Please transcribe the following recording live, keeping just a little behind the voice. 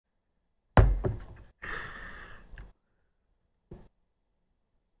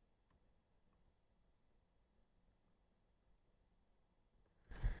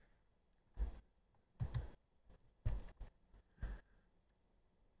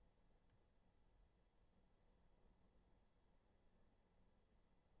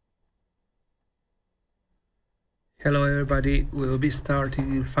Hello everybody, we'll be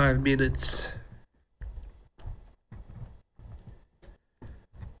starting in 5 minutes.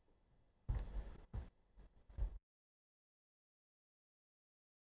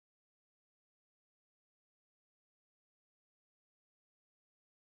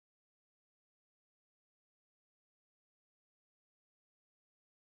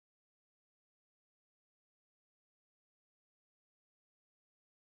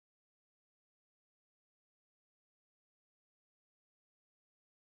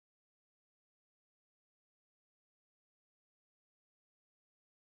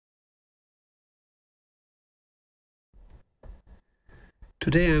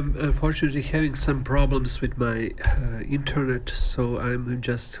 Today I'm unfortunately having some problems with my internet, so I'm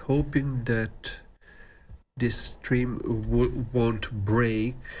just hoping that this stream won't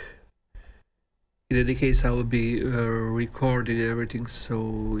break. In any case, I will be recording everything,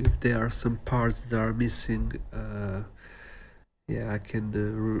 so if there are some parts that are missing, yeah, I can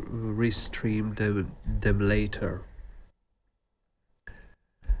restream them later.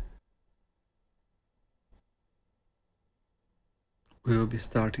 We'll be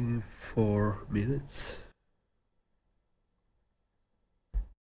starting in 4 minutes.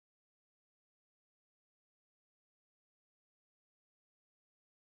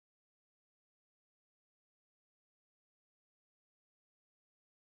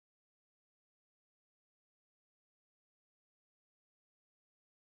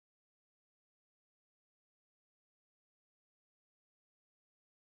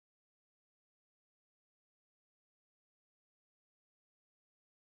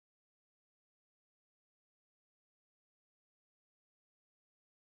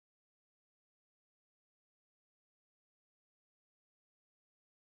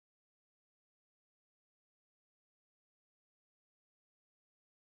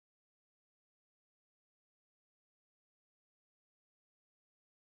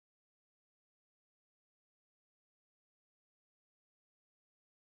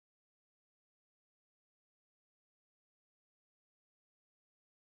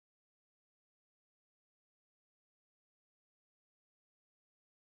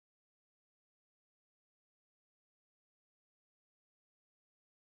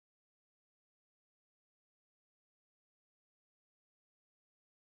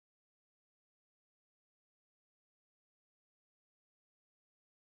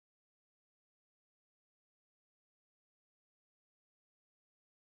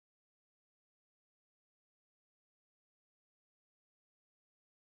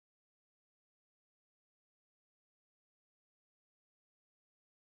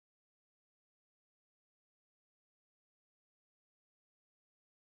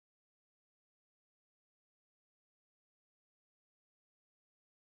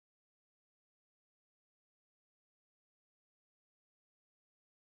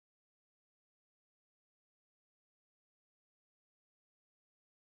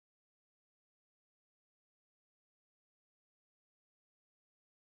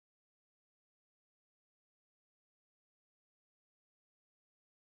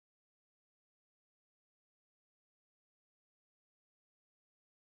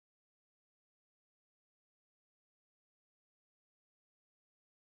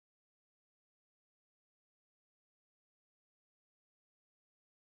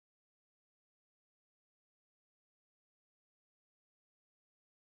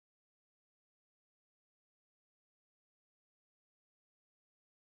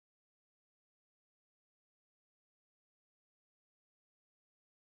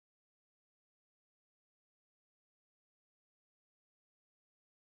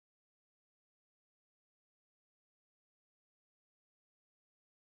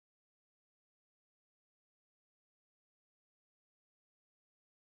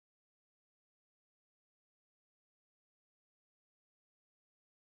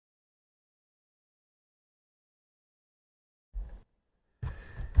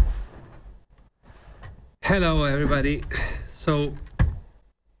 Hello everybody, so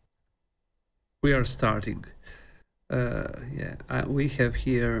we are starting. We have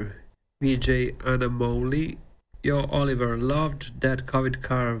here VJ Anamoli. Yo, Oliver, loved that COVID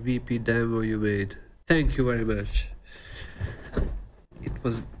car VP demo you made. Thank you very much. It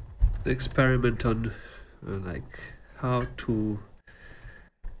was an experiment on like how to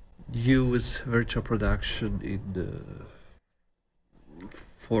use virtual production in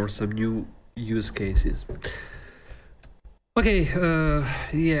for some new use cases. Okay,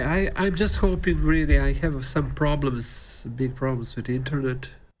 yeah, I'm just hoping really I have some problems, big problems with the internet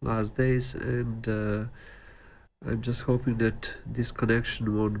last days, and I'm just hoping that this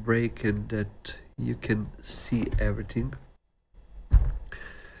connection won't break and that you can see everything.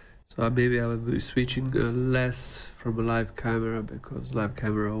 So maybe I will be switching less from a live camera, because live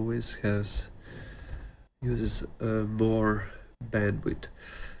camera always uses more bandwidth.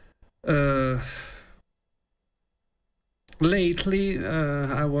 Lately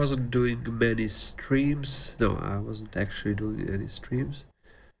I wasn't doing many streams. No, I wasn't actually doing any streams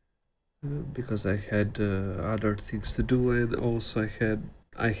because I had other things to do, and also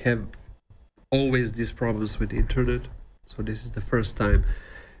I have always these problems with the internet. So this is the first time,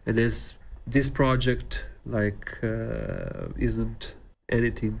 and as this project isn't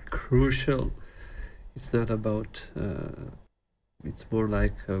anything crucial, it's not about it's more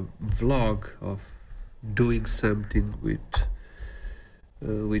like a vlog of doing something with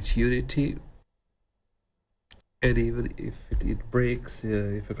Unity. And even if it breaks,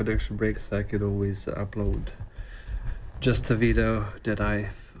 if a connection breaks, I can always upload just a video that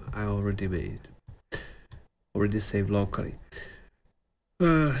I already made, already saved locally.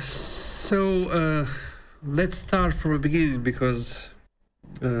 So let's start from the beginning, because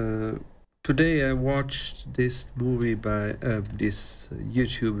today I watched this movie by this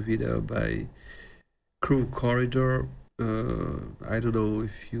YouTube video by Crew Corridor. I don't know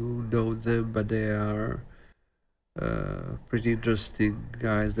if you know them, but they are pretty interesting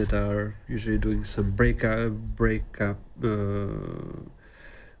guys that are usually doing some breakups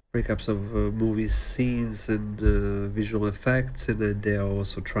of movie scenes and visual effects, and then they are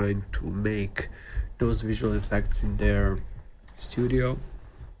also trying to make those visual effects in their studio.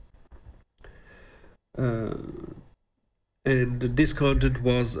 And this content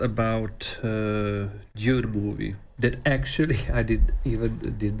was about Dune movie that actually I didn't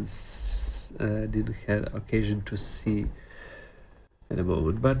have occasion to see at the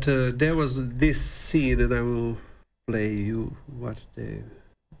moment. But there was this scene, and I will play you what they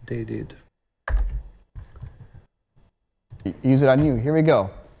did. Use it on you. Here we go.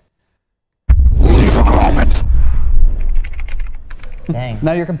 Leave a comment. Dang.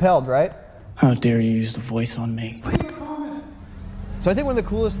 Now you're compelled, right? How dare you use the voice on me? So I think one of the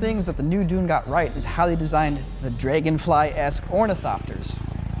coolest things that the new Dune got right is how they designed the dragonfly-esque ornithopters.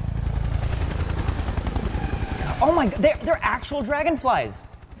 Oh my god, they're actual dragonflies.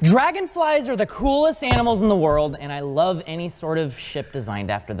 Dragonflies are the coolest animals in the world, and I love any sort of ship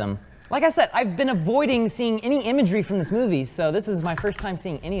designed after them. Like I said, I've been avoiding seeing any imagery from this movie, so this is my first time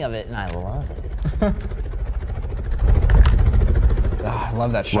seeing any of it, and I love it. Oh, I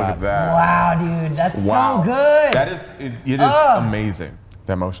love that shot. Look at that. Wow, dude, that's Wow. so good. That is, it is amazing.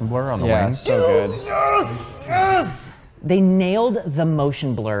 That motion blur on the wings. So good. Yes! They nailed the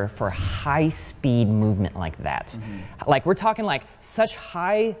motion blur for high-speed movement like that. Like, we're talking like such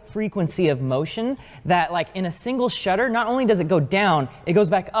high frequency of motion that like in a single shutter, not only does it go down, it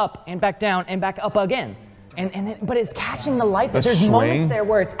goes back up and back down and back up again. And then, but it's catching the light. The There's swing. moments there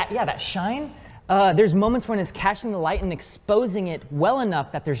where it's, yeah, that shine. There's moments when it's catching the light and exposing it well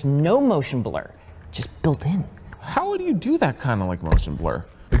enough that there's no motion blur, just built in. How would you do that kind of like motion blur?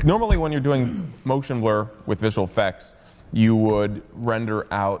 Like normally when you're doing motion blur with visual effects, you would render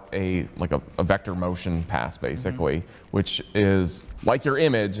out a vector motion pass basically, which is like your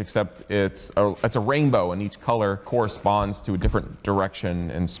image, except it's a rainbow, and each color corresponds to a different direction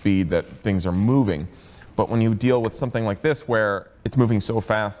and speed that things are moving. But when you deal with something like this, where it's moving so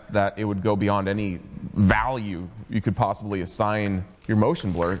fast that it would go beyond any value you could possibly assign your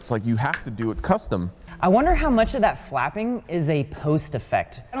motion blur, it's like you have to do it custom. I wonder how much of that flapping is a post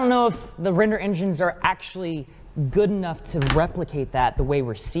effect. I don't know if the render engines are actually good enough to replicate that the way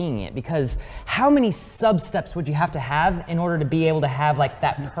we're seeing it, because how many sub-steps would you have to have in order to be able to have like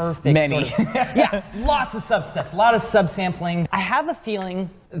that perfect Many. sort of, yeah, lots of sub-steps, a lot of sub-sampling. I have a feeling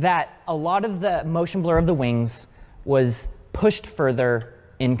that a lot of the motion blur of the wings was pushed further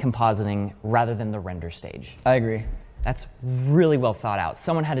in compositing rather than the render stage. I agree. That's really well thought out.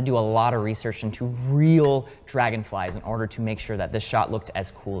 Someone had to do a lot of research into real dragonflies in order to make sure that this shot looked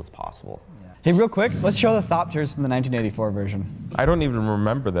as cool as possible. Hey, real quick, let's show the Thopters in the 1984 version. I don't even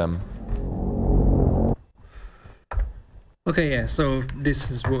remember them. Okay, yeah, so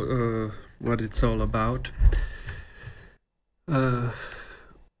this is what it's all about.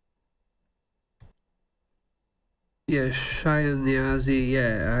 Yeah, Shai and Niazi,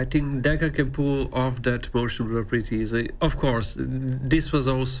 yeah, I think Decker can pull off that motion blur pretty easily. Of course, this was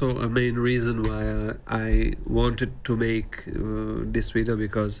also a main reason why I wanted to make this video,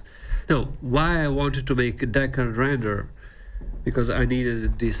 because... No, why I wanted to make a Decker render, because I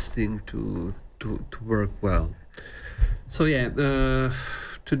needed this thing to work well. So yeah,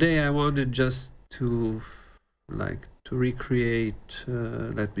 today I wanted just to to recreate,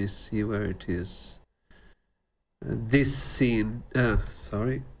 let me see where it is. This scene,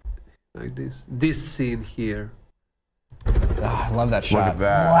 sorry, like this scene here. Ah, I love that Look shot. at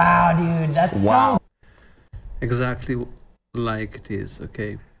that. Wow, dude, that's Wow. Exactly like it is,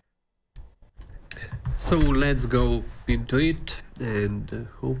 okay. So let's go into it, and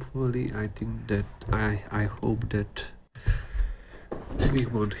hopefully I think that I hope that we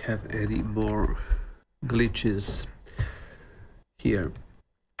won't have any more glitches here.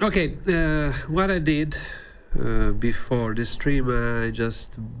 Okay, what I did before this stream, I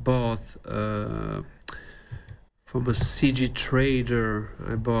just bought from a CG trader.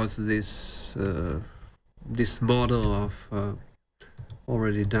 I bought this this model of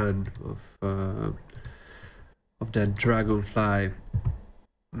already done of that dragonfly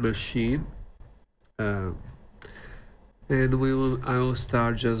machine, and I will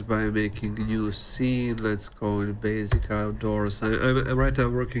start just by making a new scene. Let's go in basic outdoors. I'm right now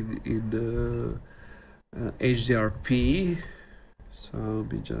working in HDRP, so I'll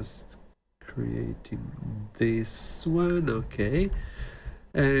be just creating this one, okay,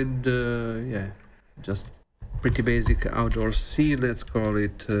 and yeah, just pretty basic outdoor scene. Let's call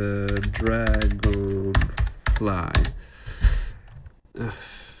it dragonfly.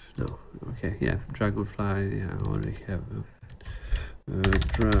 No, okay, yeah, dragonfly. Yeah, I already have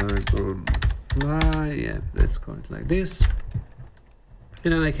dragonfly. Yeah, let's call it like this.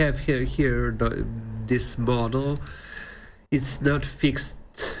 And then I have here this model. It's not fixed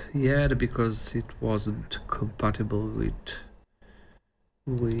yet because it wasn't compatible with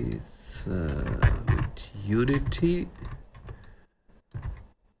Unity,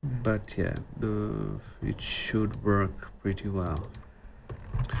 but yeah, it should work pretty well,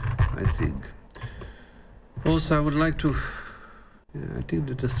 I think. Also, I would like to, yeah, I think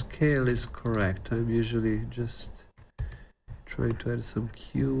that the scale is correct. I'm usually just trying to add some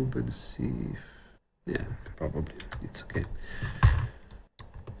cube and see if, yeah, probably it's okay.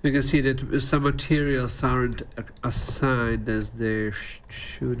 You can see that some materials aren't assigned as they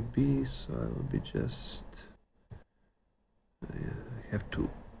should be, so I will be just, yeah, I have to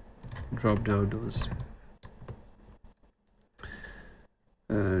drop down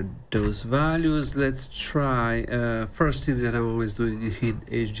those values. Let's try first thing that I'm always doing in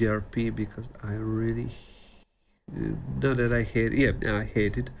HDRP, because I really, not that I hate, yeah, I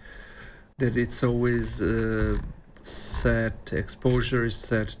hate it, that it's always set, exposure is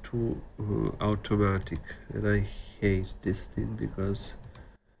set to automatic, and I hate this thing because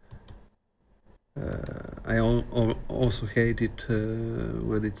I also hate it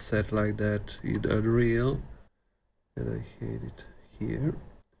when it's set like that in Unreal, and I hate it here.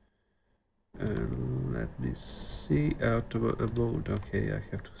 Let me see, auto mode, okay, I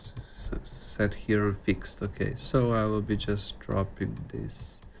have to set here on fixed. Okay, so I will be just dropping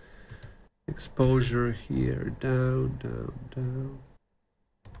this exposure here, down,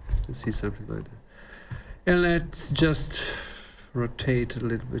 you see something like that. And let's just rotate a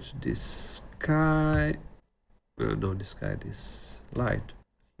little bit this sky, no, this sky, this light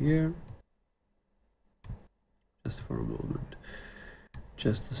here, just for a moment,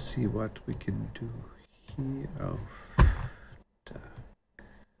 just to see what we can do here. Oh,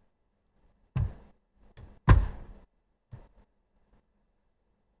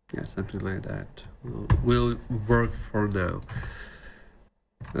 yeah, something like that will work for now.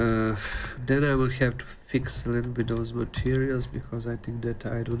 Then I will have to fix a little bit those materials, because I think that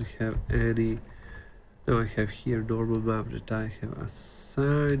I don't have any. Now I have here normal map that I have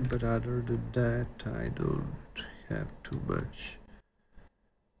assigned, but other than that I don't have too much.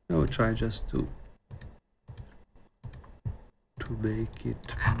 I will try just to make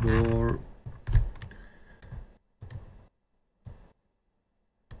it more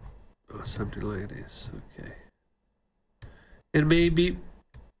something like this, okay. And maybe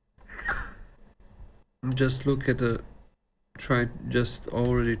just look at try just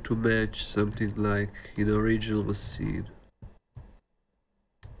already to match something like in the original scene.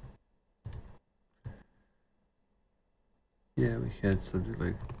 Yeah, we had something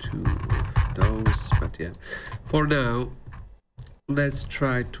like 2 of those, but yeah, for now let's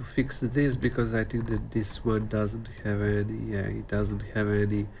try to fix this, because I think that this one doesn't have any, yeah, it doesn't have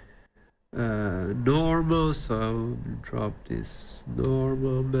any normal, so I'll drop this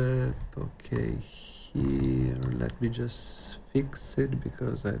normal map. Okay, here, let me just fix it,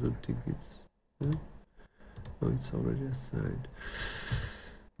 because I don't think it's oh, it's already assigned.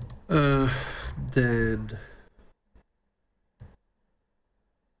 Then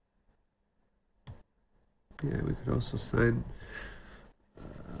yeah, we could also assign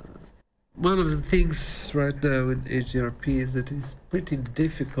one of the things right now in HDRP is that it's pretty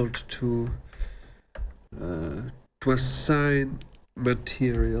difficult to assign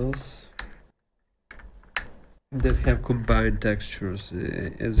materials that have combined textures.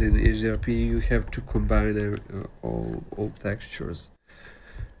 As in HDRP, you have to combine all textures,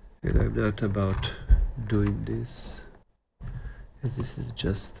 and I'm not about doing this, as this is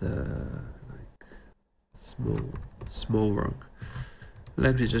just like small work.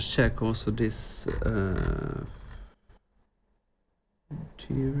 Let me just check also this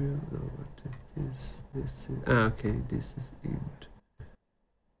material. No, what is this? Okay, this is int.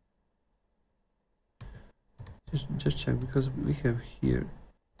 Just check, because we have here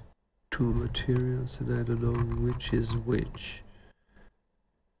two materials and I don't know which is which.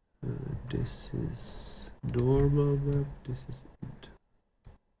 This is normal map, this is int.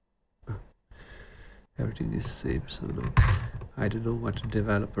 Everything is same, so no, I don't know what the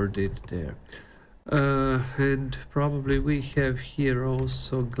developer did there. And probably we have here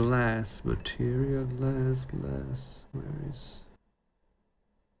also glass material. Glass, where is?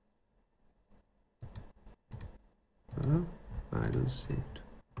 I don't see it.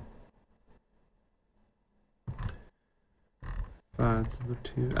 Fuzz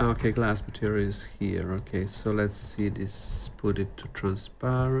material. Okay, glass material is here. Okay, so let's see this. Put it to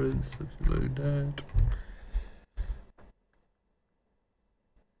transparent, something like that.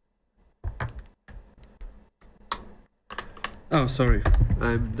 Oh, sorry,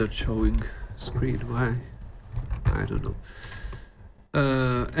 I'm not showing screen. Why? I don't know.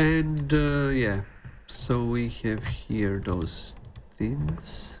 Yeah, so we have here those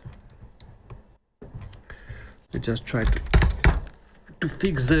things. I just try to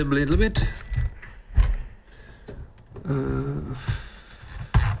fix them a little bit.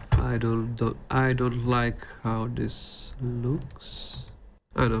 I don't like how this looks.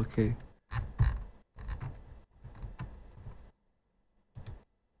 And okay.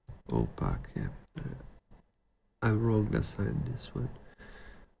 Opaque, yeah. I'm wrong, assigned this one.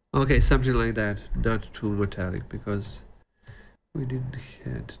 Okay, something like that. Not too metallic, because we didn't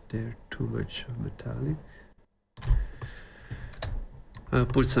had there too much of metallic. I'll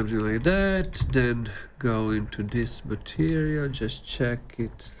put something like that, then go into this material, just check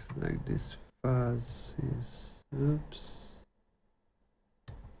it like this. Fuzz is, oops.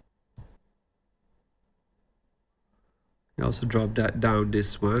 Also drop that down,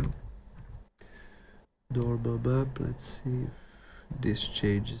 this one. Normal map, let's see if this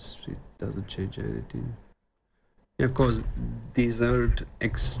changes. It doesn't change anything. Yeah, of course, these aren't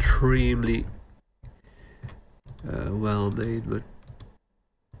extremely well made, but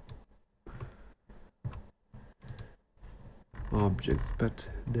objects, but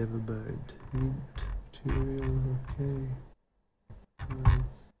never mind. Int material, okay.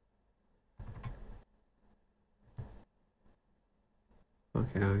 Nice.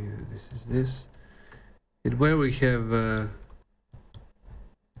 Okay, oh yeah, this is this. And where we have,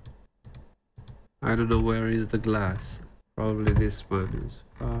 I don't know where is the glass. Probably this one is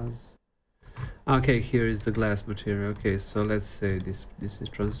fuzz. Okay, here is the glass material. Okay, so let's say this is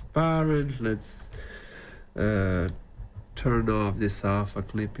transparent. Let's turn off this alpha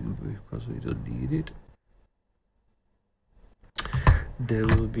clipping because we don't need it. Then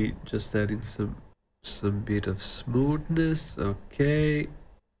we'll be just adding some bit of smoothness. Okay,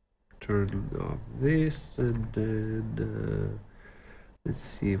 turning off this, and then let's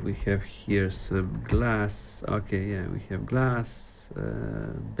see if we have here some glass. Okay, yeah, we have glass,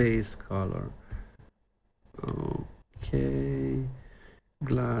 base color. Okay,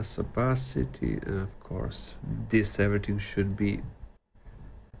 glass opacity, of course this everything should be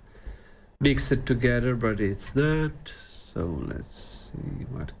mixed together, but it's not. So let's see,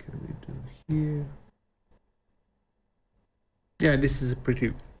 what can we do here? Yeah, this is a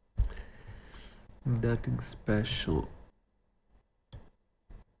pretty nothing special.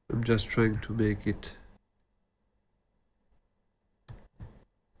 I'm just trying to make it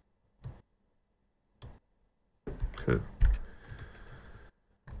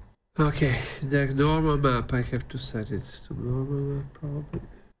okay. The normal map, I have to set it to normal map probably.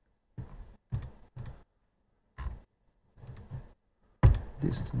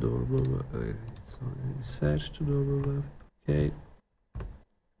 This to normal map, it's already set to normal map. Okay.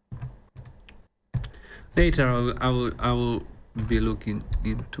 Later I will be looking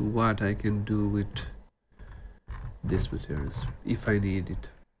into what I can do with these materials if I need it.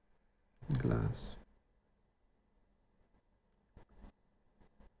 Glass.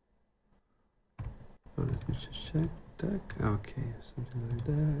 Oh, let me just check. Okay, something like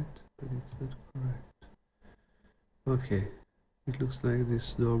that, but it's not correct. Okay, It looks like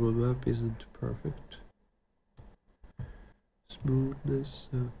this normal map isn't perfect. Smoothness,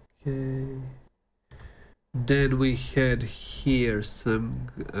 okay. Then we had here some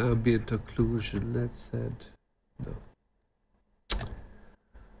ambient occlusion. Let's add no.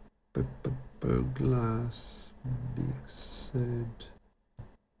 Glass mixed.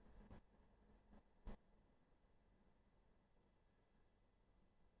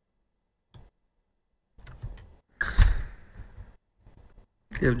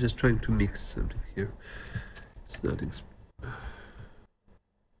 Yeah, I'm just trying to mix something here. It's not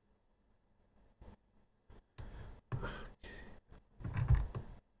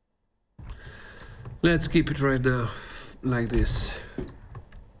Let's keep it right now like this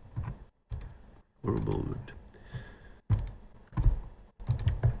for a moment.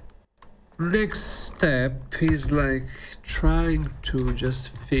 Next step is like trying to just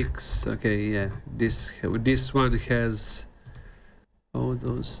fix. Okay, yeah, this one has all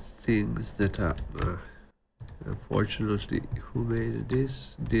those things that are unfortunately who made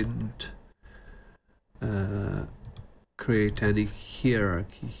this didn't create any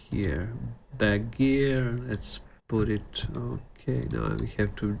hierarchy here. Back gear, let's put it okay. Now we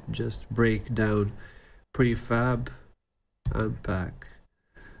have to just break down prefab, unpack,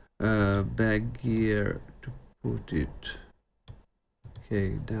 back gear to put it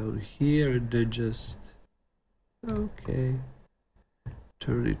okay down here, and then just okay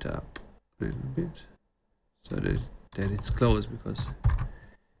turn it up a little bit so that it's close, because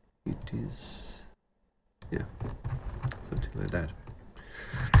it is, yeah, something like that.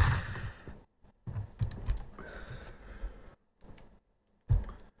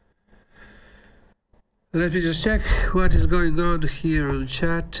 Let me just check what is going on here on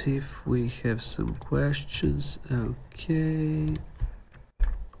chat, if we have some questions. Okay.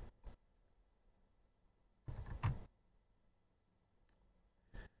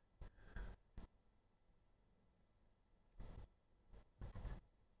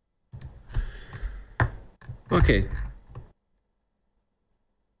 Okay.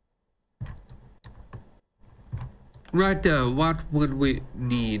 Right now, what would we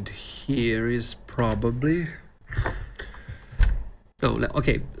need here is probably... No,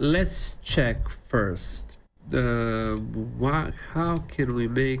 okay, let's check first. How can we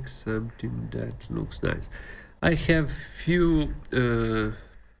make something that looks nice? I have few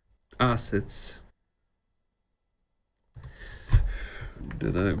assets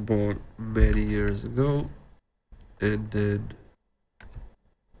that I bought many years ago, and then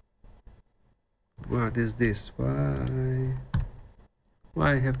what is this? Why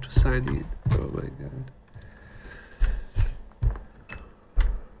I have to sign in? Oh my god.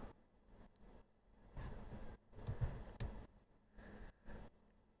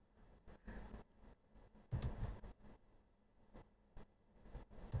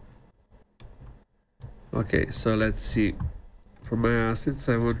 Okay, so let's see. For my assets,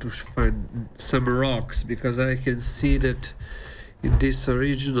 I want to find some rocks, because I can see that in this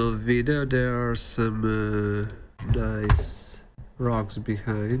original video there are some nice rocks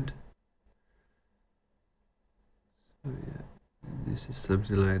behind. So yeah, this is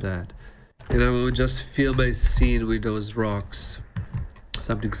something like that. And I will just fill my scene with those rocks,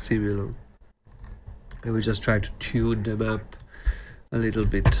 something similar. I will just try to tune them up a little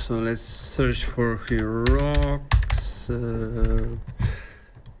bit. So let's search for here rocks.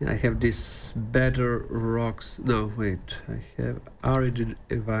 I have these better rocks. No, wait. I have arid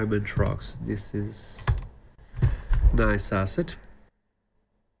environment rocks. This is nice asset.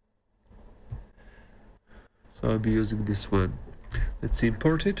 So I'll be using this one. Let's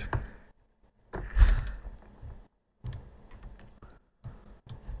import it.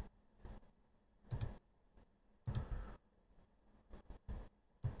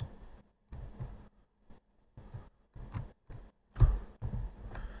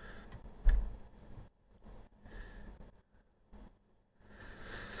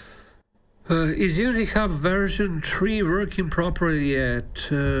 Is Unity Hub version 3 working properly yet?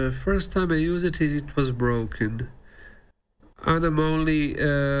 First time I used it, it was broken. And I'm only,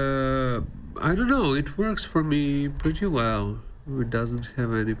 I don't know, it works for me pretty well. It doesn't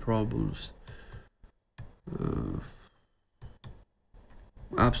have any problems.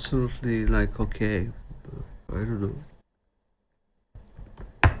 Absolutely, like, okay. I don't know.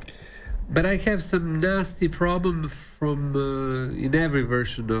 But I have some nasty problem from, in every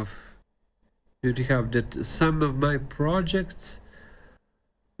version of Unity Hub, that some of my projects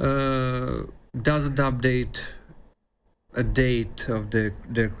doesn't update a date of their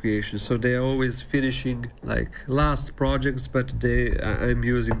creation, so they're always finishing like last projects, but I'm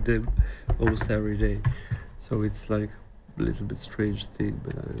using them almost every day, so it's like a little bit strange thing,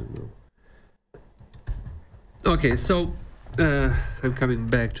 but I don't know. Okay, so I'm coming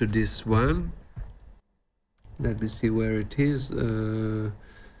back to this one. Let me see where it is.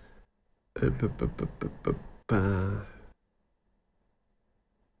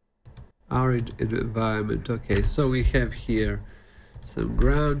 Arid environment. Okay, so we have here some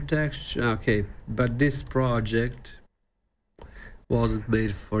ground texture. Okay, but this project wasn't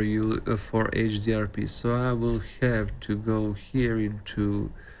made for you for HDRP, so I will have to go here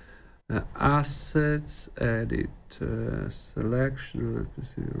into assets, edit, selection, let me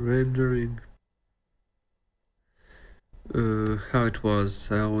see, rendering. How it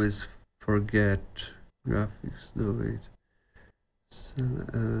was, I always forget. Graphics, no wait.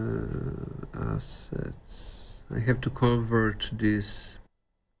 Assets. I have to convert this.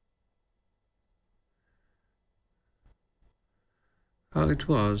 How it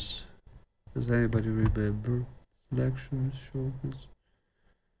was? Does anybody remember? Selection, showcase,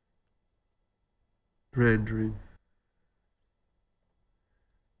 rendering.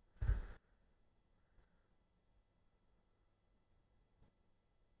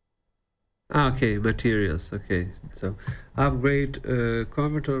 Okay, materials. Okay, so upgrade,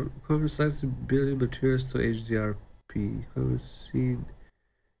 convert selected building materials to HDRP. Convert scene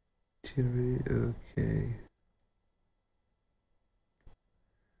theory. Okay.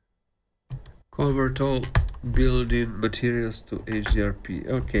 Convert all building materials to HDRP.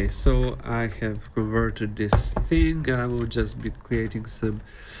 Okay, so I have converted this thing. I will just be creating some.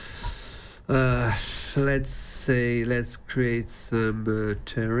 Let's create some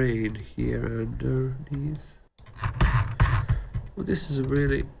terrain here underneath. Well, this is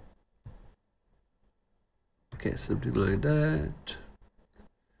really okay, something like that.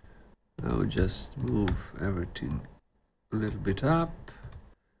 I will just move everything a little bit up.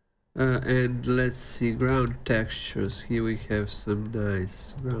 And let's see, ground textures. Here we have some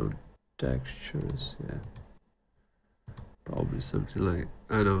nice ground textures. Yeah, probably something like,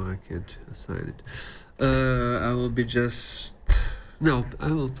 I know I can't assign it. I will be just, no,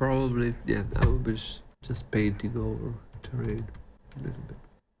 I will probably, yeah, I will be just painting over terrain a little bit.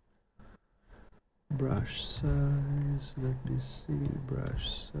 Brush size, let me see,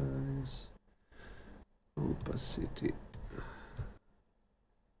 brush size, opacity.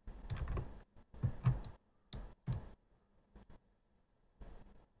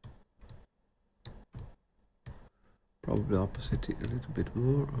 Probably opacity a little bit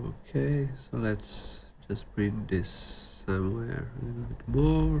more. Okay, so let's just bring this somewhere a little bit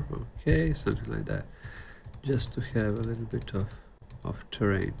more. Okay, something like that, just to have a little bit of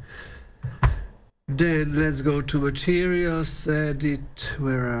terrain. Then let's go to materials, edit.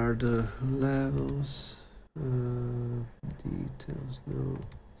 Where are the levels? Details, no.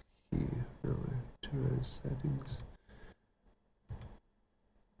 Here, no, terrain settings.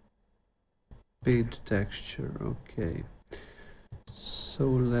 Paint texture, okay. So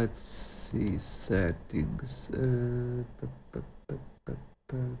let's see, settings.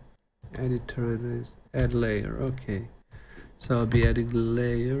 Edit terrain, add layer, okay. So I'll be adding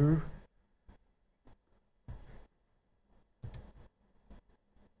layer.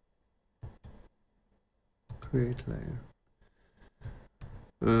 Create layer.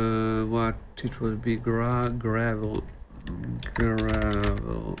 What it will be, gravel.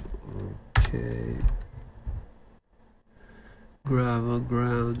 Okay. Gravel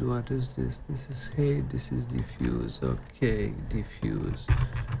ground. What is this? This is hay. This is diffuse. Okay, diffuse.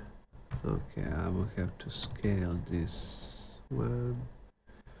 Okay, I will have to scale this one.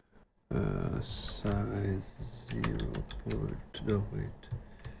 Size 0. No, wait.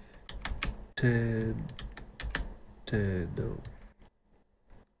 10. No.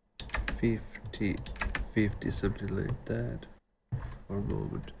 50, something like that. For a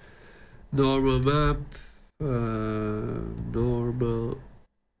moment. Normal map. Normal.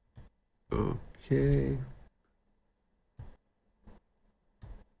 Okay.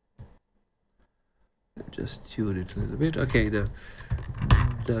 Just tune it a little bit. Okay, now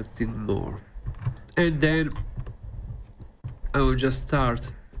nothing more. And then I will just start.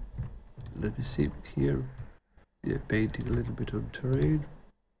 Let me see it here. Yeah, painting a little bit on terrain.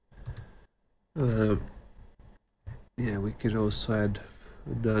 Yeah, we can also add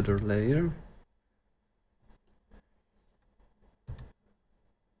another layer.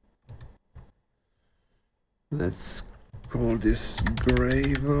 Let's call this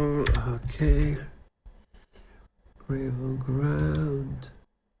gravel. Okay, gravel ground,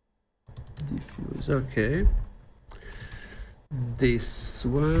 diffuse. Okay, this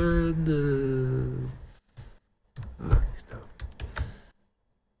one. No.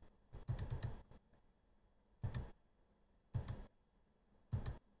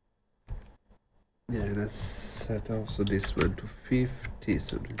 Yeah, let's set also this one to 50,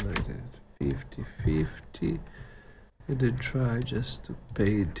 something like that. 50, 50. And then try just to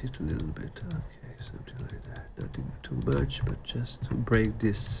paint it a little bit. Okay, something like that. Nothing too much, but just to break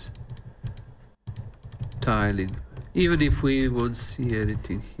this tiling. Even if we won't see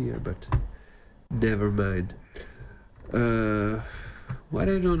anything here, but never mind. What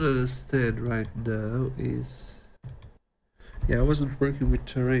I don't understand right now is... Yeah, I wasn't working with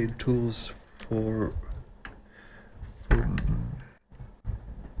terrain tools for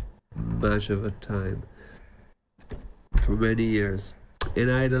much of a time, for many years, and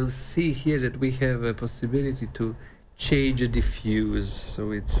I don't see here that we have a possibility to change a diffuse,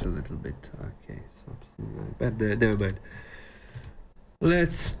 so it's a little bit okay, something like that. But never mind.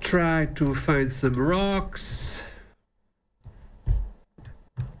 Let's try to find some rocks.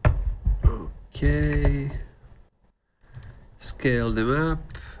 Okay, scale them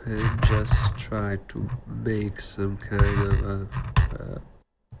up and just try to make some kind of a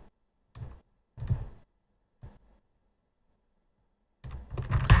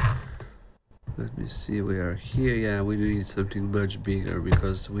let me see, we are here. Yeah, we need something much bigger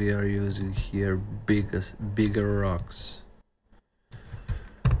because we are using here bigger rocks.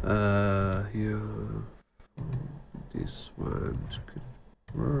 Here, this one could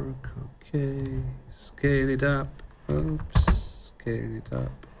work. Okay, scale it up. Oops, scale it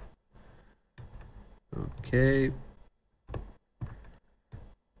up. Okay.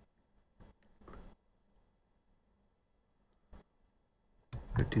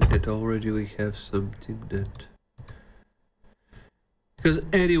 I think that already we have something that... Because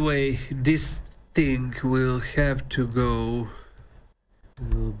anyway, this thing will have to go...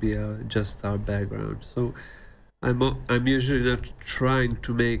 It will be just our background. So I'm usually not trying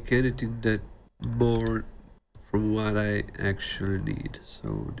to make anything that more from what I actually need.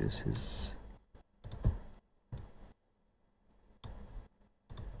 So this is...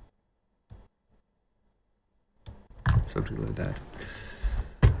 something like that.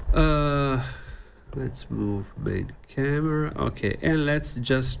 Let's move main camera. Okay, and let's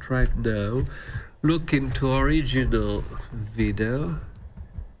just right now look into original video.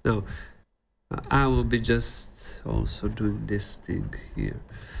 No, I will be just also doing this thing here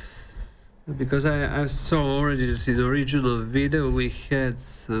because I saw already that in the original video we had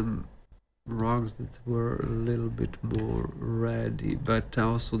some rocks that were a little bit more reddy, but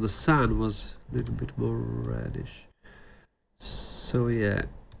also the sun was a little bit more reddish. So yeah,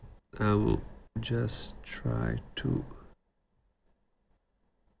 I will just try to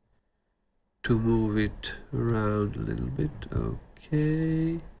move it around a little bit.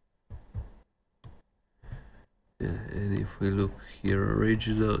 Okay. Yeah, and if we look here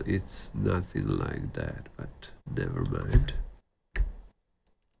original, it's nothing like that, but never mind.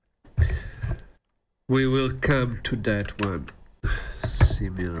 We will come to that one.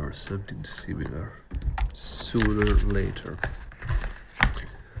 Similar, something similar, sooner or later.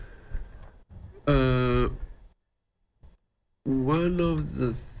 One of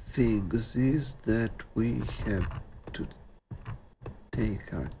the things is that we have to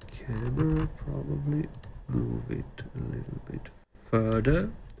take our camera, probably move it a little bit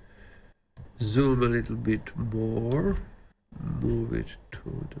further, zoom a little bit more, move it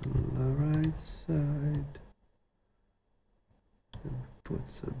to the right side, and put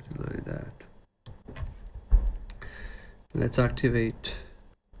something like that. Let's activate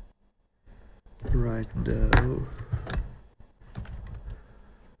right now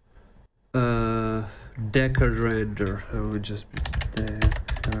deckard render. I will just be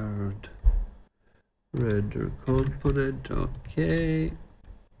deckard render component. Okay,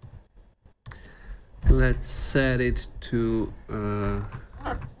 let's set it to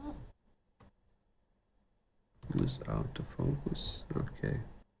use autofocus. Okay,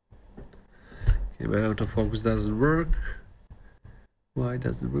 my autofocus doesn't work. Why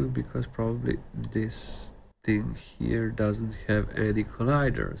doesn't it work? Because probably this thing here doesn't have any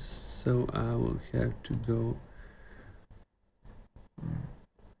colliders, so I will have to go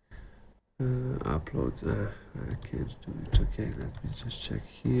upload. I can't do it. Okay, let me just check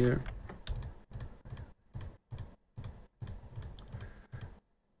here.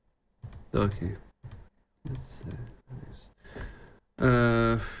 Okay, let's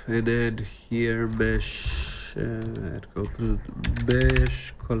and add here mesh, add component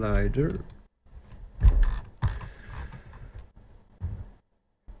mesh collider.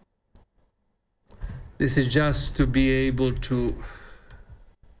 This is just to be able to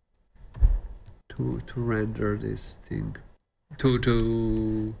render this thing.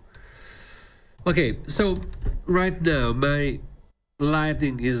 Okay, so right now my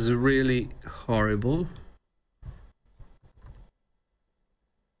lighting is really horrible.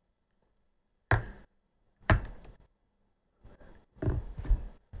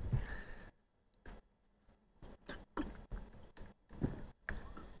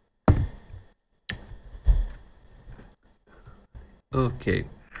 Okay,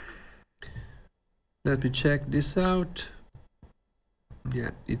 let me check this out.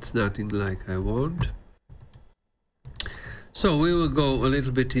 Yeah, it's nothing like I want. So we will go a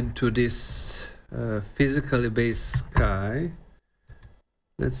little bit into this physically based sky.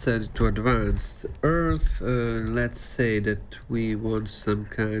 Let's set it to advanced. Earth, let's say that we want some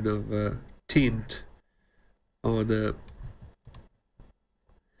kind of tint on the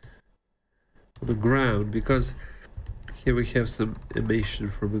ground, because here we have some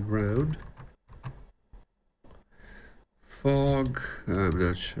emission from the ground. Fog, I'm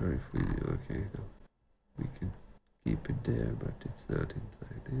not sure if we do. Okay, no, we can keep it there, but it's not in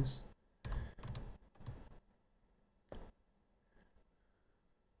like this.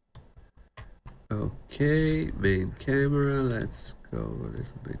 Okay, main camera, let's go a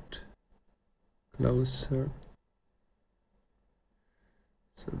little bit closer.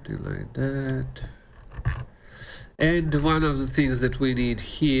 Something like that. And one of the things that we need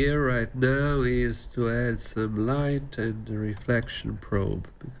here right now is to add some light and a reflection probe,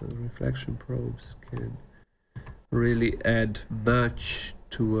 because reflection probes can really add much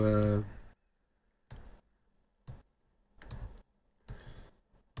to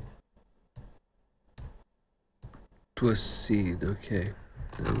a scene. Okay,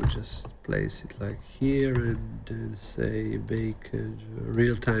 I will just place it like here and then say make a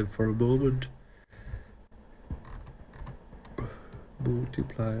real time for a moment.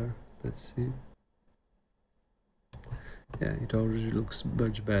 Multiplier, let's see. Yeah, it already looks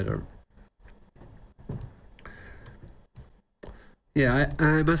much better. Yeah,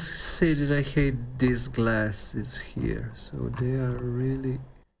 I must say that I hate these glasses here. So they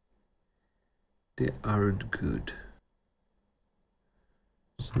aren't good.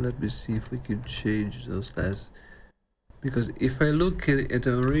 So let me see if we can change those glasses. Because if I look at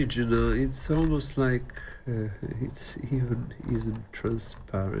the original, it's almost like it's even isn't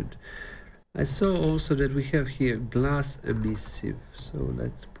transparent. I saw also that we have here glass emissive. So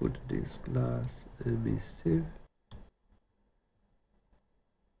let's put this glass emissive.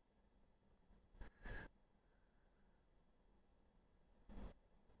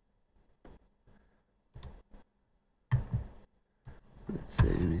 Let's say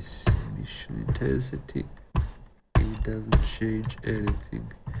emission intensity. It doesn't change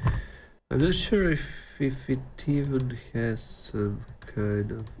anything. I'm not sure if it even has some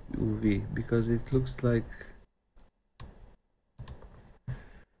kind of UV, because it looks like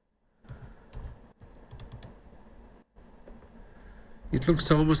it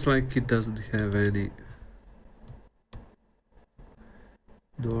looks almost like it doesn't have any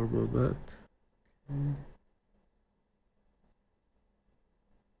normal map.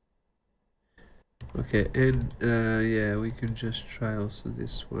 Okay, and yeah, we can just try also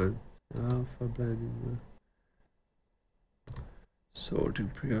this one. Alpha blending, sorting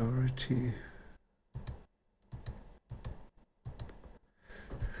priority.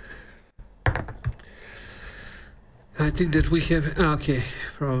 I think that we have, okay,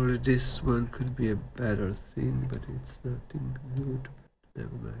 probably this one could be a better thing, but it's nothing good.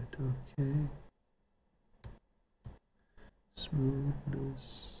 Never mind, okay.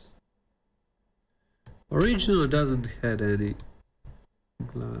 Smoothness. Original doesn't have any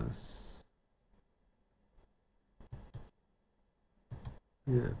glass.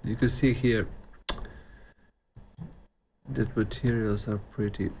 Yeah, you can see here that materials are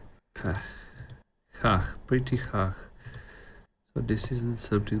pretty pretty hard. So this isn't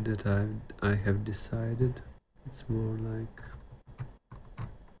something that I have decided. It's more like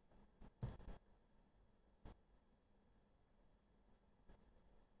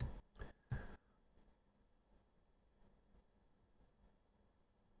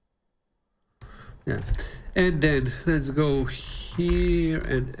yeah. And then let's go here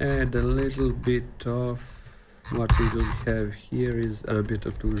and add a little bit of what we don't have here is ambient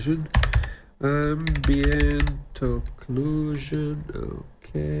occlusion. Ambient occlusion,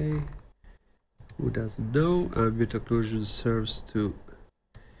 okay. Who doesn't know? Ambient occlusion serves to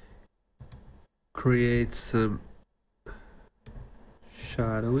create some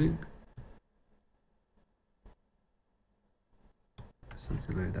shadowing.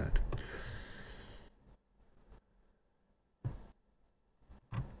 Something like that.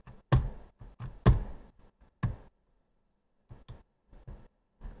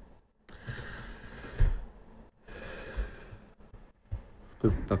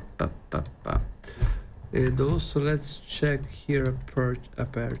 And also let's check here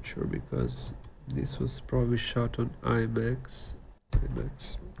aperture, because this was probably shot on IMAX.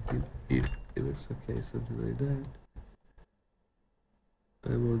 IMAX, okay, something like that.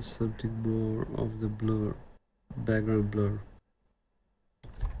 I want something more of the blur, background blur.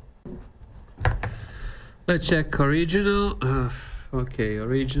 Let's check original. Okay,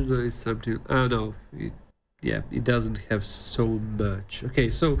 original is something. Oh no, it doesn't have so much. Okay,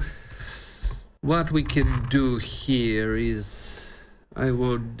 so what we can do here is, I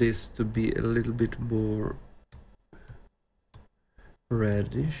want this to be a little bit more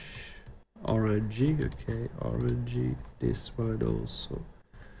reddish, orangey. Okay, orangey. This one also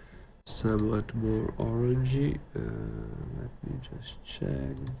somewhat more orangey. Let me just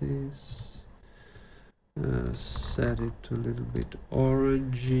check this. Set it to a little bit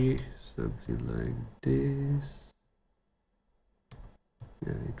orangey, something like this.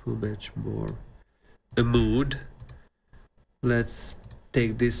 Yeah, it will match more a mood. Let's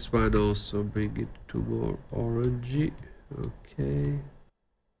take this one also, bring it to more orangey. Okay,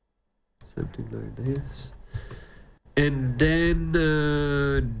 something like this. And then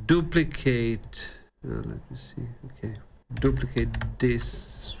duplicate. Let me see. Okay, duplicate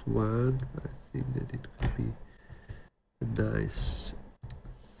this one. I think that it could be a nice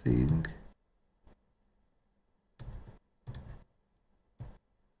thing.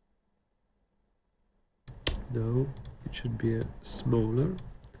 No, it should be a smaller.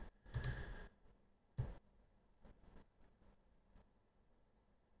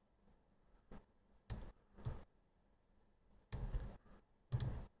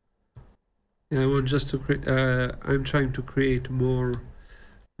 Yeah, I want just to create. I'm trying to create more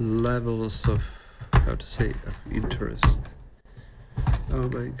levels of, how to say, of interest. Oh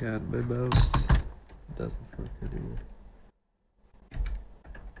my god, my mouse doesn't work anymore.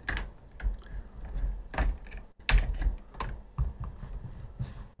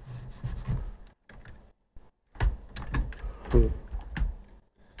 Oh.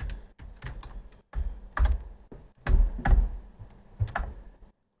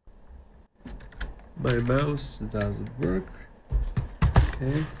 My mouse doesn't work.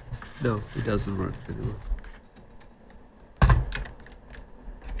 Okay. No, it doesn't work anymore.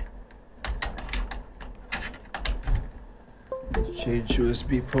 Let's change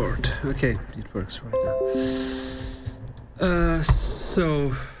USB port. Okay, it works right now.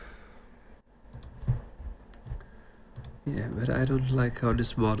 So yeah, but I don't like how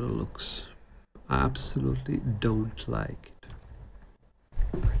this model looks. I absolutely don't like it.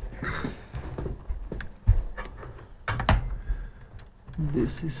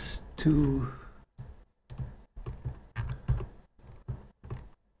 This is too...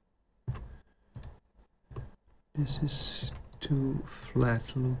 This is too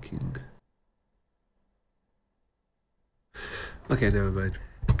flat looking. Okay, never mind.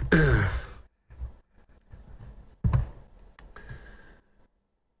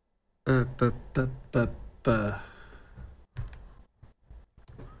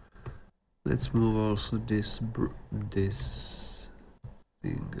 Let's move also this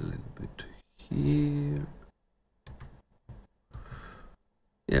thing a little bit here.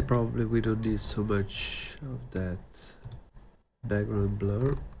 Yeah, probably we don't need so much of that background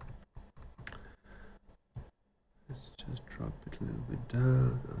blur. Let's just drop it a little bit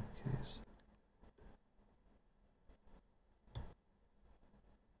down. Okay.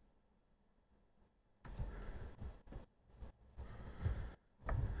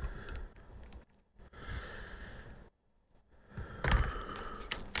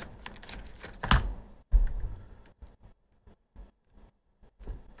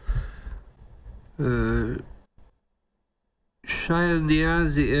 Shia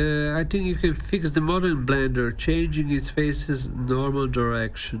Niazi, I think you can fix the model in Blender, changing its face's normal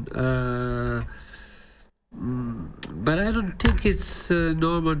direction. But I don't think it's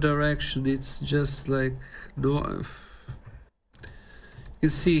normal direction. It's just like no. You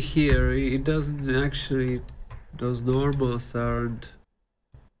see here, it doesn't actually. Those normals aren't.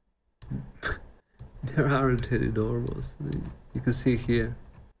 There aren't any normals. You can see here,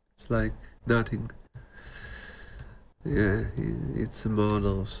 it's like nothing. Yeah, it's a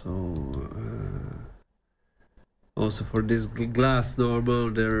model, so also for this glass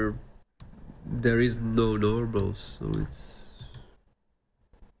normal there is no normals, so it's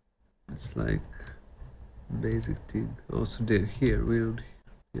like basic thing. Also there, here we don't,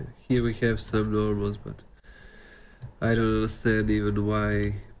 yeah, here we have some normals, but I don't understand even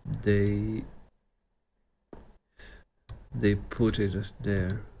why they put it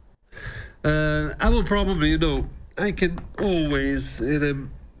there. I will probably, I can always, and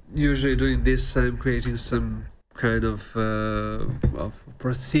I'm usually doing this, I'm creating some kind of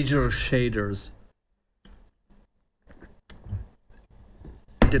procedural shaders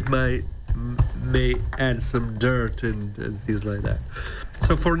that may add some dirt and things like that.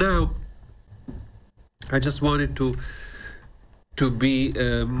 So for now, I just wanted to be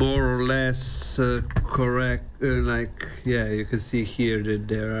more or less correct. Like, yeah, you can see here that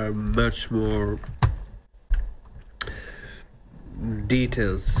there are much more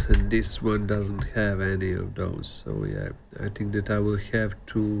details, and this one doesn't have any of those. So yeah, I think that I will have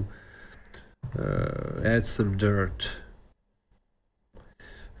to add some dirt.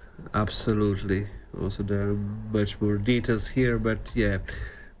 Absolutely. Also, there are much more details here, but yeah,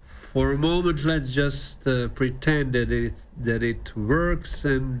 for a moment, let's just pretend that it works,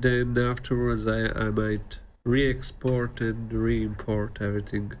 and then afterwards I might re-export and re-import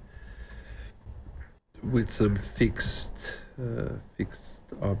everything with some fixed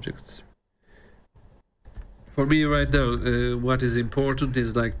objects. For me right now, what is important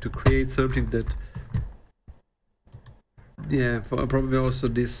is like to create something that, yeah, probably also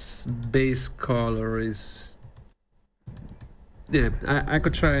this base color is, yeah, I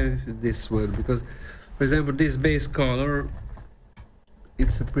could try this one, because for example this base color,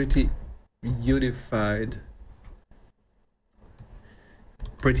 it's a pretty unified,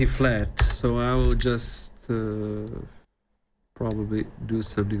 pretty flat, so I will just probably do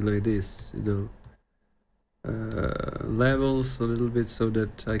something like this, you know, levels a little bit, so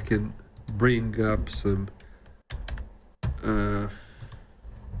that I can bring up some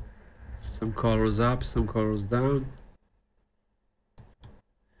colors up, some colors down.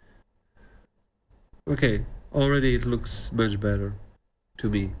 Okay, already it looks much better to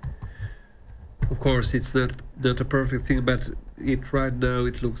me. Of course, it's not a perfect thing, but right now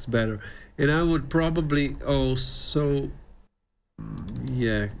it looks better. And I would probably also,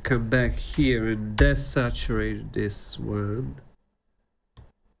 yeah, come back here and desaturate this one.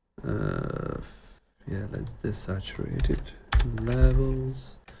 Yeah, let's desaturate it.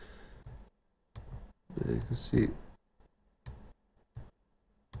 Levels. You can see.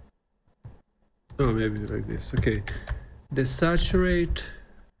 Oh, maybe like this. Okay, desaturate,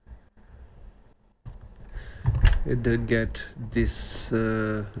 and then get this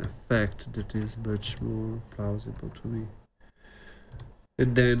effect that is much more plausible to me.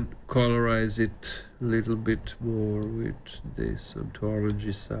 And then colorize it a little bit more with this on the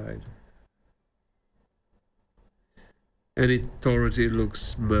orangey side. And it already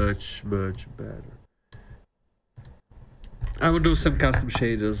looks much better. I will do some custom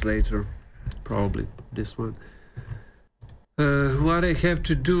shaders later, probably this one. What I have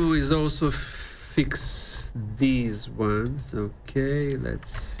to do is also fix these ones. Okay,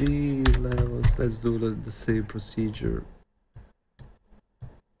 let's see, levels. Let's do the same procedure.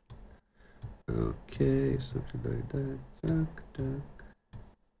 Okay, something like that. Duck.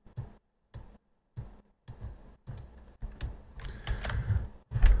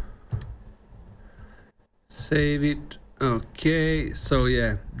 Save it. Okay, so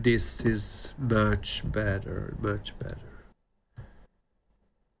yeah, this is much better.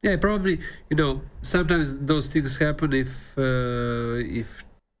 Yeah, probably, you know, sometimes those things happen if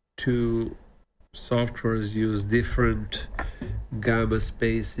two softwares use different gamma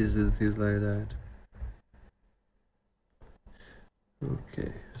spaces and things like that.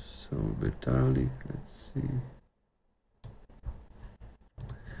 Okay, so metallic,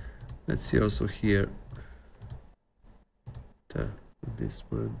 let's see also here, this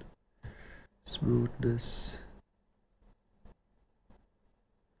one, smoothness.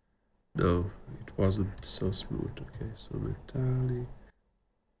 No, it wasn't so smooth. Okay, so metallic.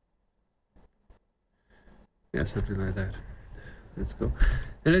 Yeah, something like that. Let's go.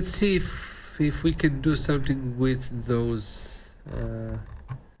 And let's see if we can do something with those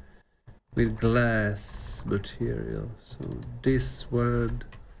with glass material. So this one,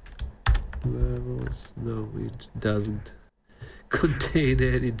 levels. No, it doesn't contain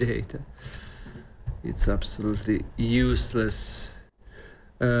any data. It's absolutely useless.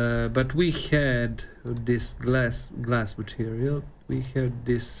 But we had this glass material, we had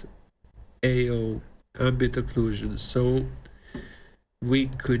this AO, ambient occlusion, so we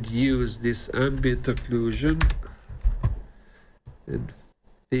could use this ambient occlusion and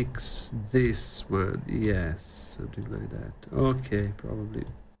fix this one. Yes, something like that. Okay, probably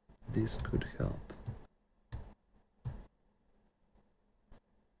this could help.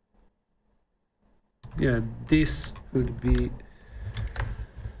 Yeah, this could be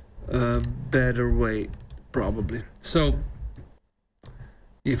a better way, probably. So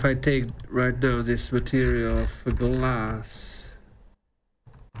if I take right now this material of glass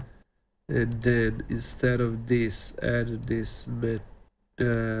and then instead of this add this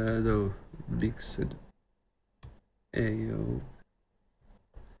mixed AO,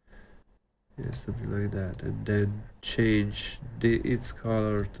 yeah, something like that, and then change its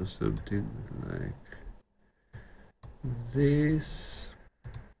color to something like this.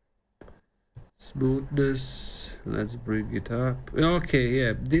 Smoothness, let's bring it up. Okay,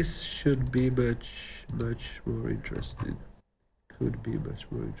 yeah, this should be much more interesting. Could be much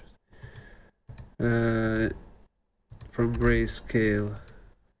more interesting. From grayscale,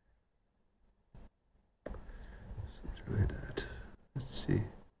 something like that. Let's see.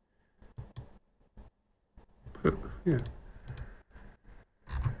 Yeah.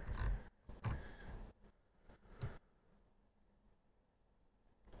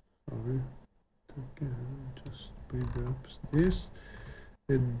 Sorry. Okay, just bring up this,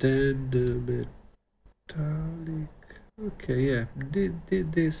 and then the metallic. Okay, yeah,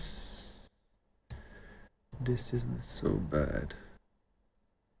 this isn't so bad.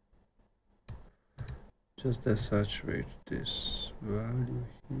 Just desaturate this value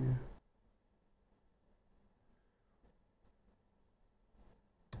here.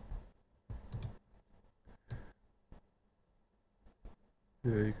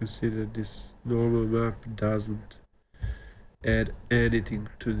 Yeah, you can see that this normal map doesn't add anything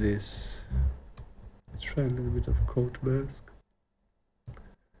to this. Let's try a little bit of coat mask.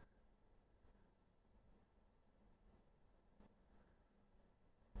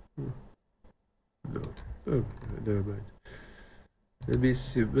 No. Oh, never mind.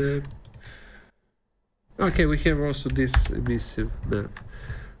 Emissive map. Okay, we have also this emissive map.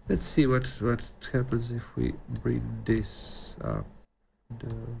 Let's see what happens if we bring this up.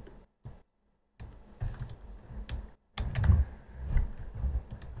 Down.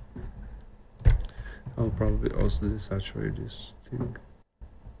 I'll probably also desaturate this thing.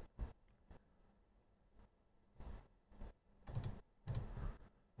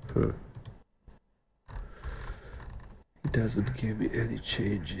 Huh. It doesn't give me any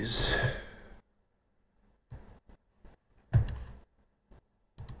changes.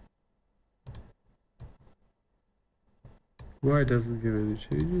 Why doesn't give any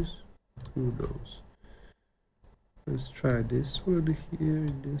changes? Who knows? Let's try this one here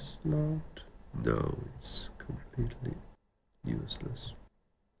in this slot. No, it's completely useless.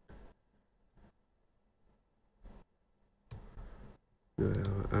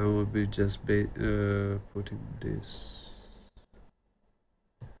 I will be just putting this.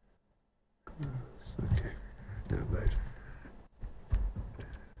 Okay, never mind.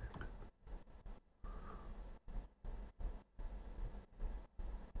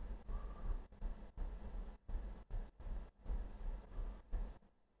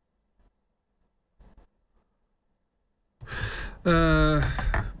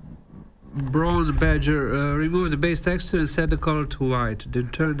 Brown Badger, remove the base texture and set the color to white, then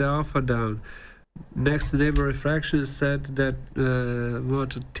turn the alpha down. Next enable refraction, set that more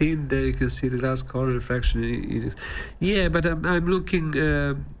to thin, there you can see the last color refraction. Yeah, but I'm looking,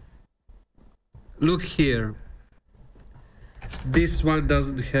 look here. This one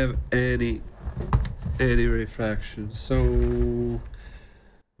doesn't have any refraction, so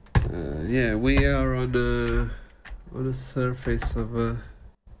yeah, we are on a surface of a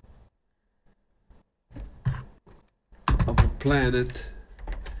planet,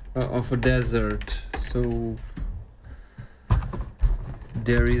 of a desert, so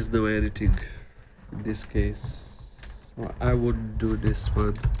there is no editing in this case. Well, I wouldn't do this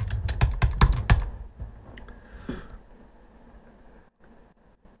one.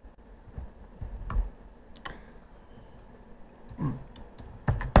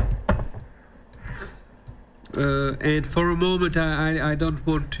 And for a moment I don't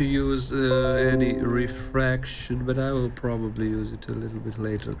want to use any refraction, but I will probably use it a little bit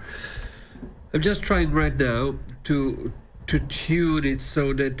later. I'm just trying right now to tune it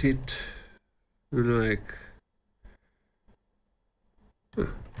so that it like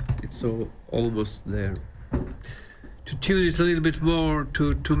it's almost there. To tune it a little bit more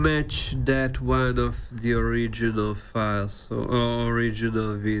to match that one of the original files, so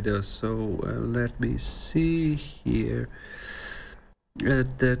original video. So let me see here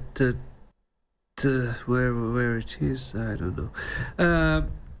that where it is, I don't know.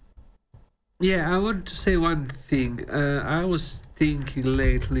 Yeah, I want to say one thing. I was thinking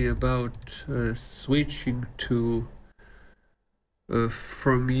lately about switching to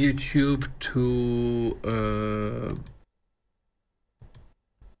from YouTube to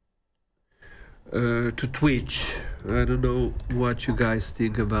Twitch, I don't know what you guys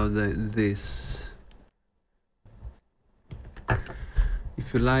think about this.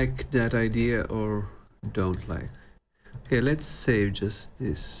 If you like that idea or don't like. Okay, let's save just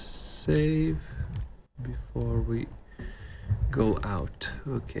this. Save before we go out.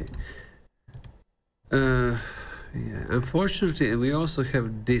 Okay. Yeah, unfortunately we also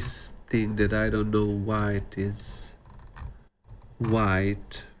have this thing that I don't know why it is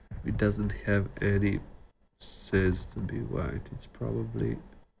white. It doesn't have any sense to be white. It's probably,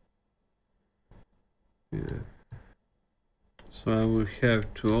 yeah. So I will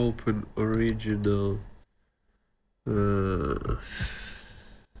have to open original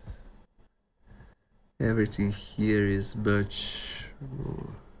everything here is much more,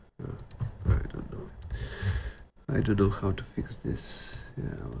 I don't know. I don't know how to fix this.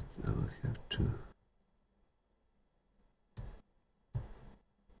 Yeah, I will have to.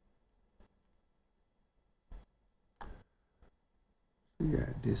 Yeah,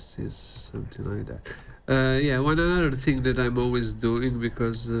 this is something like that. Yeah, one other thing that I'm always doing,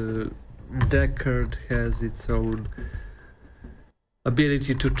 because Deckard has its own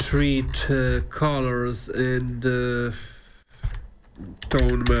ability to treat colors and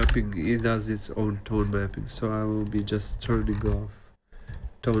tone mapping. It does its own tone mapping, so I will be just turning off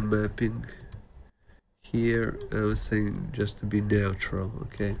tone mapping here. I was saying just to be neutral.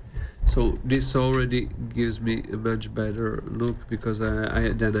 Okay, so this already gives me a much better look, because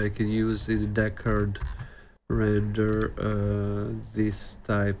then I can use in Deckard render this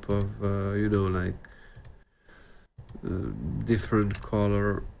type of you know, like different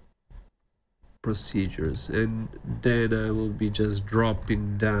color procedures, and then I will be just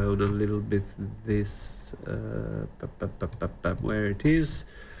dropping down a little bit this where it is.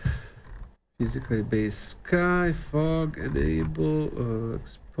 Physically based sky, fog, enable,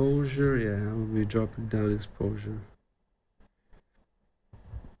 exposure. Yeah, I will be dropping down exposure.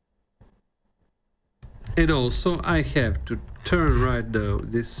 And also I have to turn right now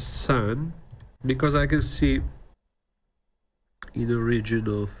this sun, because I can see in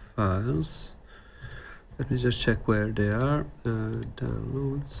original files. Let me just check where they are.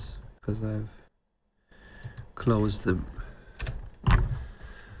 Downloads, because I've closed them.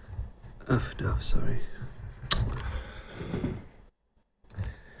 Oh, no, sorry.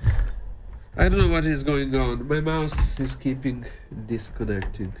 I don't know what is going on. My mouse is keeping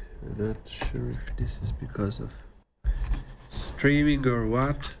disconnecting. I'm not sure if this is because of streaming or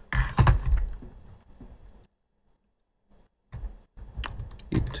what.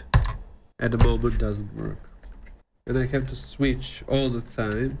 It at the moment doesn't work, and I have to switch all the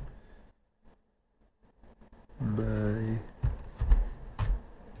time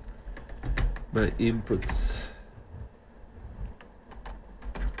my inputs.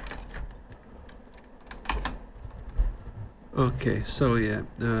 Okay, so yeah,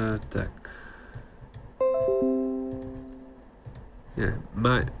 tech. Yeah,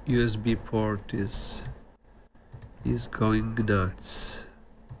 my USB port is going nuts.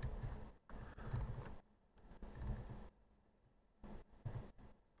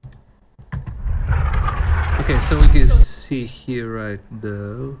 Okay, so we can see here right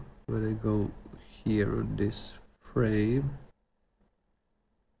now, when I go here on this frame.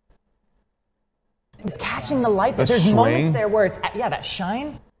 It's catching the light. The There's swing? moments there where it's, yeah, that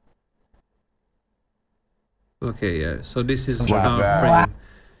shine. Okay, yeah, so this is Like our that. frame.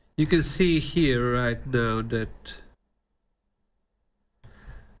 You can see here right now that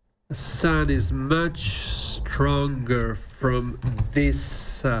the sun is much stronger from this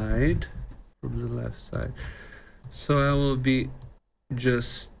side, from the left side. So I will be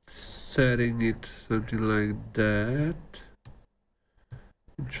just setting it something like that.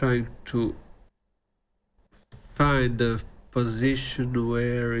 I'm trying to find a position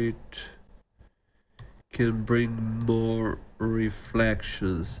where it can bring more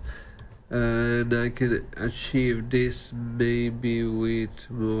reflections, and I can achieve this maybe with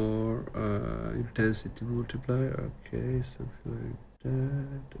more intensity multiplier. Okay, something like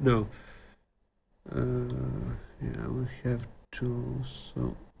that. No, yeah, we have to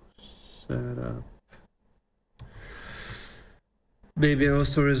also set up maybe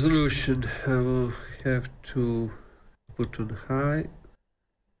also resolution. I will have to put on high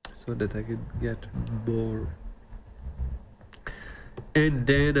so that I can get more, and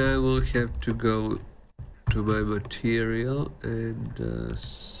then I will have to go to my material and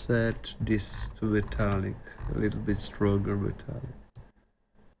set this to metallic, a little bit stronger metallic.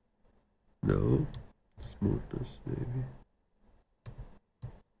 No, smoothness maybe.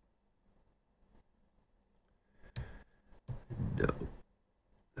 No,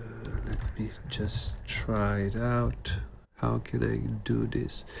 let me just try it out. How can I do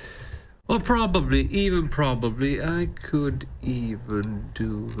this? Or probably I could even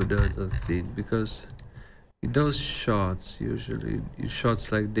do another thing, because in those shots, usually in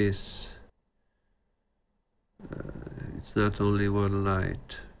shots like this, it's not only one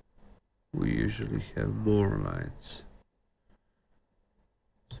light. We usually have more lights.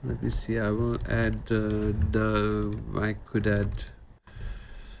 So let me see, I will add, now I could add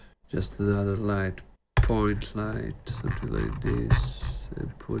just another light, point light, something like this,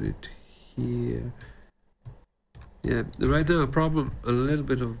 and put it here. Yeah, right now a little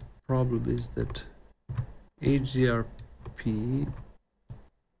bit of problem is that HDRP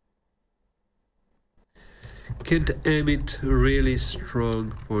can't emit really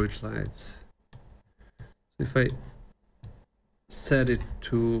strong point lights. If I set it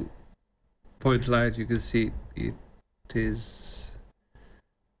to point light, you can see it is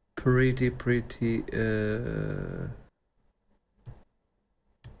pretty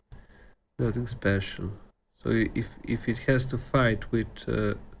nothing special. So if it has to fight with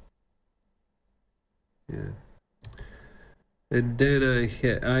yeah, and then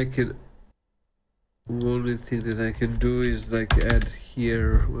I can, only thing that I can do is like add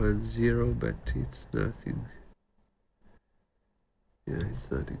here 1 0, but it's nothing. Yeah,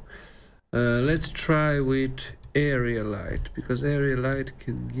 it's nothing. Let's try with area light, because area light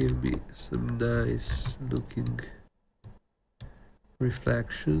can give me some nice looking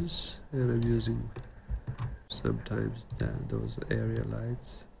reflections, and I'm using sometimes those area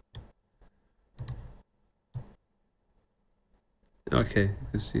lights. Okay, you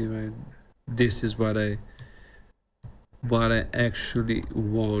can see right, this is what I actually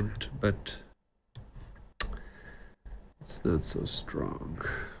want, but it's not so strong.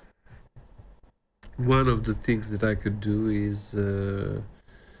 One of the things that I could do is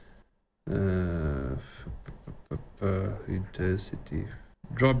intensity,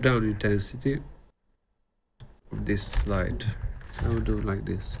 drop down intensity of this light. I will do it like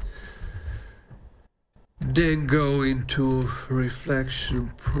this. Then go into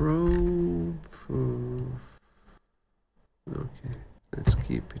reflection probe. Okay, let's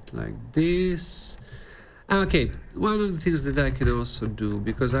keep it like this. Okay, one of the things that I can also do,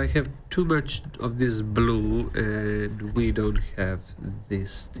 because I have too much of this blue and we don't have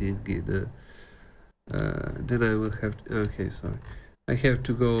this thing in the, then I will have to, okay, sorry, I have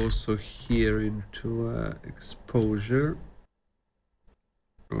to go also here into exposure.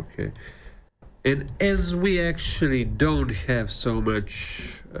 Okay, and as we actually don't have so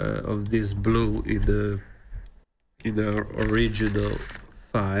much of this blue in our original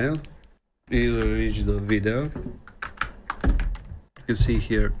file, in the original video, you can see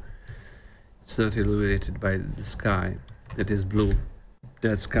here it's not illuminated by the sky that is blue.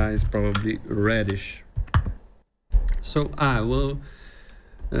 That sky is probably reddish. So I will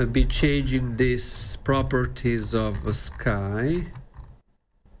be changing these properties of a sky.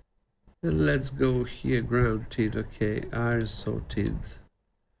 And let's go here, ground tint. Okay, ISO tint.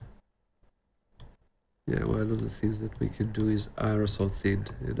 Yeah, one of the things that we can do is aerosol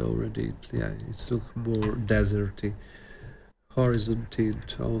tint, and already, yeah, it's look more deserty. Horizon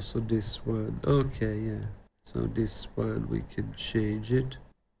tint, also this one. Okay, yeah. So this one we can change it,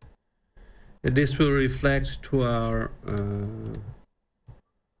 and this will reflect to our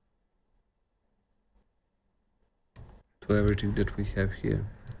to everything that we have here.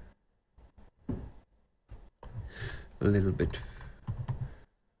 A little bit.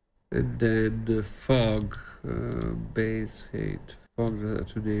 And then the fog, base height, fog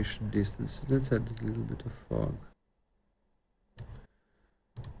attenuation distance. Let's add a little bit of fog.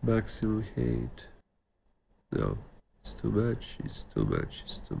 Maximum height. No, it's too much, it's too much,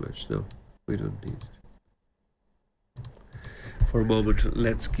 it's too much. No, we don't need it. For a moment,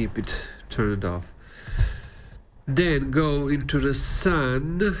 let's keep it turned off. Then go into the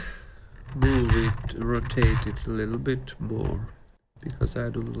sun, move it, rotate it a little bit more, because I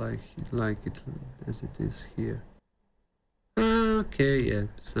don't like it as it is here. Okay, yeah,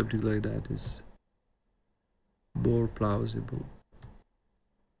 something like that is more plausible.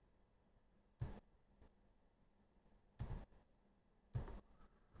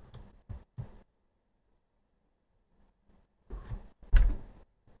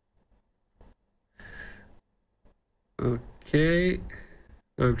 Okay,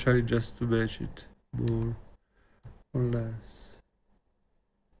 I'm trying just to match it more or less.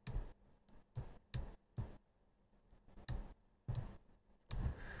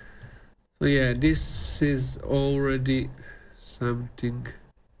 So yeah, this is already something,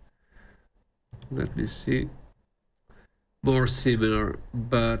 let me see, more similar,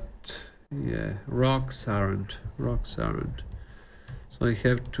 but Yeah, rocks aren't. So I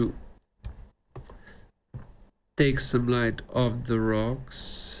have to take some light off the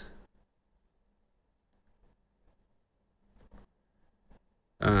rocks.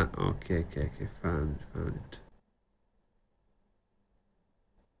 Okay, found it.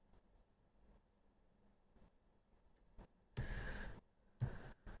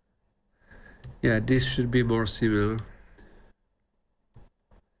 Yeah, this should be more similar.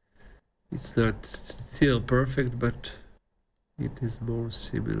 It's not still perfect, but it is more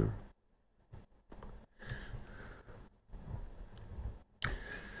similar.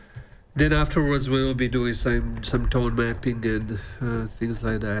 Then afterwards we will be doing some tone mapping and things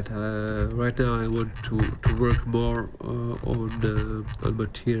like that. Right now I want to work more on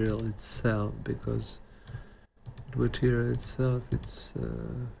material itself, because material itself it's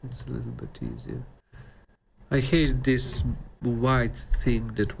a little bit easier. I hate this white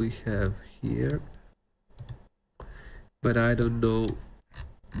thing that we have here, but I don't know.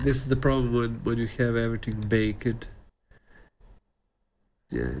 This is the problem when you have everything baked.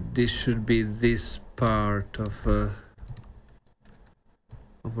 Yeah, this should be this part of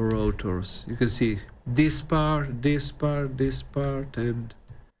rotors. You can see this part, and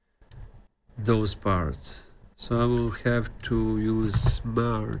those parts. So I will have to use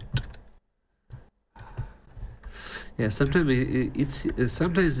smart. Yeah, sometimes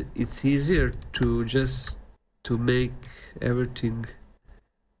it's easier to just to make everything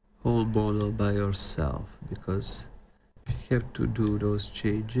whole model by yourself, because if you have to do those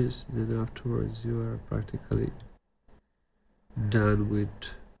changes, then afterwards you are practically done with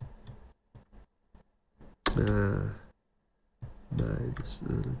minus.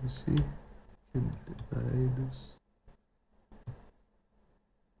 Let me see. Minus.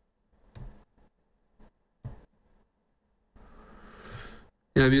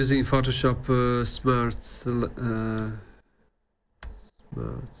 Yeah, I'm using Photoshop smart selection.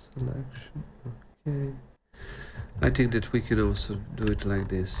 Okay. I think that we can also do it like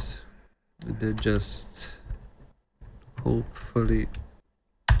this, and then just hopefully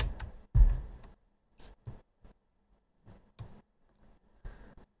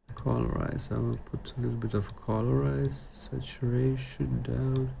colorize. I will put a little bit of colorize, saturation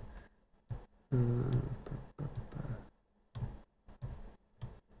down.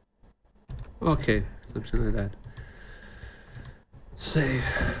 Okay, something like that. Save.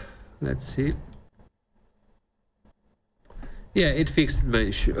 Let's see. Yeah, it fixed my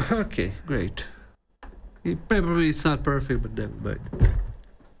issue. Okay, great. Probably it's not perfect, but never mind.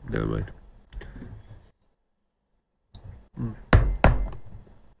 Never mind.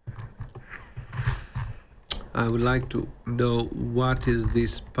 I would like to know what is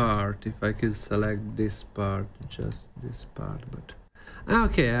this part, if I can select this part, just this part, but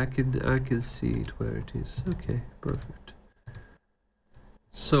okay, I can see it where it is. Okay, perfect.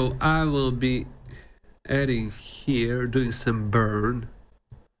 So I will be adding here, doing some burn.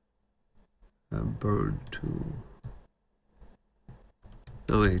 Burn to.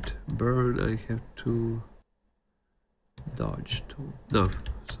 No wait, burn. I have to dodge to. No,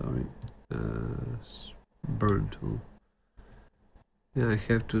 sorry. Burn tool. Yeah, I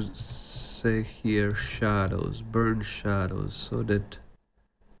have to say here shadows, burn shadows, so that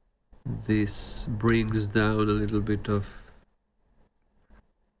this brings down a little bit of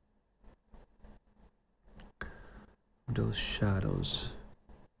those shadows.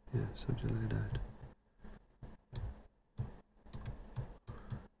 Yeah, something like that.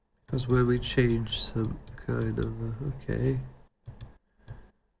 Because when we change some kind of okay.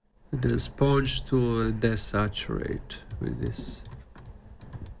 And then sponge tool and desaturate with this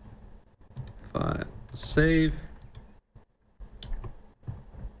file. Save.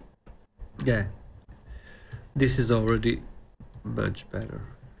 Yeah, this is already much better.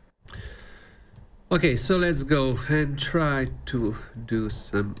 Okay, so let's go and try to do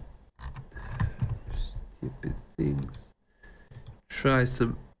some stupid things. Try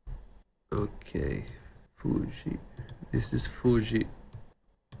some. Okay, Fuji. This is Fuji.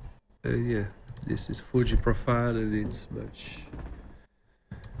 Yeah, this is Fuji profile, and it's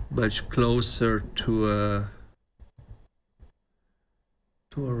much closer to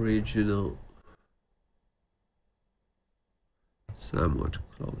original, somewhat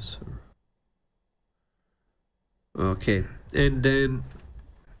closer. Okay, and then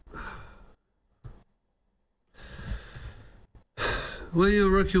when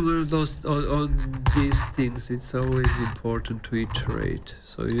you're working with those on these things, it's always important to iterate.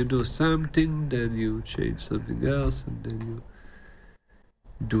 So you do something, then you change something else, and then you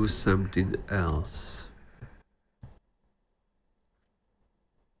do something else.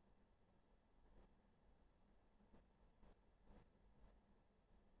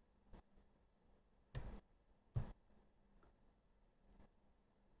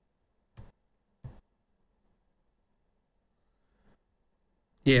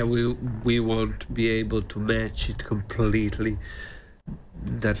 Yeah, we won't be able to match it completely,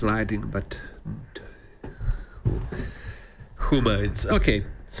 that lighting, but who minds? Okay,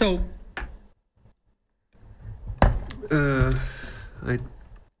 so I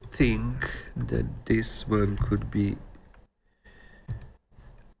think that this one could be,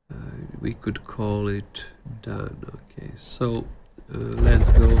 we could call it done. Okay, so let's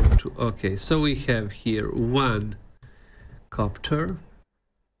go to, okay, so we have here one copter.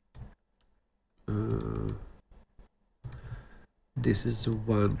 This is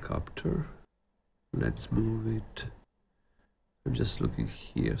one copter. Let's move it. I'm just looking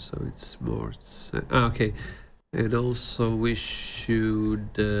here, so it's more. Okay, and also we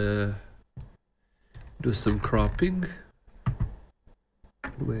should do some cropping.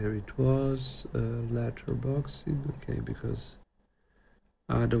 Where it was, letterboxing. Okay, because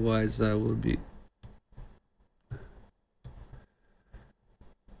otherwise I will be.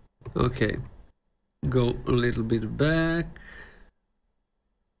 Okay, go a little bit back.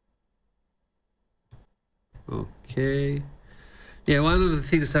 Okay. Yeah, one of the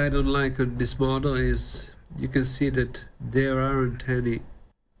things I don't like on this model is you can see that there aren't any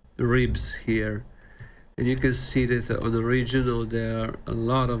ribs here. And you can see that on the original there are a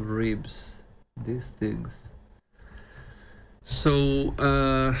lot of ribs, these things. So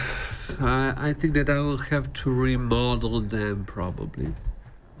I think that I will have to remodel them probably.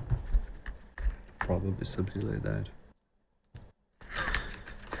 Probably something like that.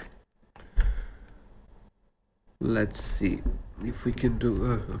 Let's see if we can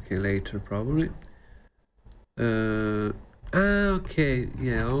do, okay, later probably. Okay,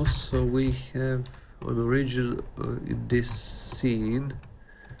 yeah, also we have on original, in this scene,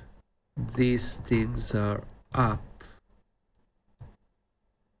 these things are up.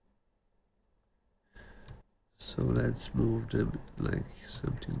 So let's move them like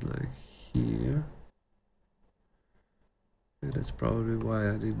something like here. And that's probably why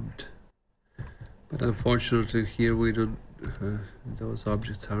I didn't. But unfortunately here we don't, those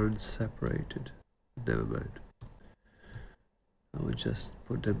objects aren't separated. Never mind. I will just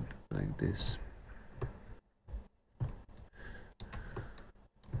put them like this.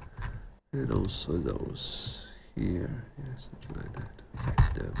 And also those here, yeah, something like that. Okay,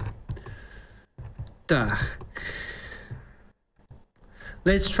 never mind.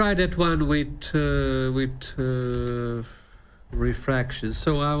 Let's try that one with refraction.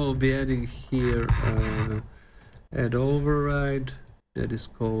 So I will be adding here add override that is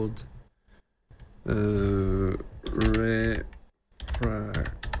called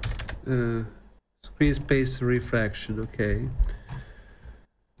screen space refraction. Okay.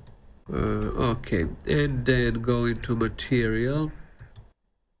 Okay, and then go into material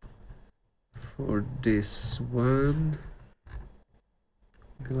for this one,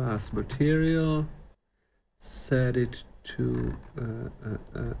 glass material, set it to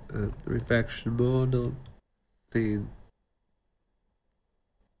refraction model thin.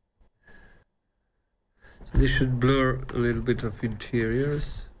 So this should blur a little bit of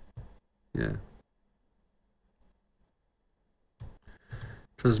interiors. Yeah.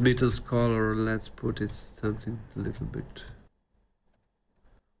 Transmitter's color, let's put it something a little bit.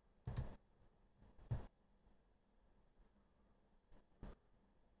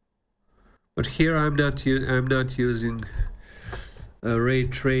 But here I'm not using ray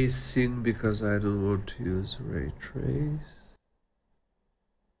tracing because I don't want to use ray trace.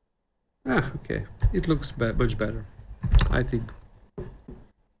 Ah, okay, it looks much better, I think.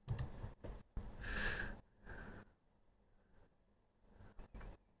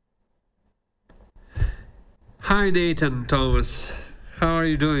 Hi Nathan Thomas, how are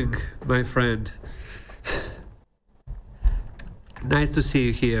you doing, my friend? Nice to see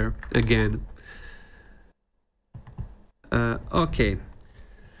you here again. Okay,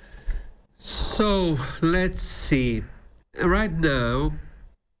 so let's see. Right now,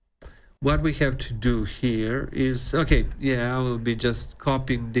 what we have to do here is, okay, yeah, I will be just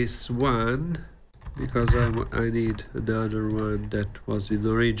copying this one because I need another one that was in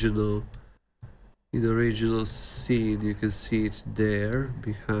the original scene. You can see it there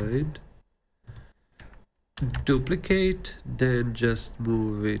behind. Duplicate, then just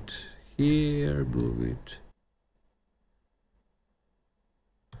move it here, move it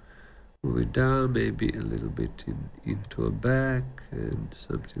down, maybe a little bit into a back, and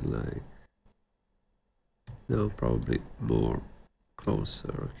something like, no, probably more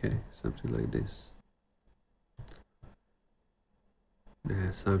closer. Okay, something like this.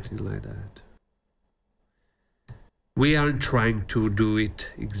 Yeah, something like that. We aren't trying to do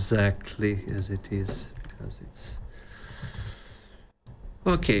it exactly as it is, because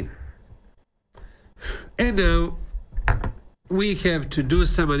Okay. And now we have to do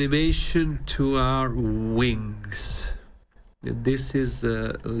some animation to our wings. And this is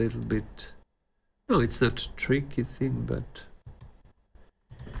a little bit... No, it's not a tricky thing, but...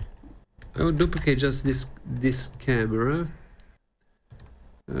 I will duplicate just this camera.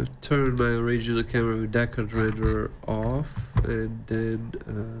 Turn my original camera with Deckard renderer off, and then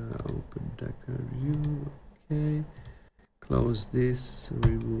open Deckard view. Okay. Close this.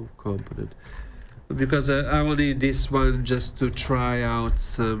 Remove component. Because I will need this one just to try out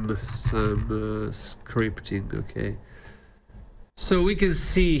some scripting. Okay. So we can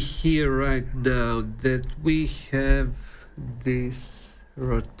see here right now that we have these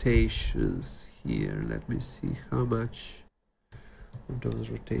rotations here. Let me see how much of those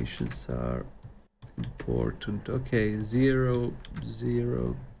rotations are important. Okay, 0,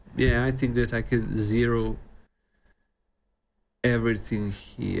 0. Yeah, I think that I can 0 everything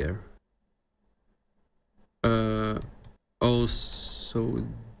here. Also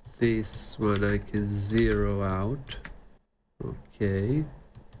this one I can 0 out. Okay,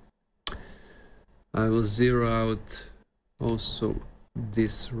 I will 0 out also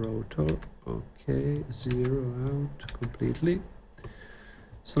this rotor. Okay, 0 out completely.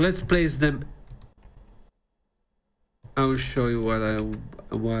 So let's place them. I will show you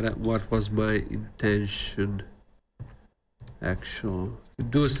what was my intention. Actual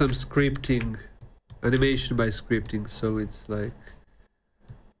do some scripting, animation by scripting, so it's like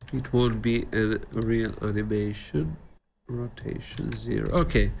it won't be a real animation. Rotation 0.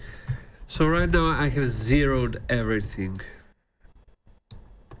 Okay, so right now I have zeroed everything.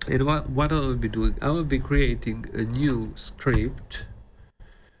 And what I will be doing, I will be creating a new script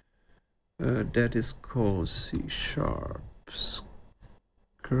that is called C# script.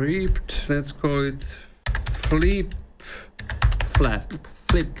 Let's call it flip flap.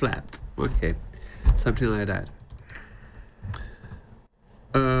 Okay, something like that.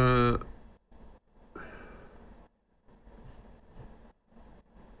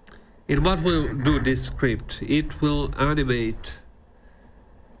 And what will do this script? It will animate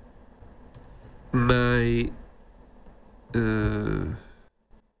my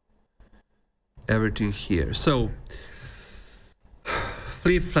everything here. So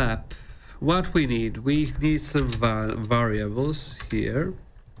flip flap, what we need some variables here,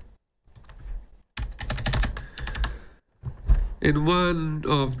 and one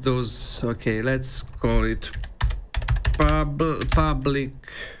of those, okay, let's call it public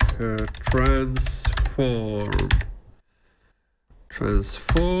transform,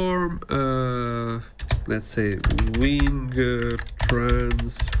 let's say wing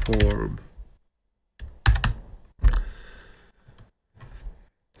transform.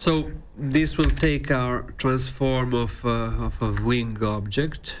 So this will take our transform of a wing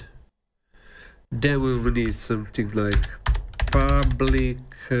object. Then we will need something like public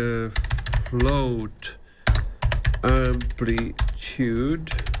float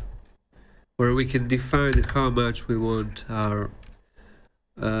amplitude, where we can define how much we want our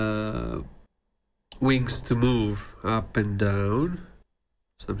wings to move up and down,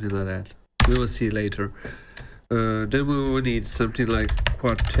 something like that. We will see later. Then we will need something like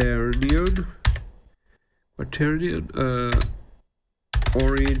quaternion, original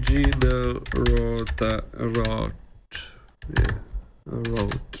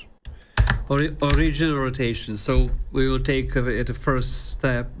original rotation. So we will take at the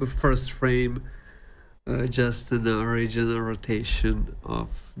first frame, just an original rotation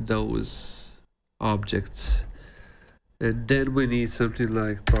of those objects. And then we need something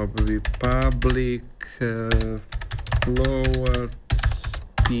like probably public float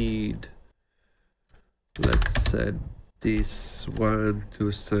speed. Let's set this one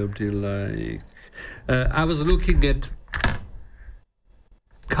to something like... I was looking at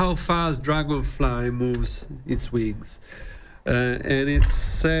how fast dragonfly moves its wings. And it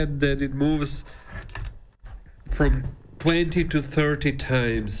said that it moves from 20 to 30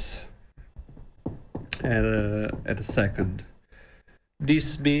 times at a second.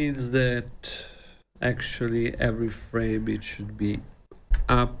 This means that actually every frame it should be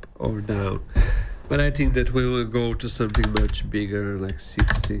up or down. But I think that we will go to something much bigger, like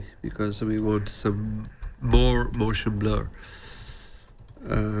 60, because we want some more motion blur.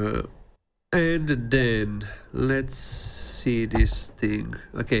 And then let's see this thing.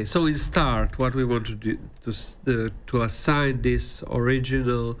 Okay, so in start, what we want to do to assign this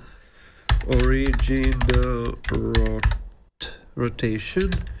original rotation,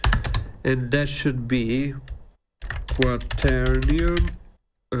 and that should be quaternion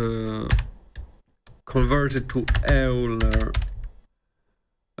converted to Euler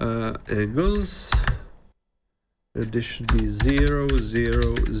angles, and this should be 0,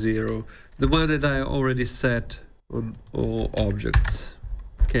 0, 0, the one that I already set on all objects.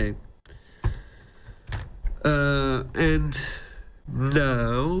 Okay. And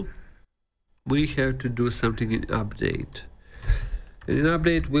now we have to do something in update. And in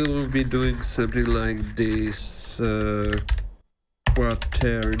update we will be doing something like this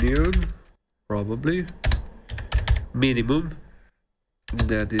quaternion, probably minimum,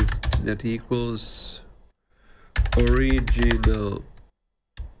 that equals original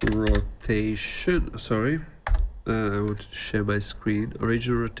rotation. Sorry, I want to share my screen.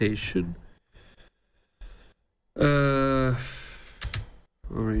 Original rotation,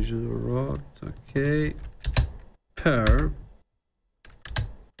 original rot, okay, per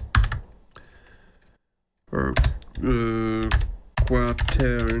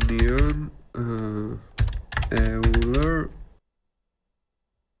quaternion Euler.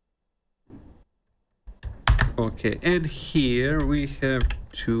 Okay, and here we have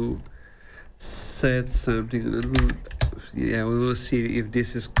to set something. Yeah, we will see if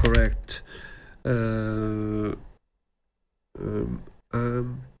this is correct. Amplitude,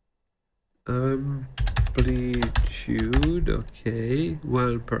 okay,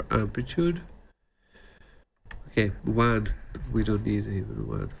 1 per amplitude. Okay, 1, we don't need even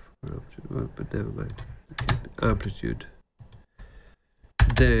 1 for amplitude, but never mind. Okay, amplitude.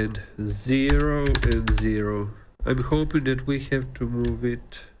 Then 0 and 0. I'm hoping that we have to move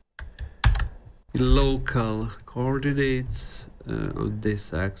it in local coordinates on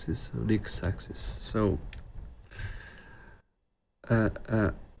this axis, on x-axis. So, oh,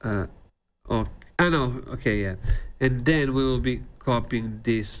 no, okay, yeah. And then we will be copying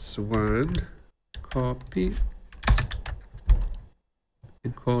this one, copy,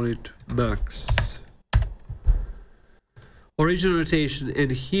 and call it max. Original rotation,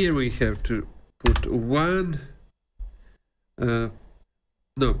 and here we have to put 1, no,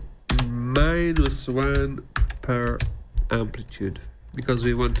 -1 per amplitude, because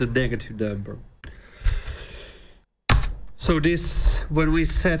we want a negative number. So this, when we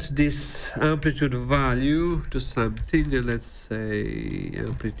set this amplitude value to something, let's say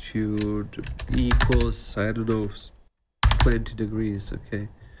amplitude equals, I don't know, 20 degrees, okay.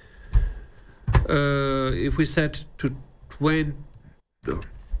 If we set to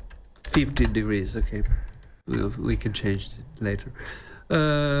 15 degrees, okay, we can change it later.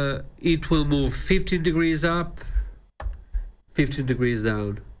 It will move 15 degrees up, 15 degrees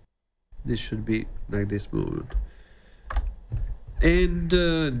down. This should be like this movement. And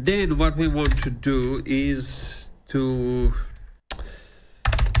then what we want to do is to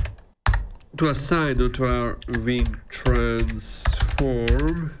assign to our wing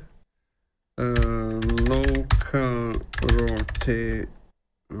transform local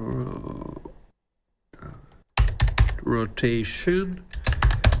rotation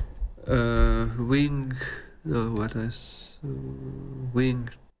wing, no, what is wing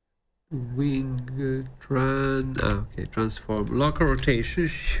transform. Local rotation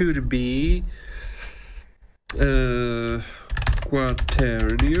should be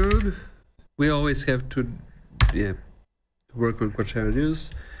quaternion. We always have to work on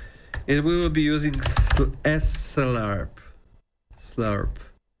quaternions, and we will be using slurp.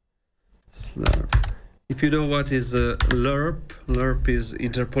 If you know what is lerp is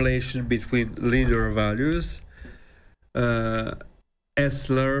interpolation between linear values.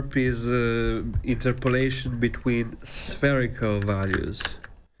 Slurp is interpolation between spherical values.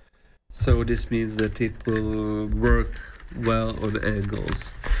 So this means that it will work well on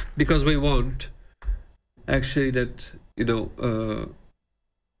angles, because we want actually that, you know,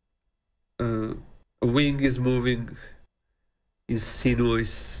 a wing is moving in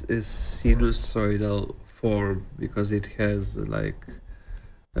sinusoidal form, because it has like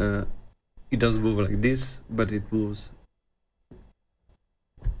it doesn't move like this, but it moves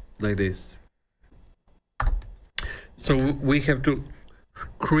like this. So we have to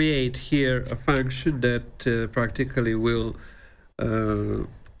create here a function that practically will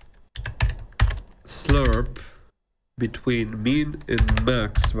slurp between mean and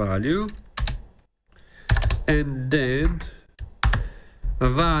max value, and then a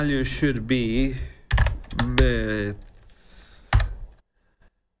value should be mat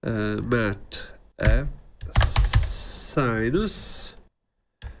f sinus,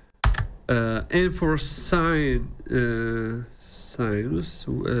 and for sine sinus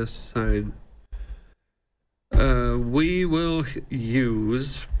sine, we will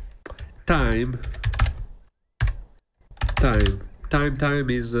use time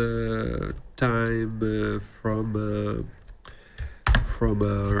is time from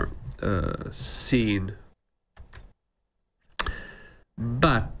our scene.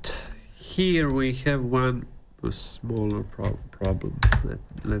 But here we have one smaller problem.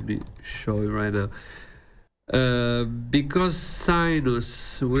 Let me show you right now. Because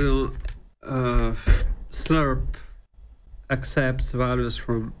sinus will slurp accepts values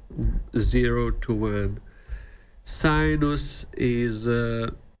from 0 to 1. Sinus is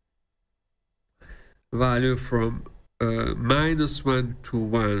value from -1 to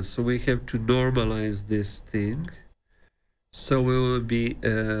 1, so we have to normalize this thing. So we will be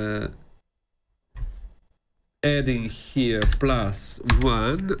adding here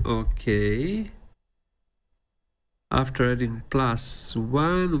 +1, okay. After adding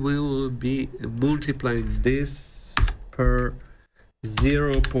 +1, we will be multiplying this per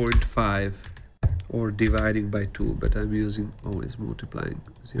 0.5 or dividing by 2, but I'm using always multiplying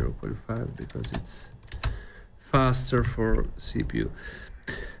 0.5 because it's faster for CPU.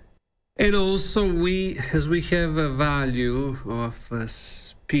 And also as we have a value of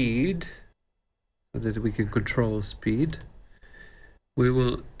speed, so that we can control speed, we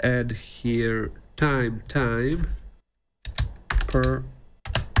will add here time per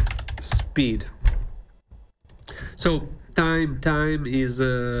speed. So time is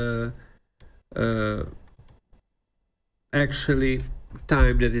actually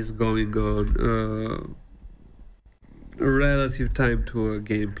time that is going on, relative time to a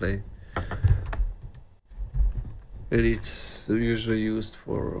gameplay, and it's usually used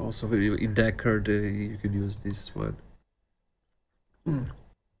for also in Deckard. You can use this one.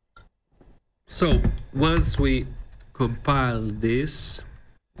 So once we compile this,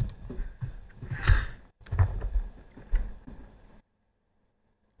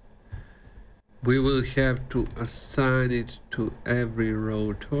 we will have to assign it to every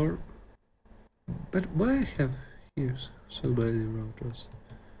rotor. But why I have here so many rotors?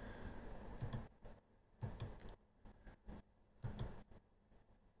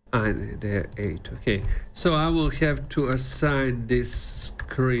 There are 8. Okay, so I will have to assign this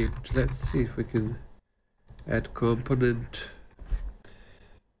script. Let's see if we can add component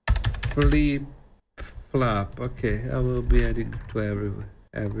flip flap. Okay, I will be adding to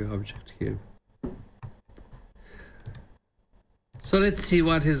every object here. So let's see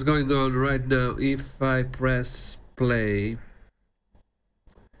what is going on right now. If I press play,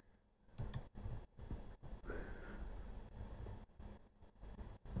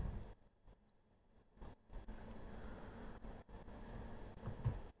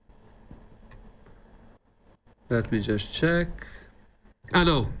 let me just check. Ah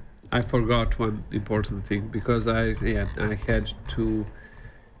no, I forgot one important thing, because I had to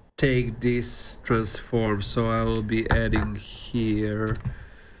take this transform, so I will be adding here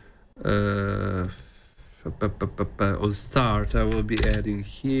on start. I will be adding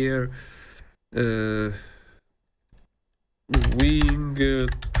here wing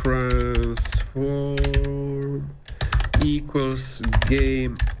transform equals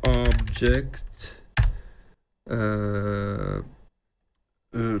game object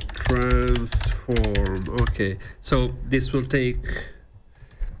transform. Okay, so this will take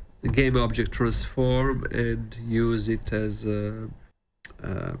the game object transform and use it as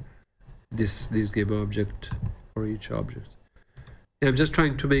this game object for each object. I'm just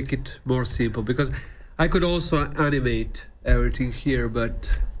trying to make it more simple, because I could also animate everything here,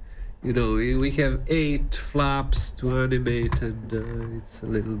 but you know, we have 8 flaps to animate, and it's a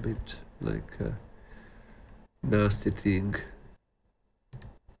little bit like a nasty thing.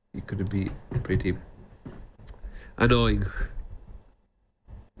 It could be pretty annoying.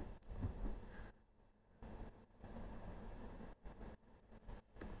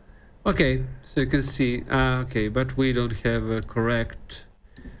 Okay, so you can see, okay, but we don't have a correct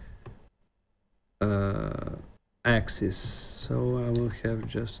axis, so I will have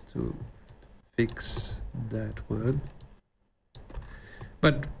just to fix that one.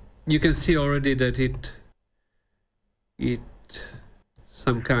 But you can see already that in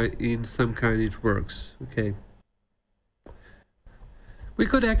some kind it works. Okay, we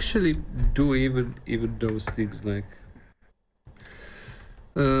could actually do even those things like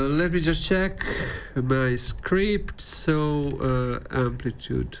let me just check my script. So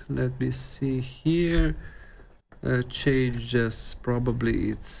amplitude, let me see here, change just, probably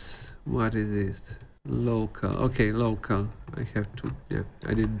it's, what is it, local. Okay, local. I have to, yeah,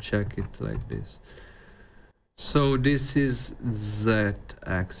 I didn't check it like this. So this is Z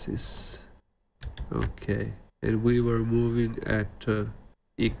axis. Okay, and we were moving at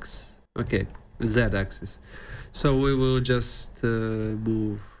X. Okay, Z axis. So we will just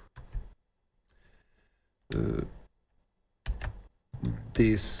move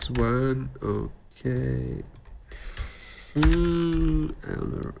this one, okay.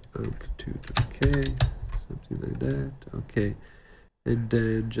 Angular amplitude, okay, something like that, okay. And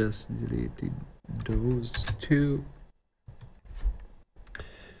then just deleting those two.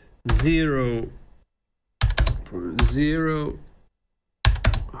 0, 0,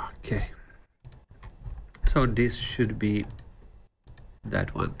 okay. So this should be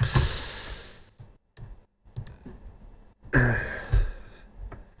that one.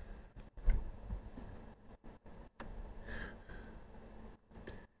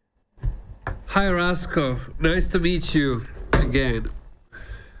 Hi Rasko, nice to meet you again.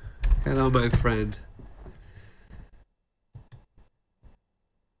 Hello my friend.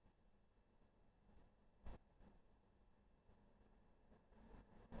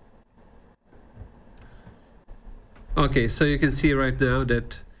 Okay, so you can see right now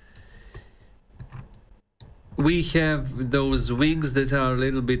that we have those wings that are a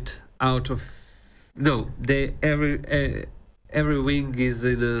little bit out of, no, they every wing is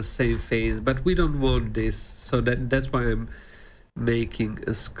in the same phase, but we don't want this, so that's why I'm making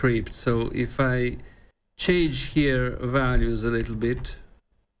a script. So if I change here values a little bit,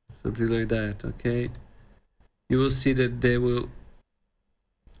 something like that, okay, you will see that they will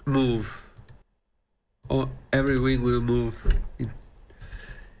move, or every wing will move in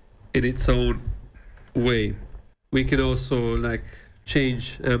its own way. We can also like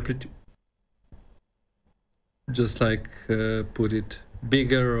change amplitude, just like put it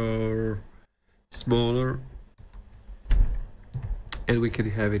bigger or smaller, and we can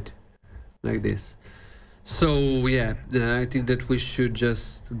have it like this. So yeah, I think that we should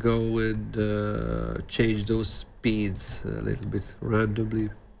just go and change those speeds a little bit randomly.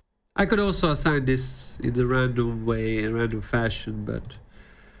 I could also assign this in a random way, a random fashion, but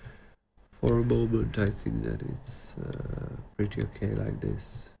for a moment I think that it's pretty okay like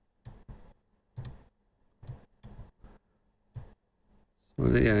this. So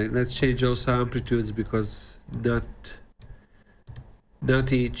yeah, let's change also amplitudes, because not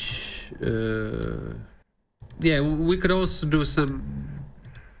each yeah, we could also do some,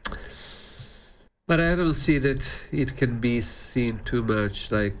 but I don't see that it can be seen too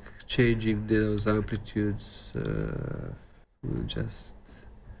much, like changing those amplitudes. We'll just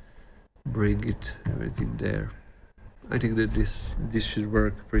bring it everything there. I think that this should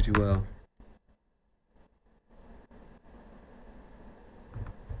work pretty well.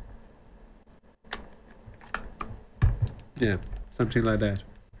 Yeah, something like that.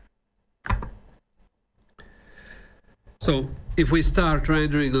 So if we start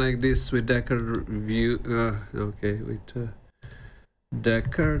rendering like this with Deckard view, okay, with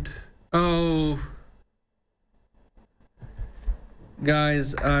Deckard. Oh,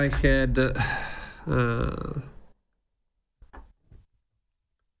 guys, I had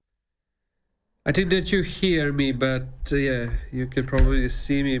I think that you hear me, but yeah, you can probably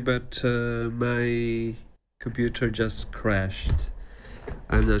see me, but my computer just crashed.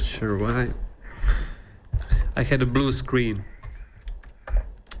 I'm not sure why. I had a blue screen,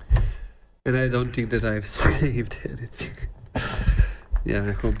 and I don't think that I've saved anything. Yeah,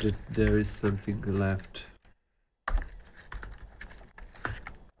 I hope that there is something left.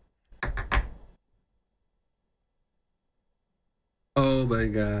 Oh my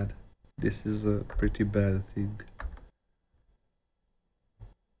god, this is a pretty bad thing.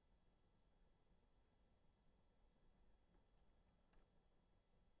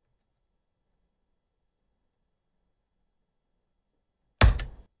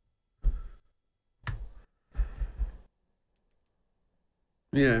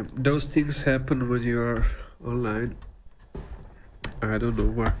 Yeah, those things happen when you are online. I don't know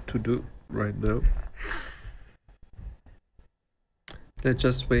what to do right now. Let's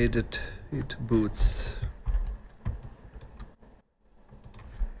just wait that it boots.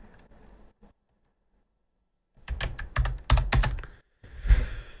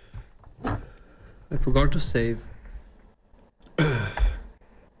 I forgot to save. Yeah,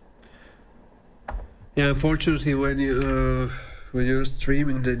 unfortunately, when you're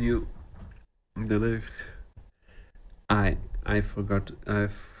streaming, then I forgot. I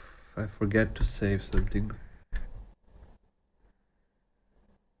forget to save something.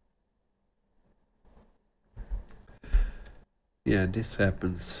 Yeah, this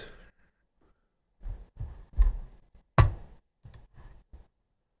happens.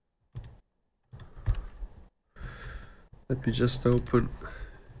 Let me just open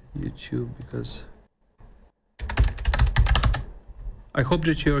YouTube, because I hope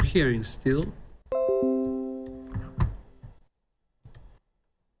that you're hearing still.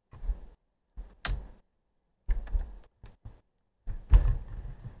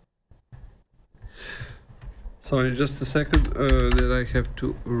 Sorry, just a second, that I have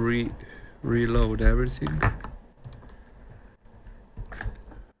to reload everything.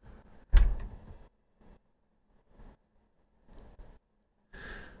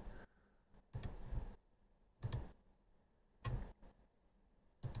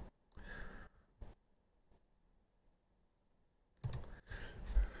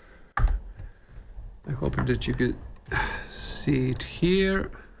 I hope that you can see it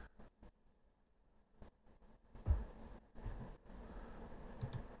here.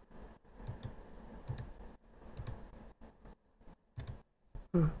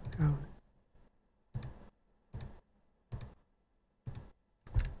 Oh, God.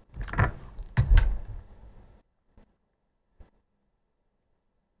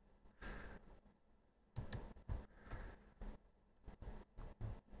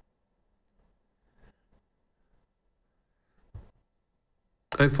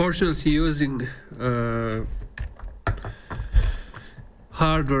 Unfortunately, using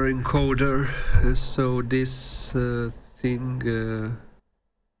hardware encoder, so this thing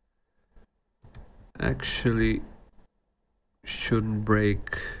actually shouldn't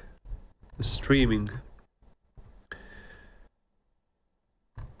break the streaming.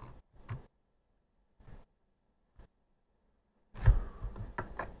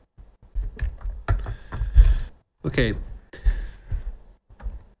 Okay.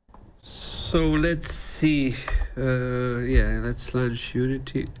 So let's see, yeah, let's launch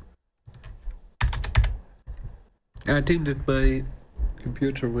Unity. I think that my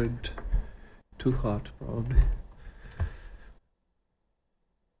computer went too hot, probably.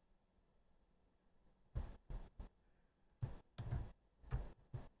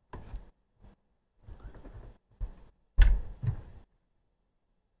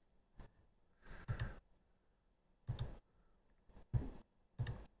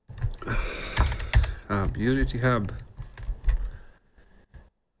 Unity Hub.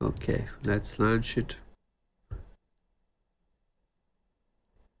 Okay, let's launch it.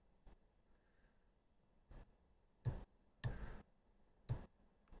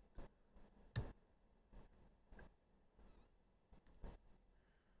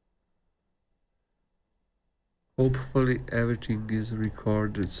 Hopefully everything is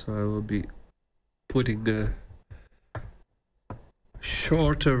recorded, so I will be putting a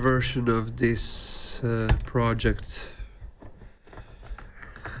shorter version of this project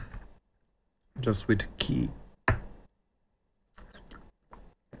just with key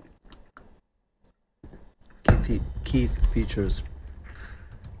features.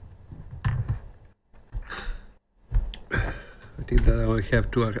 I think that I will have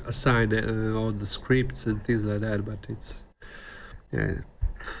to assign all the scripts and things like that, but it's, yeah, it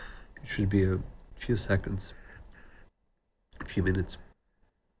should be a few seconds, a few minutes.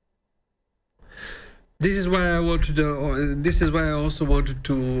 This is why I wanted to. This is why I also wanted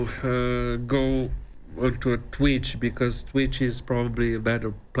to go onto a Twitch, because Twitch is probably a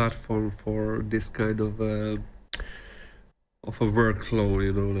better platform for this kind of a workflow.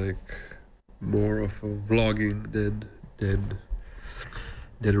 You know, like more of a vlogging than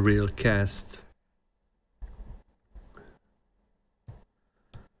a real cast.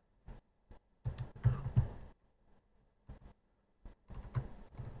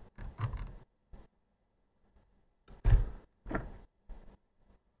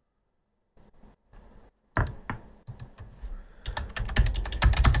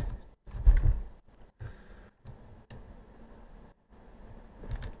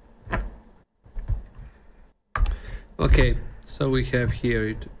 Okay, so we have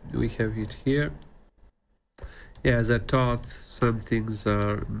it here. Yeah, as I thought, some things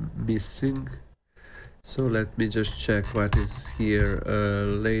are missing. So let me just check what is here.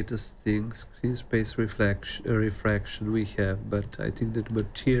 Latest things, screen space refraction we have, but I think that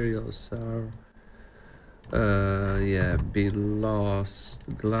materials are yeah, been lost.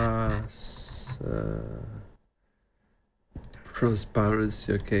 Glass,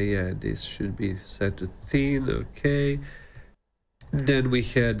 transparency, okay, yeah, this should be set to thin, okay. Then we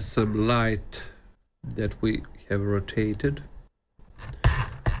had some light that we have rotated.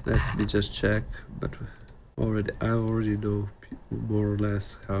 Let me just check, but I already know more or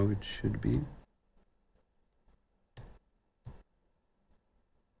less how it should be.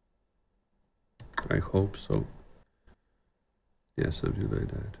 I hope so. Yeah, something like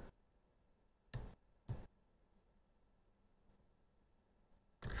that.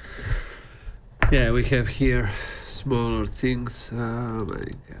 Yeah, we have here smaller things. Oh my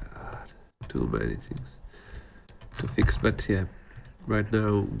god, too many things to fix, but yeah, right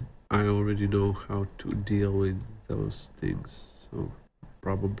now I already know how to deal with those things, so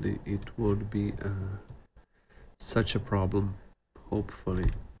probably it won't be such a problem, hopefully.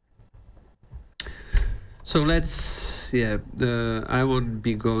 So let's, yeah, I won't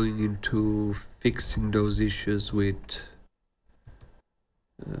be going into fixing those issues with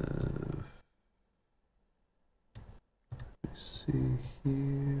let's see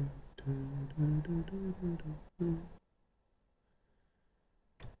here.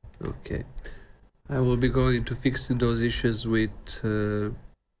 Okay, I will be going into fixing those issues with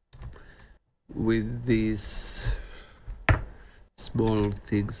these small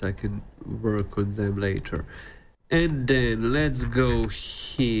things. I can work on them later. And then let's go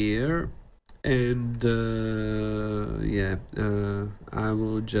here, and yeah, I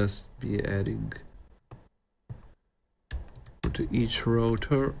will just be adding to each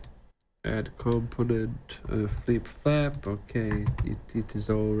rotor, add component, flip flap. Okay, it is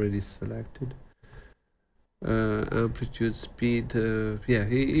already selected. Amplitude, speed, yeah,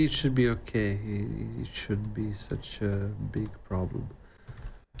 it should be okay. It shouldn't be such a big problem.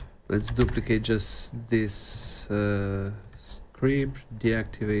 Let's duplicate just this script,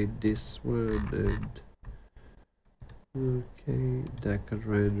 deactivate this one, and okay, deca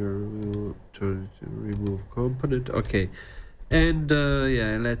render, we will turn it to remove component. Okay, and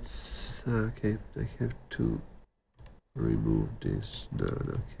yeah, let's, okay, I have to remove this. No,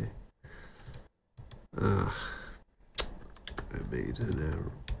 okay. I made an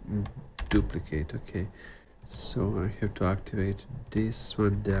error. Duplicate. Okay, so I have to activate this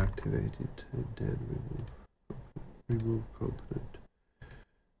one, deactivate it, and then remove component.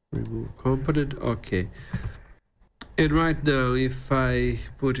 Remove component. Okay, and right now if I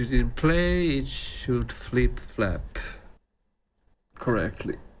put it in play, it should flip flap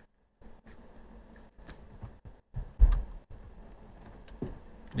correctly.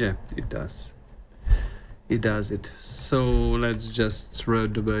 Yeah, it does. It does it. So let's just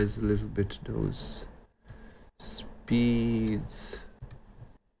randomize a little bit those speeds.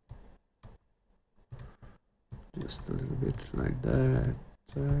 Just a little bit like that.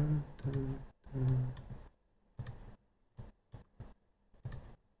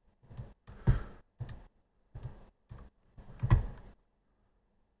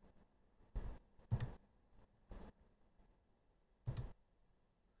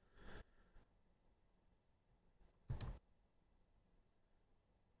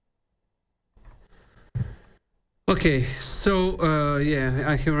 Okay, so yeah,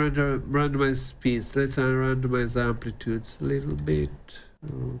 I have randomized speeds. Let's randomize amplitudes a little bit.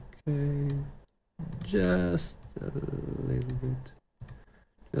 Okay, just a little bit,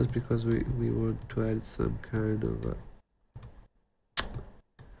 just because we want to add some kind of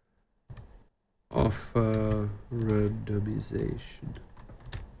randomization.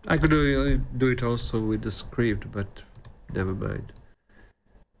 I could do it also with the script, but never mind.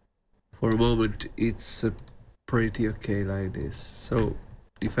 For a moment, it's pretty okay like this. So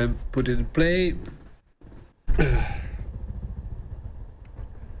if I put it in play,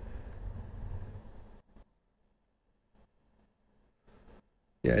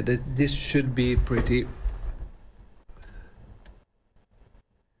 yeah, this should be pretty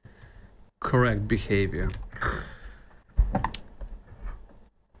correct behavior.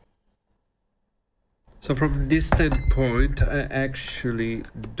 So from this standpoint, I actually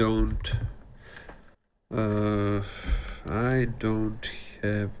don't I don't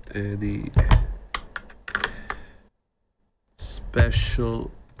have any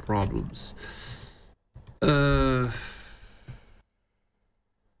special problems.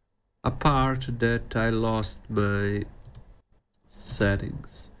 Apart that I lost my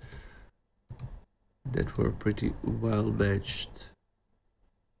settings that were pretty well matched.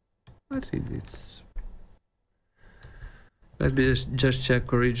 I think it's... Let me just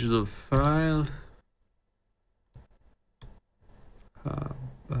check original file.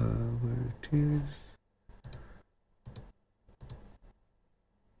 Where it is.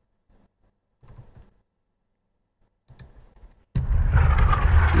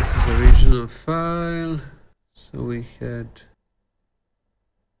 This is original file. So we had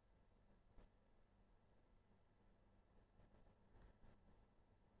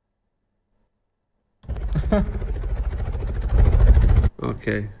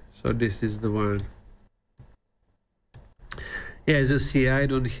okay, so this is the one. Yeah, as you see, I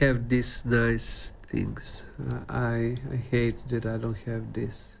don't have these nice things. I hate that I don't have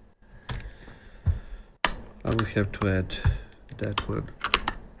this. I will have to add that one.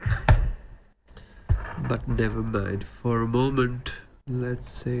 But never mind. For a moment,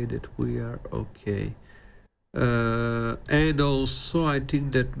 let's say that we are okay. And also, I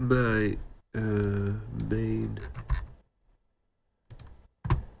think that my main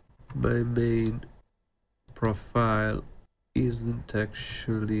profile isn't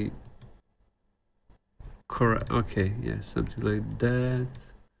actually correct. Okay, yeah, something like that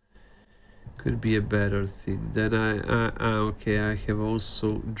could be a better thing. Then okay, I have also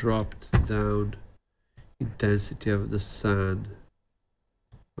dropped down intensity of the sun.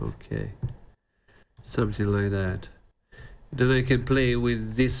 Okay, something like that. Then I can play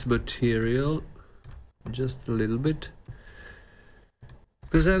with this material just a little bit,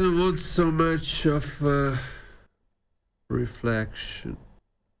 because I don't want so much of reflection,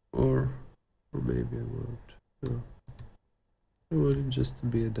 or maybe I won't. No, I want it just to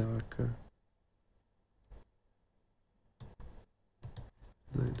be a darker,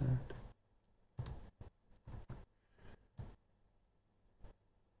 like that.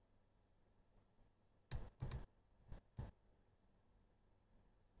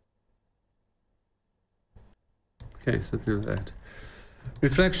 Okay, something like that.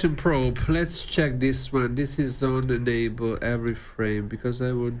 Reflection probe. Let's check this one. This is on enable every frame, because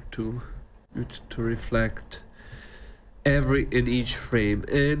I want it to reflect every and each frame.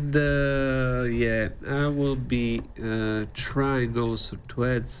 And yeah, I will be trying also to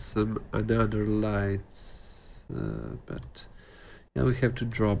add some another lights, but yeah, we have to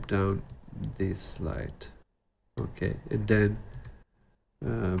drop down this light. Okay, and then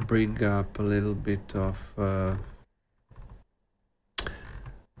bring up a little bit of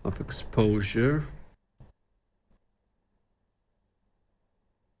exposure.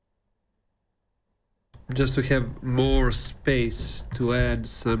 Just to have more space to add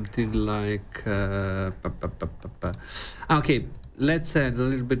something like okay, let's add a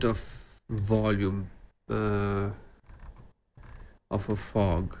little bit of volume of a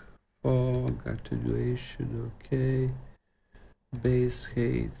fog attenuation. Okay, base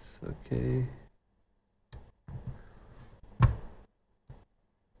height. Okay,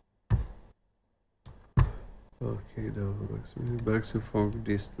 okay, now maximum fog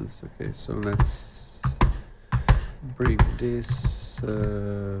distance. Okay, so let's bring this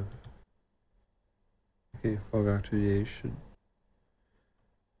okay, fog attenuation,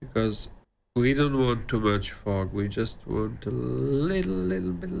 because we don't want too much fog, we just want a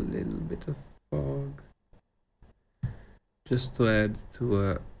little bit of fog, just to add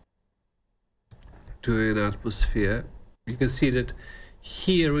to an atmosphere. You can see that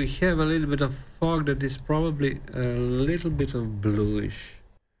here we have a little bit of fog that is probably a little bit of bluish.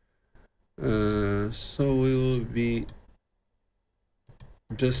 So we will be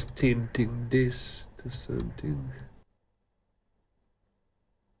just tinting this to something.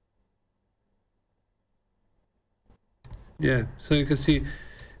 Yeah, so you can see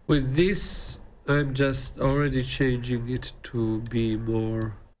with this I'm just already changing it to be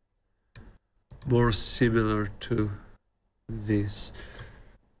more similar to this.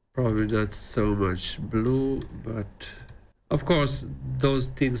 Probably not so much blue, but of course those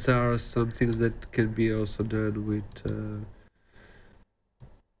things are some things that can be also done with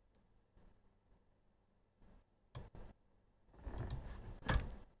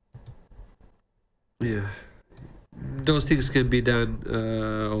yeah, those things can be done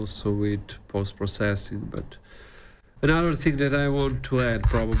also with post-processing. But another thing that I want to add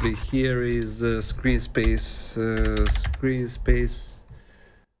probably here is screen space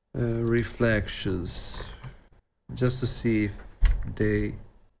reflections, just to see if they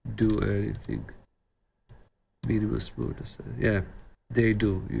do anything. Minimum smoothness, yeah, they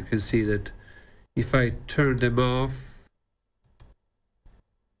do. You can see that if I turn them off,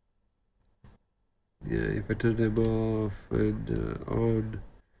 yeah, if I turn them off and on,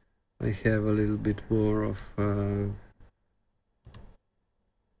 I have a little bit more of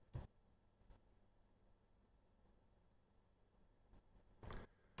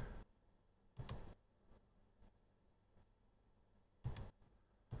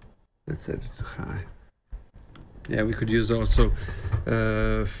let's set it to high. Yeah, we could use also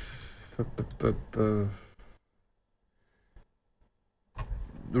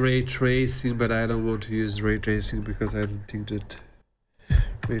ray tracing, but I don't want to use ray tracing because I don't think that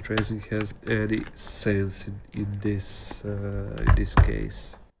ray tracing has any sense in this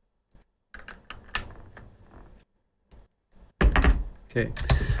case. Okay.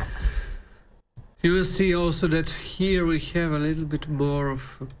 You will see also that here we have a little bit more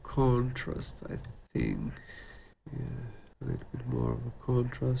of a contrast, I think. Yeah, a little bit more of a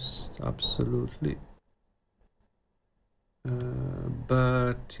contrast, absolutely.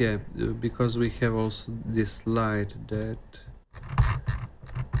 But yeah, because we have also this light that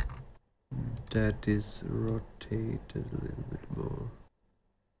is rotated a little bit more.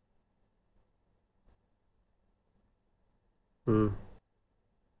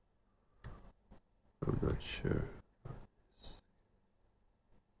 I'm not sure.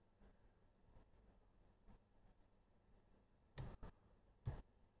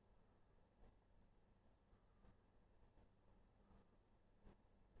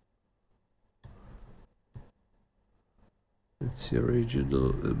 It's the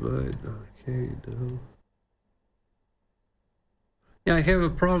original mine. Okay, no. Yeah, I have a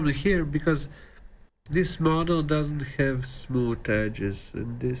problem here because this model doesn't have smooth edges,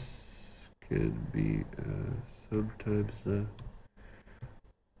 and this can be sometimes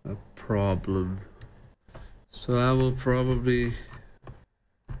a problem. So I will probably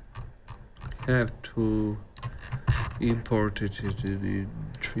have to import it in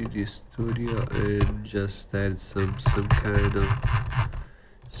 3D Studio and just add some kind of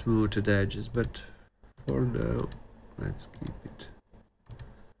smoothed edges, but for now let's keep it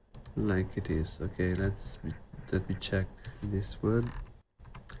like it is. Okay, let me check this one.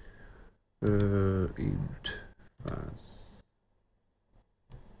 Int fuzz.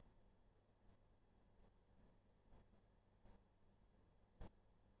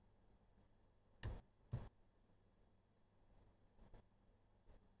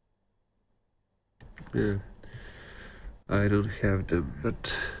 Yeah, I don't have them,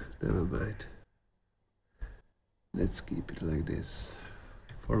 but never mind. Let's keep it like this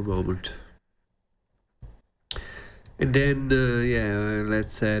for a moment. And then, yeah,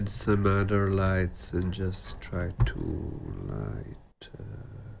 let's add some other lights and just try to light,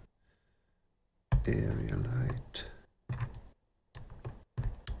 area light.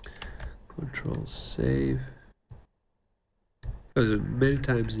 Control save. Because many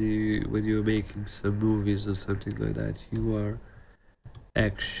times when you're making some movies or something like that, you are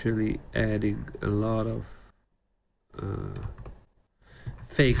actually adding a lot of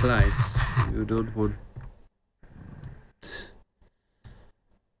fake lights. You don't want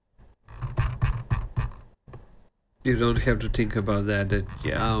you don't have to think about that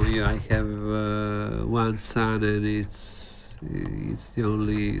yeah, oh, yeah, I have one sun and it's the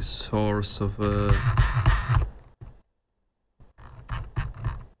only source of a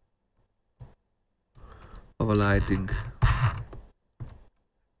lighting.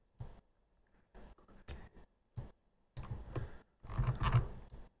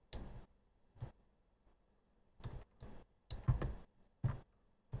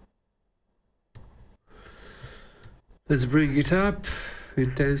 Let's bring it up.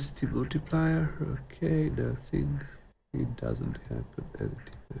 Intensity multiplier. Okay, nothing. It doesn't happen. Anything.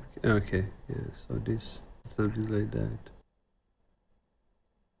 Okay, yeah, so this something like that.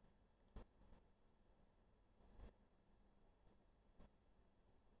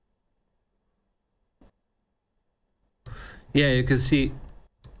 Yeah, you can see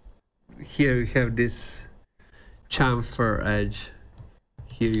here you have this chamfer edge.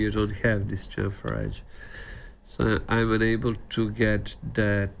 Here you don't have this chamfer edge. So I'm unable to get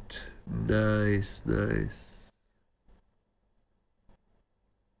that nice.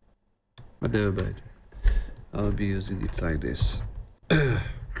 But never mind. I'll be using it like this.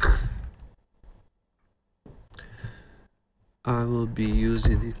 I will be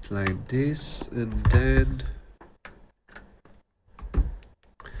using it like this, and then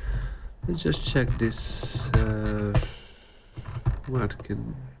let's just check this. What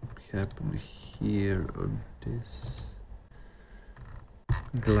can happen here on this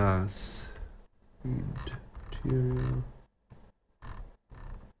glass material?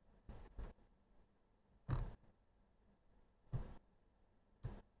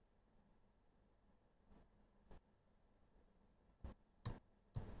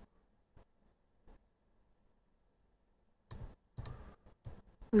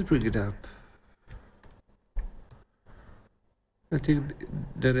 Let's bring it up. I think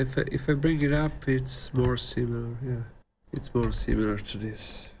that if I bring it up, it's more similar. Yeah, it's more similar to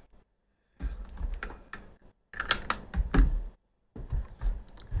this.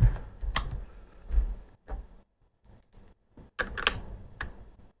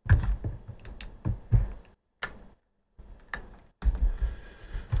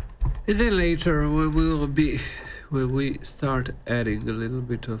 And then later, when we start adding a little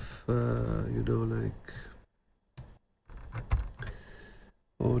bit of, you know, like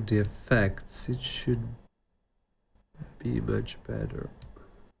all the effects, it should be much better.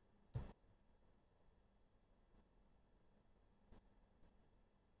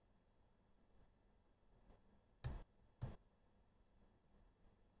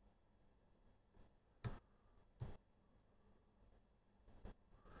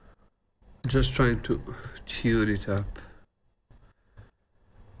 Just trying to tune it up.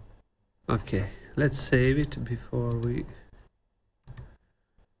 Okay, let's save it before we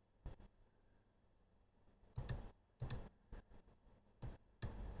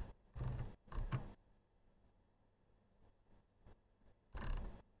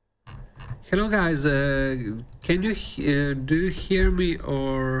Hello guys, can you do you hear me,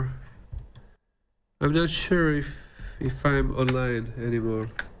 or I'm not sure if I'm online anymore.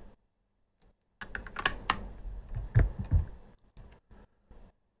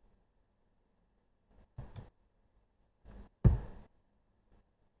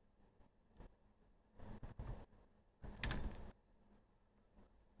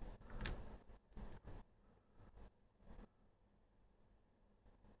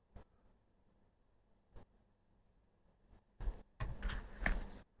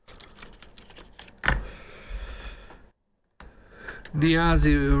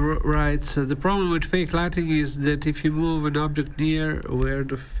 Niazi writes, the problem with fake lighting is that if you move an object near where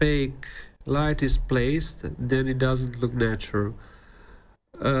the fake light is placed, then it doesn't look natural.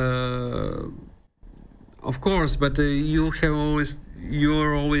 Of course, but you're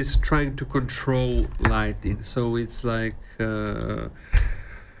always trying to control lighting, so it's like you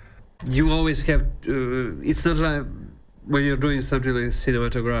always have it's not like when you're doing something like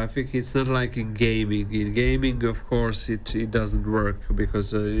cinematographic, it's not like in gaming. In gaming, of course, it doesn't work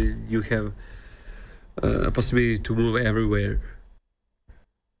because you have a possibility to move everywhere.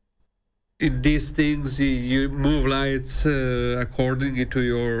 In these things, you move lights according to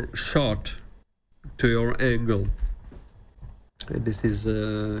your shot, to your angle. And this is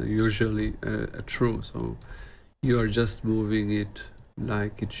usually true. So you are just moving it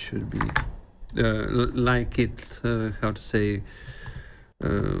like it should be. Like it, how to say,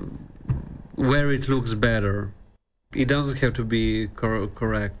 where it looks better. It doesn't have to be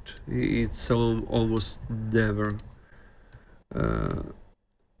correct. It's almost never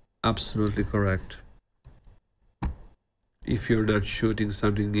absolutely correct. If you're not shooting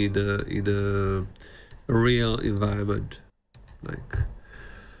something in a real environment, like.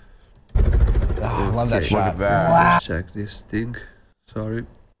 Oh, I love that shot. Look at that. Wow. Let's check this thing. Sorry,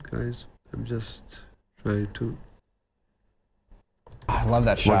 guys. I'm just trying to. I love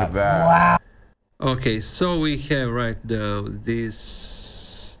that Look shot. at that. Wow. Okay, so we have right now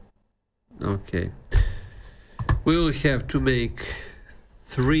this. Okay, we will have to make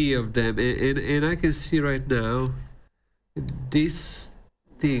 3 of them, and I can see right now this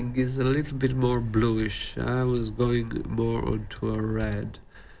thing is a little bit more bluish. I was going more onto a red,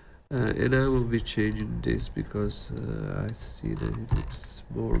 and I will be changing this because I see that it looks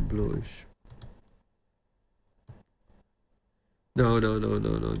more bluish. No.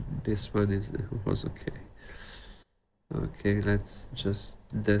 This one was okay. Okay, let's just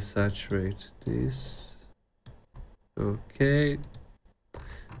desaturate this. Okay.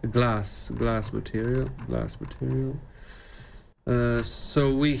 Glass material.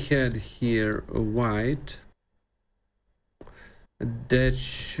 So we had here a white. That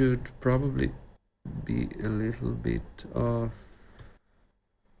should probably be a little bit of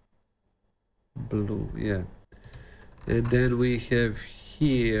blue, yeah. And then we have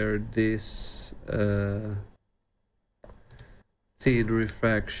here this thin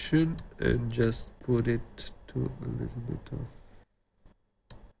refraction, and just put it to a little bit of,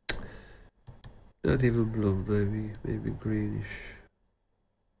 not even blue, maybe greenish.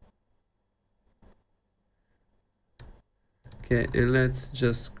 Okay, and let's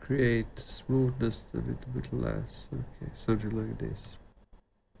just create smoothness a little bit less. Okay, something like this.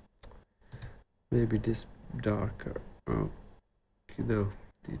 Maybe this darker. Oh, no,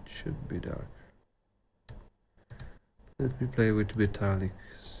 it should be darker. Let me play with metallic,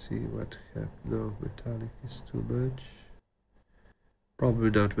 see what happens. No, metallic is too much. Probably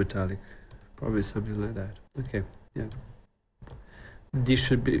not metallic, probably something like that. Okay, yeah. This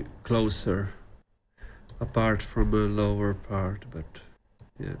should be closer, apart from a lower part, but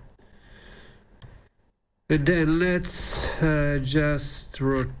yeah. And then let's just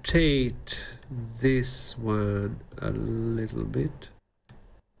rotate this one a little bit.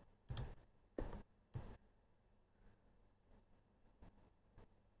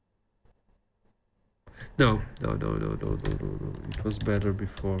 No. It was better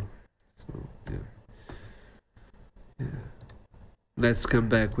before. So yeah. Let's come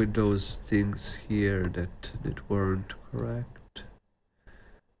back with those things here that weren't correct.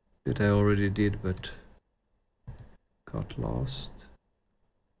 That I already did, but got lost.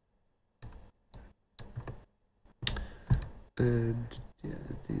 And yeah,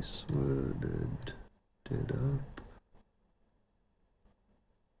 this one, and then up.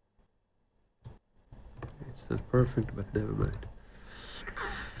 It's not perfect, but never mind.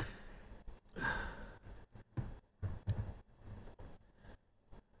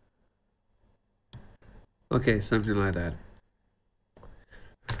 Okay, something like that.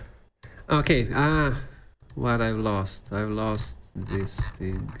 Okay, what I've lost this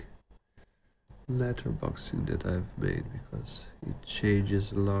thing. letterboxing that I've made because it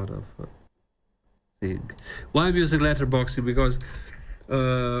changes a lot of thing. Why I'm using letterboxing? Because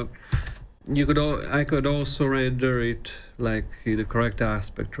I could also render it like in the correct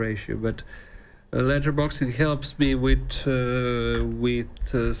aspect ratio, but letterboxing helps me with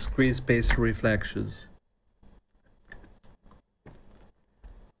screen space reflections.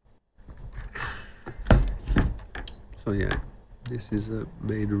 So yeah, this is a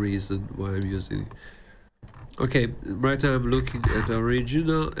main reason why I'm using it. Okay, right now I'm looking at the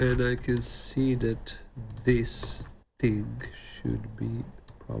original and I can see that this thing should be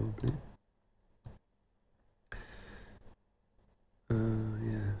probably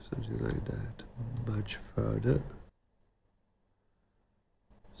yeah, something like that, much further,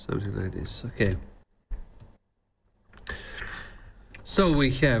 something like this. Okay, so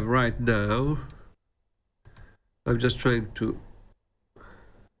we have right now, I'm just trying to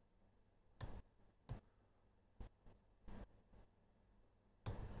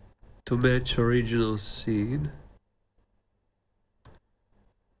match original scene.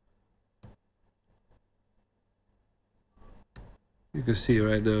 You can see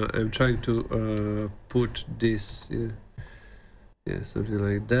right now I'm trying to put this yeah, something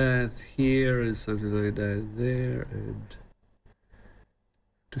like that here and something like that there, and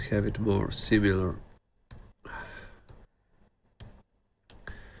to have it more similar.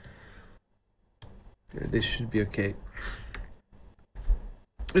 Yeah, this should be okay.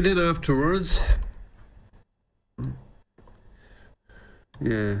 And then afterwards,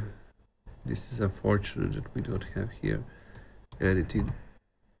 yeah, this is unfortunate that we don't have here anything,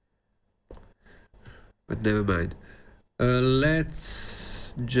 but never mind.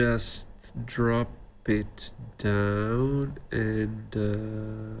 Let's just drop it down and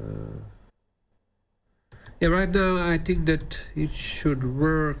yeah, right now I think that it should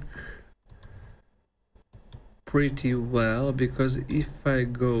work pretty well, because if I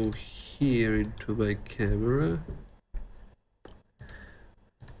go here into my camera,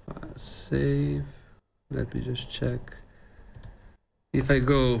 save, let me just check. If I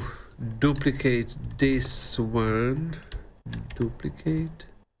go duplicate this one, duplicate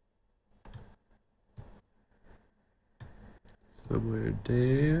somewhere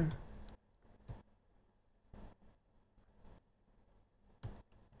there,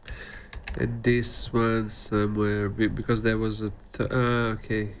 and this one somewhere, because there was a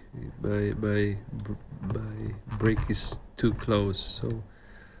okay, my brick is too close, so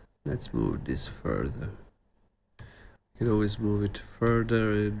let's move this further. You can always move it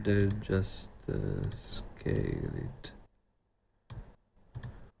further and then just scale it.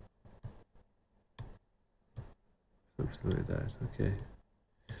 Something like that, okay.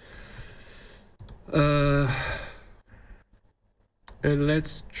 And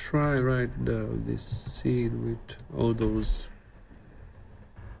let's try right now this scene with all those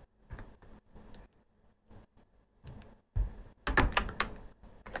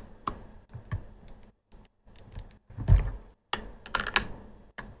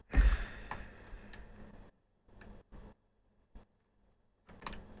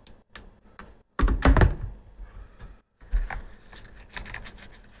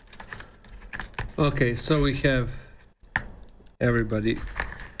okay, so we have everybody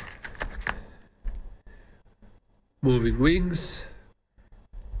moving wings,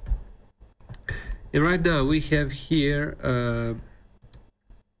 and right now we have here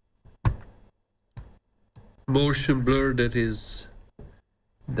motion blur that is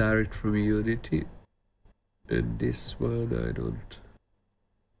direct from Unity, and this one I don't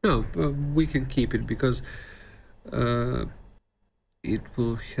know, we can keep it because it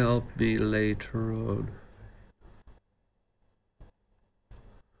will help me later on.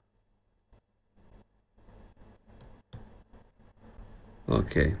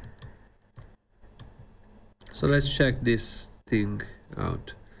 Okay, so let's check this thing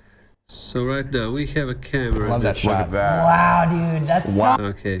out. So right now we have a camera. Love that shot. Look at that. Wow, dude, that's so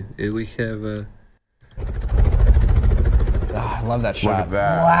Okay, and we have a I love that Look shot. at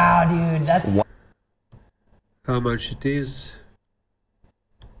that. wow, dude, that's how much it is.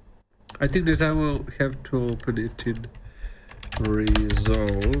 I think that I will have to open it in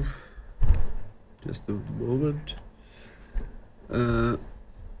Resolve. Just a moment.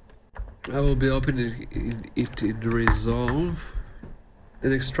 I will be opening it in Resolve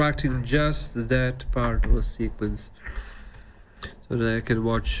and extracting just that part of the sequence, so that I can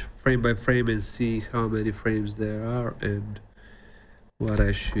watch frame by frame and see how many frames there are and what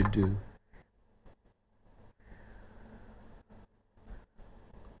I should do.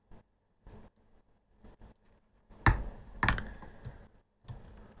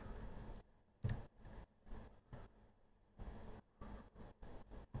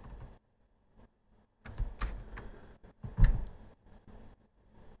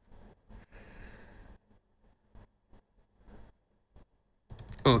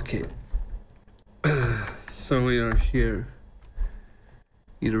 Okay. So we are here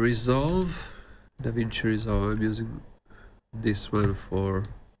in Resolve, DaVinci Resolve. I'm using this one for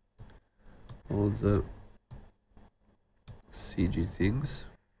all the CG things.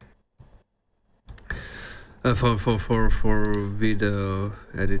 For video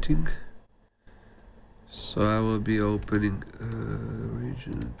editing. So I will be opening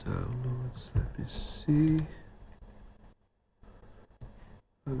regional downloads. Let me see.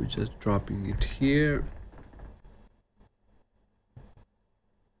 I'm just dropping it here.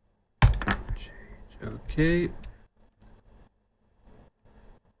 Change. Okay.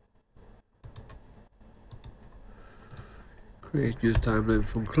 Create new timeline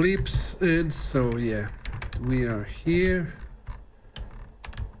from clips, and so yeah, we are here.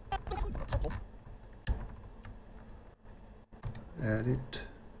 Edit.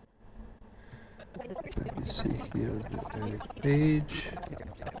 Let me see here the edit page.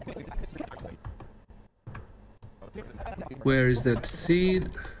 Where is that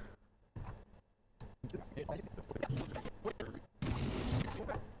scene?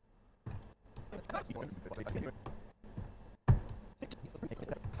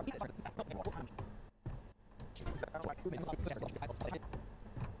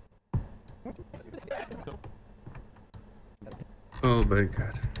 Oh my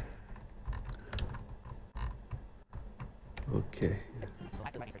god. Okay.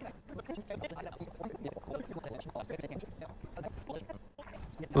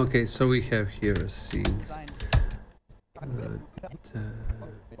 Okay, so we have here scenes.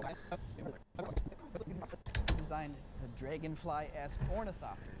 Designed the dragonfly-esque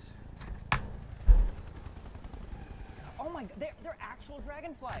ornithopters. Oh my god, they're actual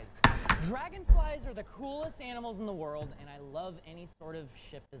dragonflies. Dragonflies are the coolest animals in the world, and I love any sort of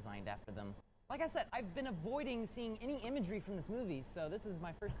ship designed after them. Like I said, I've been avoiding seeing any imagery from this movie, so this is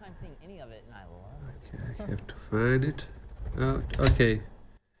my first time seeing any of it, and I love it. Okay, I have to find it. Oh, okay.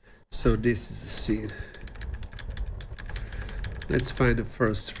 So this is the scene. Let's find the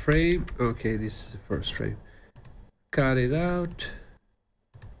first frame. Okay, this is the first frame. Cut it out.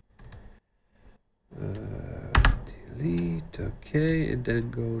 Delete. Okay, and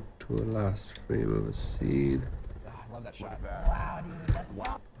then go to a last frame of a scene. Oh, I love that shot. Wow, dude, that's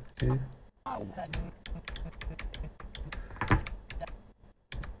so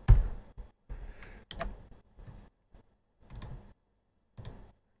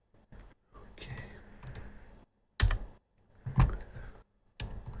Okay.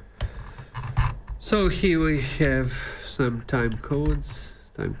 So here we have some time codes.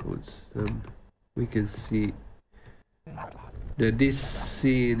 We can see that this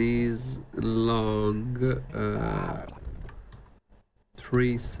scene is long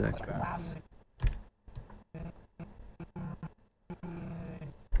 3 seconds.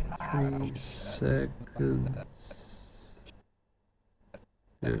 3 seconds.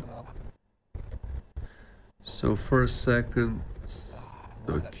 Yeah. So first second.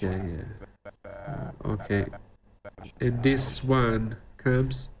 Okay. Yeah. Okay, and this one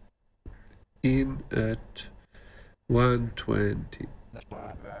comes in at 1:20.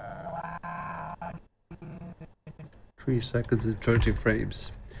 3 seconds and 30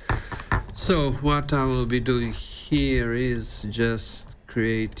 frames. So what I will be doing here is just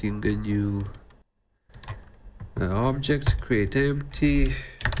creating a new object, create empty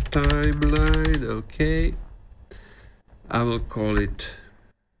timeline. Okay, I will call it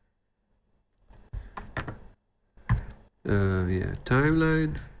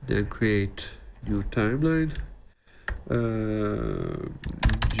timeline, then create new timeline, Dune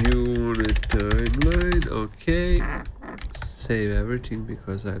timeline. Okay, save everything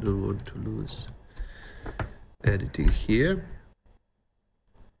because I don't want to lose anything here.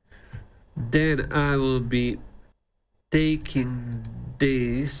 Then I will be taking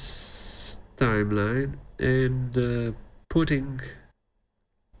this timeline and putting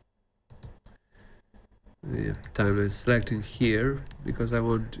timeline, selecting here because I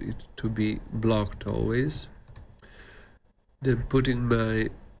want it to be blocked always. Then putting my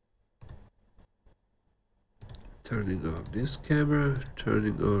turning off this camera,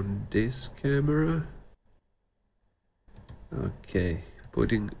 turning on this camera. Okay,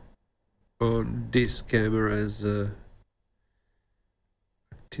 putting on this camera as a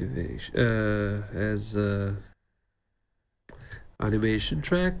activation as a animation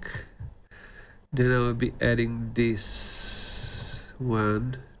track. Then I will be adding this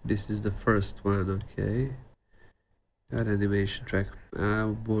one. This is the first one. Okay, add animation track. I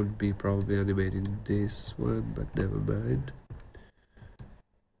won't be probably animating this one, but never mind.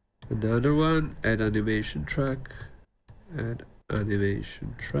 Another one, add animation track, add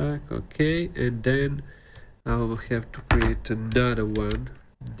animation track. Okay, and then I will have to create another one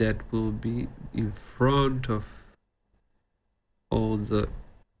that will be in front of all the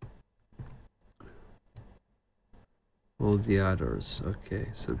others. Okay,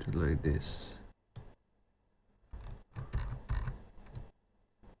 something like this.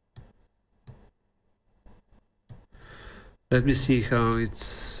 Let me see how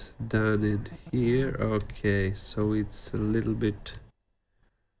it's done in here. Okay, so it's a little bit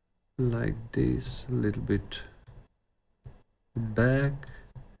like this, a little bit back,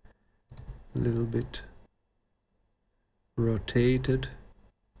 a little bit rotated,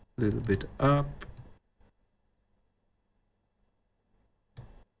 a little bit up.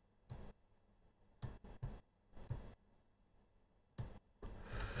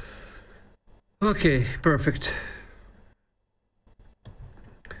 Okay, perfect.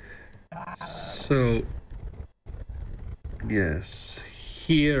 So yes,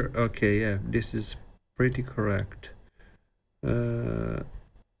 here, okay, yeah, this is pretty correct. Then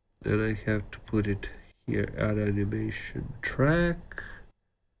I have to put it here, add animation track.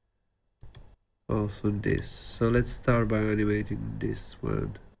 Also this. So let's start by animating this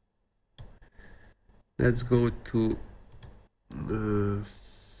one. Let's go to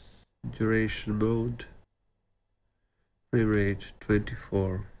duration mode, frame rate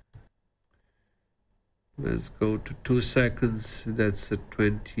 24. Let's go to 2 seconds. That's at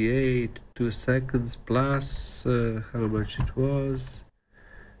 28. 2 seconds plus how much it was?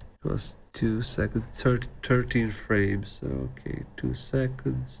 It was 2 seconds, 13 frames. Okay, 2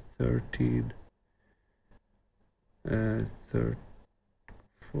 seconds, 13, 48,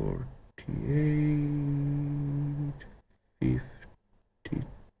 50.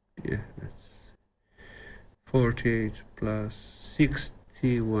 Yeah, that's 48 plus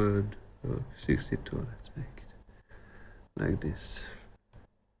 61. Oh, 62. Let's make it like this.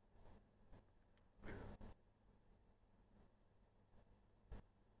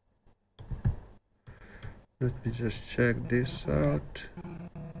 Let me just check this out.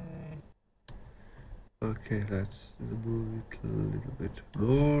 Okay, let's move it a little bit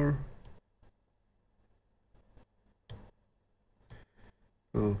more.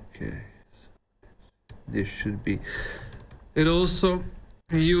 Okay, this should be. And also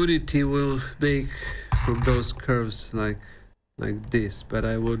Unity will make from those curves like this, but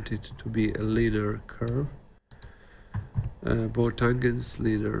I want it to be a linear curve. Both tangents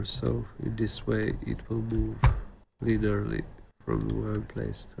linear, so in this way it will move linearly from one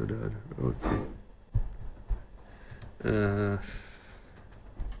place to another. Okay.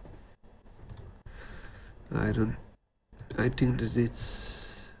 I think that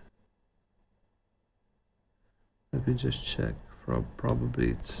it's, let me just check. Probably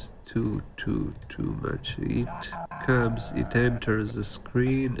it's too much. It enters the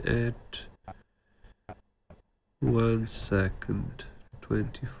screen at 1 second,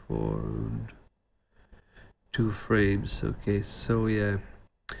 24, 2 frames. Okay, so yeah,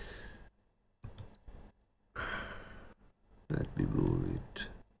 let me move it.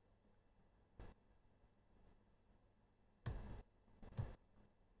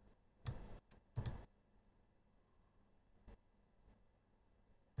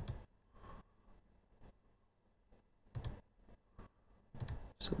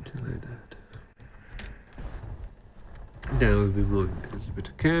 Something like that. Now we'll be moving a little bit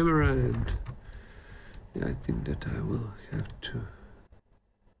of camera, and yeah, I think that I will have to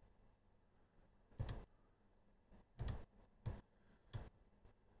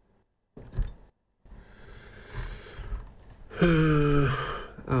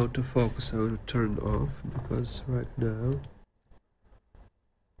autofocus I will turn off, because right now,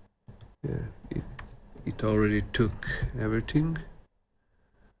 yeah, it already took everything.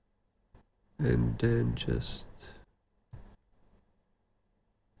 And then just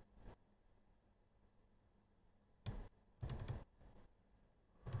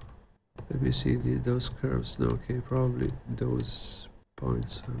let me see those curves. No, okay, probably those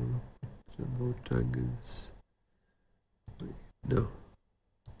points are both tangents. No.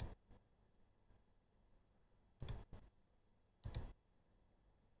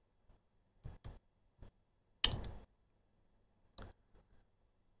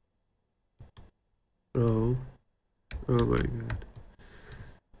 Oh my god.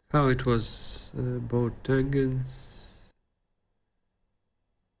 How it was both tangents.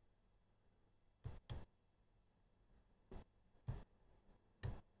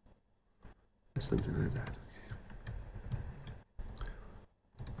 Something like that.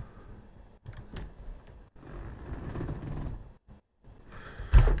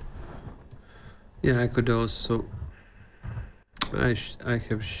 Okay. Yeah, I could also I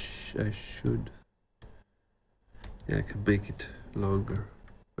should. Yeah, I can make it longer,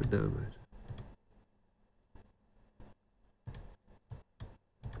 but now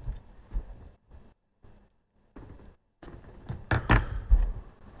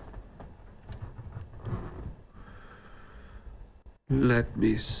let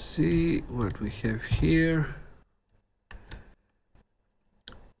me see what we have here.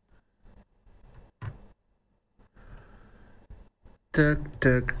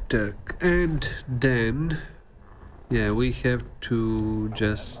 Tuck, and then yeah, we have to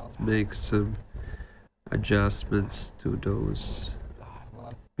just make some adjustments to those,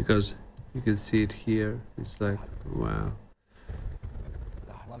 because you can see it here. It's like, wow,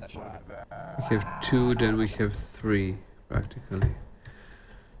 we have 2, then we have 3 practically.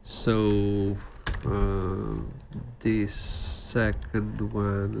 So this second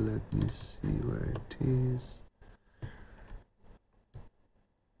one, let me see where it is.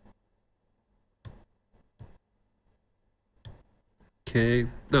 Okay,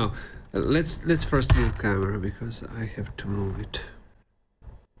 no, let's first move camera, because I have to move it.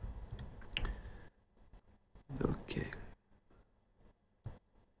 Okay,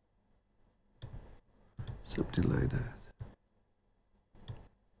 something like that.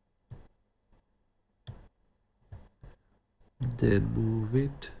 Then move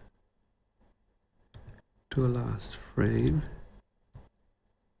it to a last frame.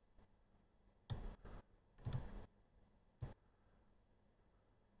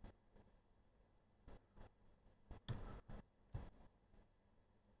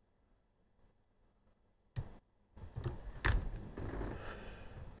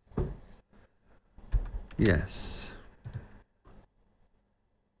 Yes.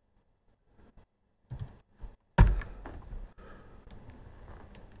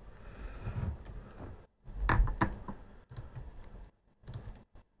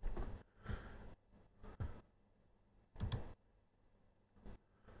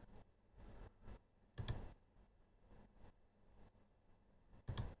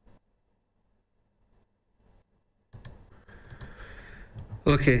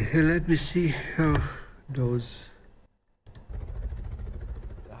 Okay, and let me see how those.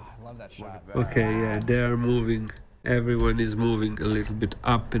 I love that shot. Okay, yeah, they are moving. Everyone is moving a little bit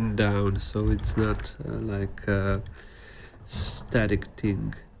up and down, so it's not like a static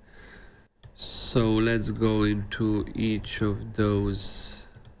thing. So let's go into each of those.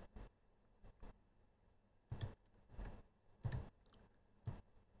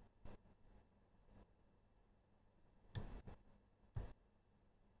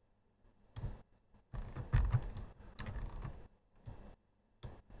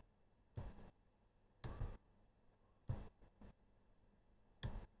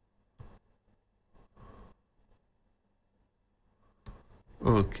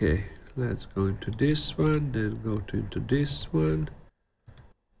 Okay, let's go into this one, then go into this one.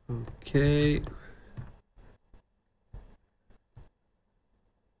 Okay.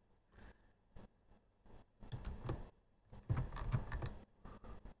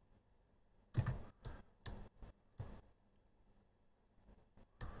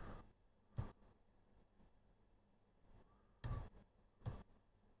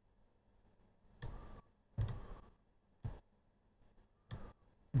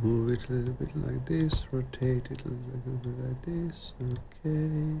 Move it a little bit like this, rotate it a little bit like this,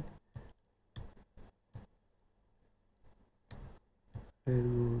 okay. And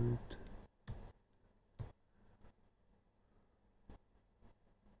move it.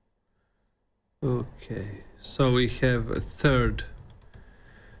 Okay, so we have a third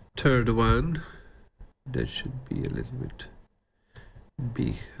one that should be a little bit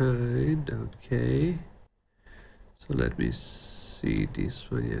behind. Okay, so let me see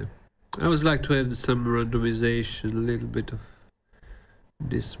this one. Yeah, I would like to add some randomization, a little bit of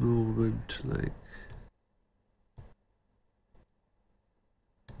this movement, like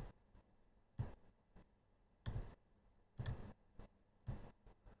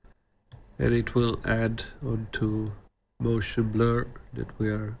and it will add onto motion blur that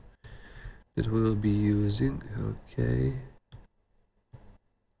we will be using. Okay.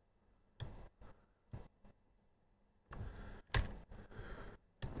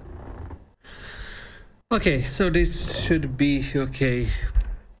 Okay, so this should be okay.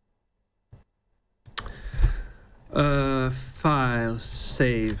 File,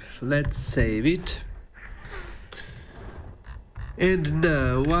 save. Let's save it. And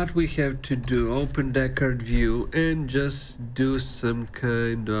now what we have to do, open Deckard view and just do some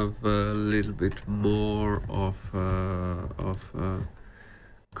kind of a little bit more of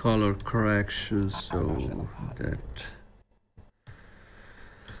color correction, so that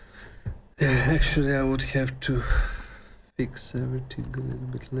Actually, I would have to fix everything a little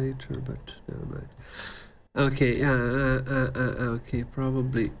bit later, but never mind. Okay, okay,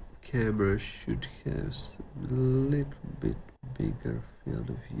 probably camera should have a little bit bigger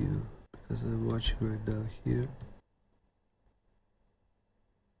field of view because I'm watching right now here.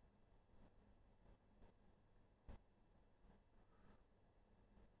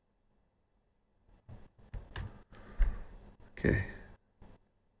 Okay.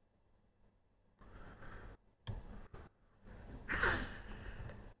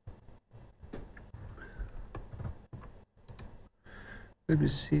 Let me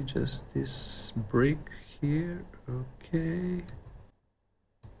see just this brick here. Okay.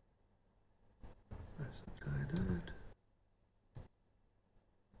 Something like that.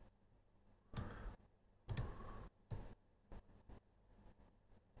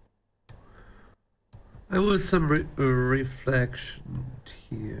 I want some reflection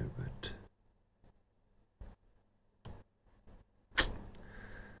here, but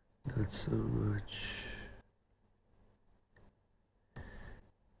not so much.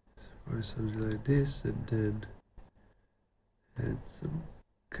 Or something like this, and then add some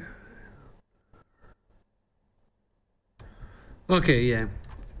kind of... Okay, yeah.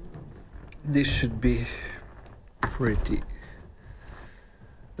 This should be pretty.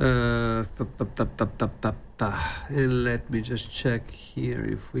 And let me just check here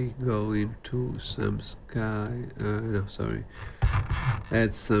if we go into some sky. No, sorry.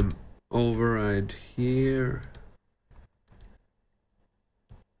 Add some override here.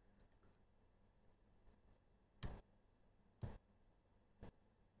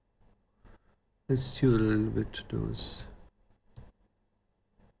 Let's tune a little bit those.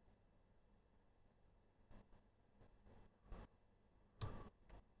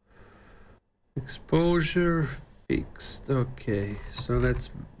 Exposure fixed. Okay, so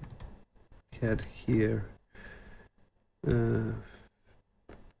let's get here.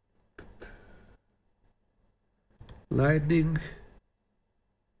 Lightning.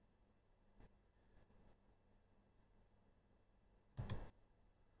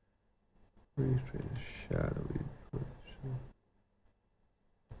 Shadowing.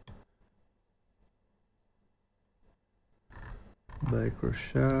 Micro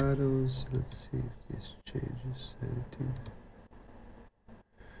shadows. Let's see if this changes anything.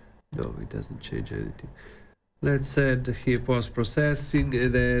 No, it doesn't change anything. Let's add here post processing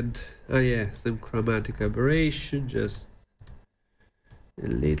and add, oh yeah, some chromatic aberration, just a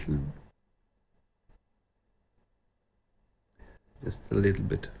little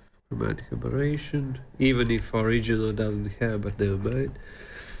bit of chromatic aberration, even if original doesn't have, but never mind.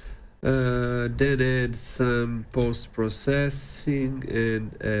 Then add some post-processing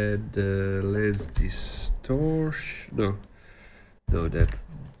and add lens distortion. No, that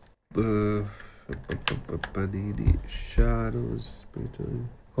Panini shadows,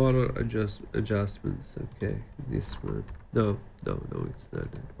 color adjustments. Okay, this one. No, it's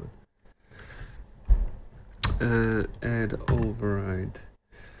not that one. Add override.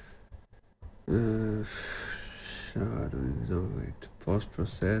 Shadowing, wait,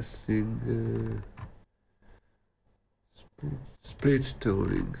 post-processing, split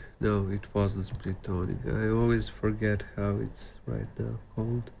toning. No, it wasn't split toning. I always forget how it's right now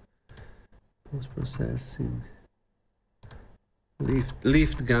called. Post-processing.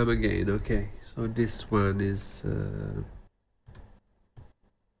 Lift gamma gain. Okay, so this one is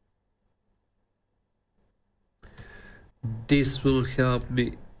this will help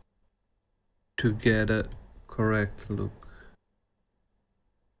me to get a correct look.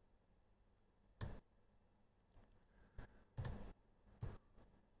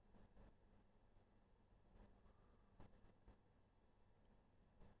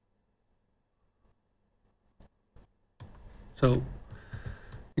 So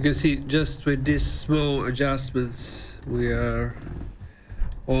you can see just with these small adjustments we are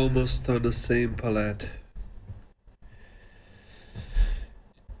almost on the same palette.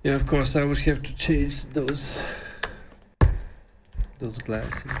 Yeah, of course I would have to change those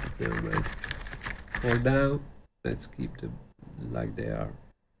glasses, but never mind. For now, let's keep them like they are.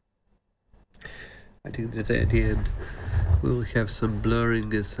 I think that at the end we'll have some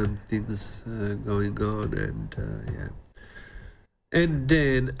blurring and some things going on, and yeah. And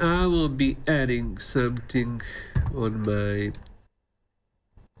then I will be adding something on my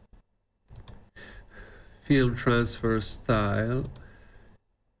film transfer style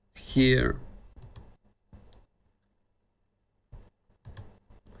here.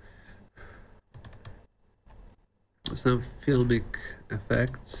 Some filmic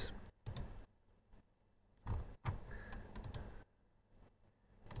effects.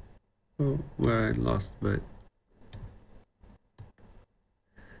 Oh, where I lost my...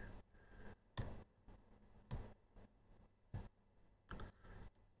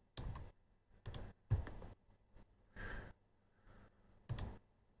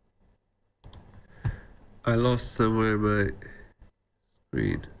 I lost somewhere my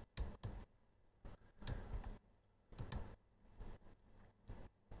screen.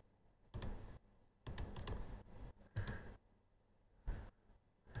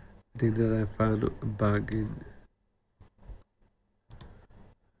 I think that I found a bug in...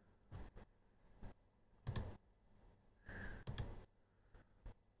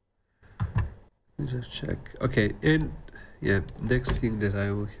 Let me just check. Okay, and yeah, next thing that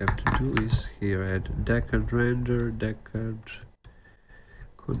I will have to do is here add decad render, decad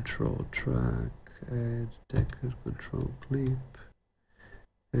control track, add decad control clip,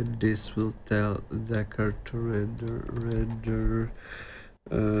 and this will tell decad to render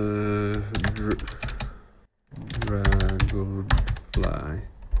dragonfly.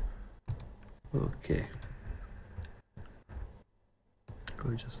 Okay.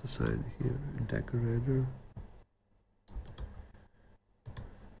 I'll just assign here decad render.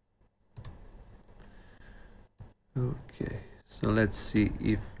 Okay, so let's see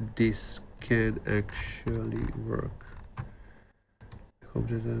if this can actually work. I hope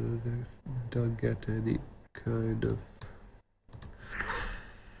that I don't get any kind of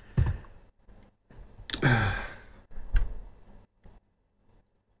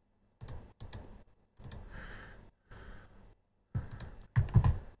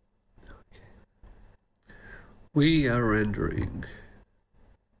we are rendering.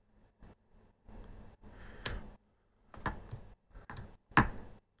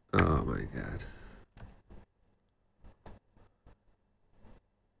 Oh my god.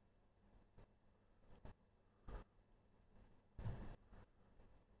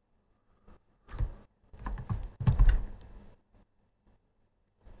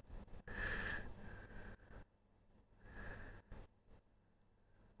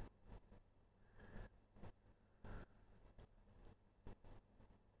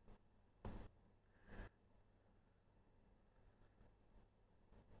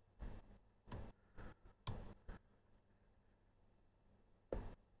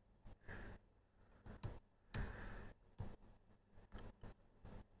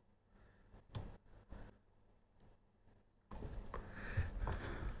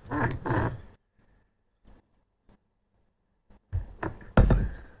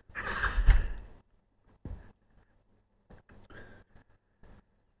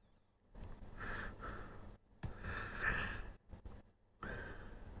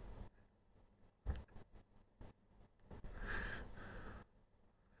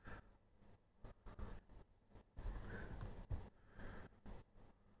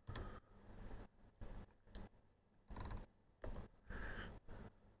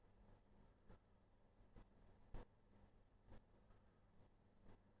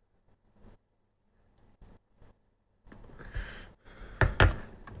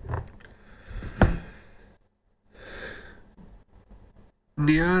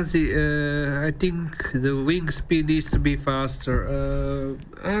 Niazi, I think the wing speed needs to be faster.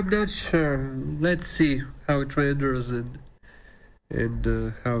 I'm not sure. Let's see how it renders and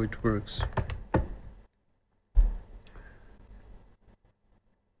how it works.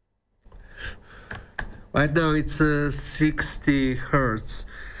 Right now it's 60 hertz,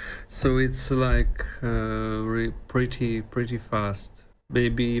 so it's like pretty fast.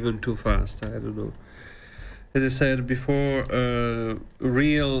 Maybe even too fast. I don't know. As I said before,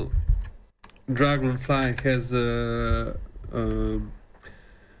 real dragonfly has a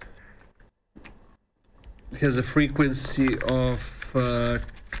frequency of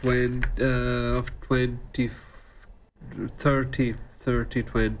 20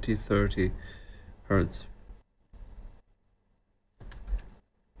 hertz.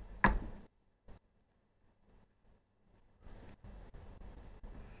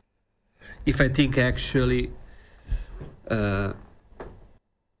 If I think actually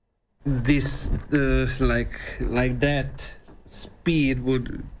this like that speed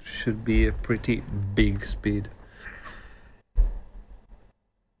should be a pretty big speed.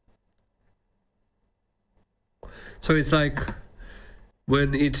 So it's like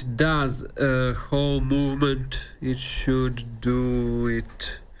when it does a whole movement, it should do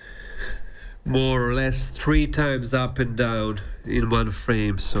it more or less 3 times up and down in one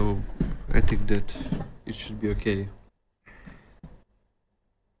frame. So I think that it should be okay.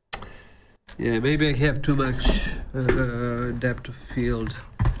 Yeah, maybe I have too much depth of field.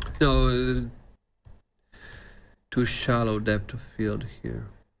 No, too shallow depth of field here.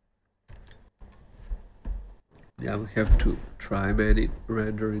 Yeah, we have to try many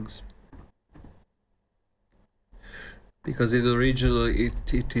renderings. Because in the original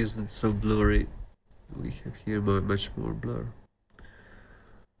it isn't so blurry. We have here much more blur.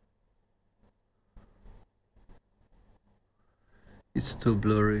 It's too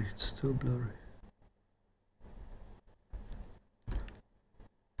blurry, it's too blurry.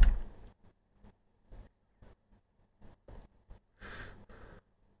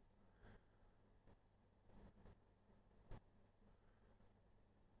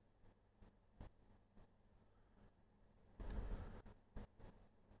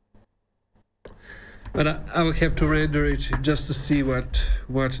 But I will have to render it just to see what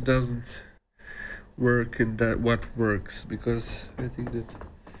doesn't work and what works, because I think that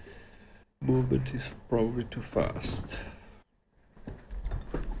movement is probably too fast.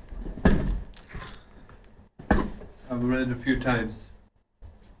 I've read a few times.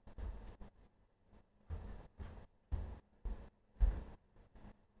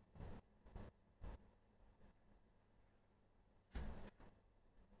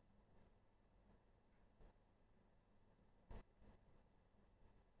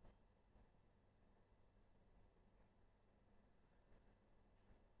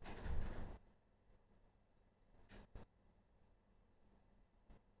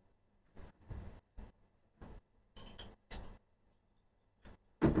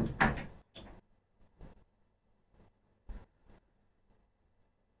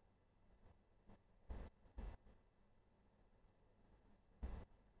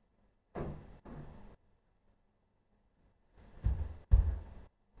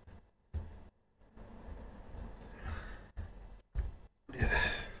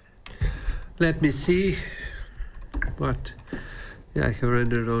 Let me see what. Yeah, I have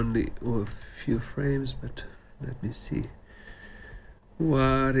rendered only a few frames, but let me see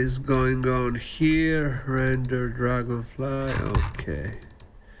what is going on here. Render dragonfly. Okay.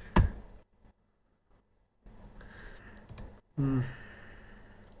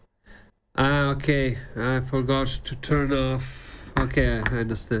 Okay. I forgot to turn off. Okay, I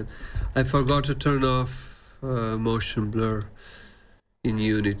understand. I forgot to turn off motion blur in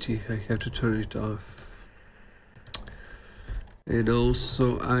Unity. I have to turn it off. And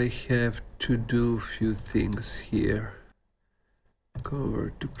also I have to do a few things here.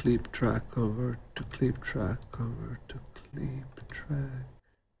 Convert to clip track, convert to clip track, convert to clip track,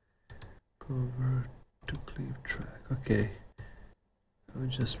 convert to clip track. Okay. I'll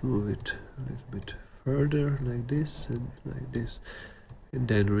just move it a little bit further, like this and like this, and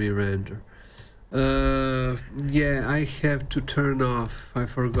then re-render. Yeah, I have to turn off. I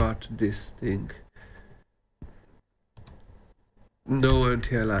forgot this thing. No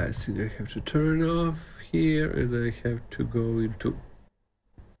anti-aliasing. I have to turn off here, and I have to go into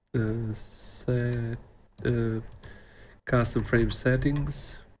set custom frame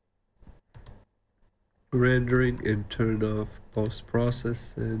settings, rendering, and turn off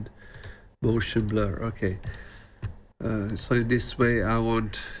post-process and motion blur. Okay. So in this way I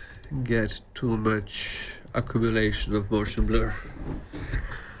won't get too much accumulation of motion blur.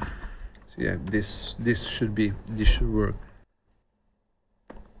 So yeah, this should work.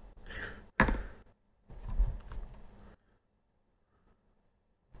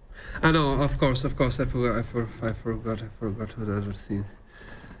 I know, of course, I forgot another thing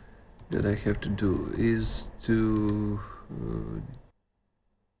that I have to do is to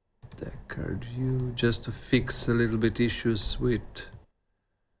deck card view, just to fix a little bit issues with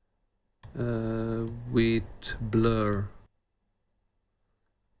blur.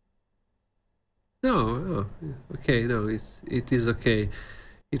 No, okay, no, it is okay.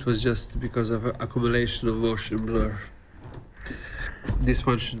 It was just because of accumulation of motion blur. This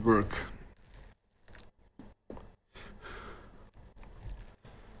one should work.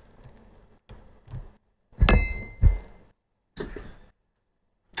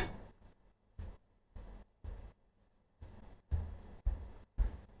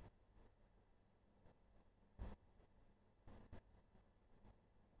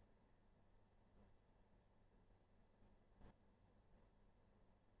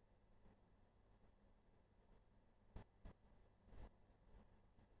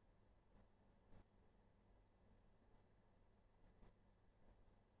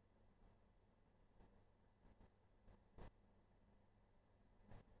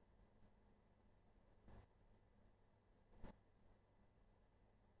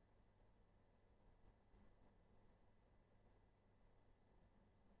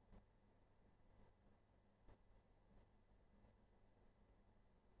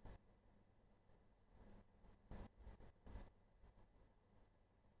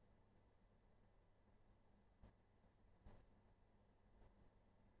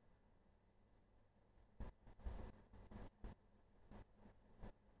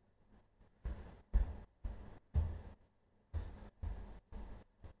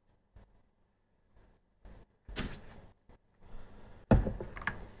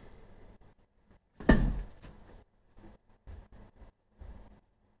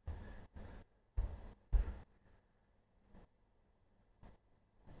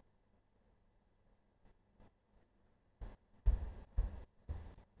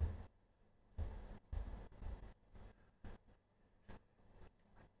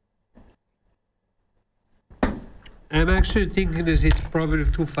 I'm actually thinking that it's probably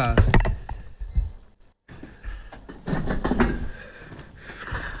too fast.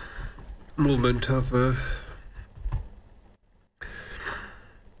 Movement of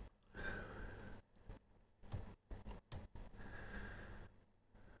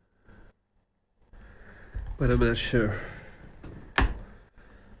but I'm not sure.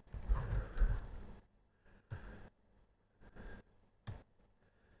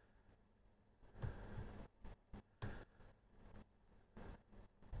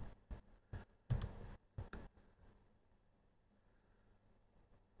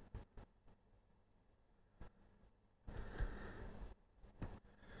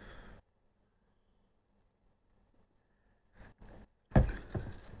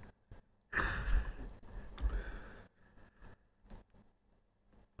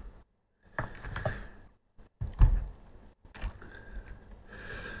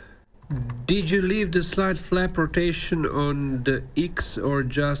 Did you leave the slide flap rotation on the X or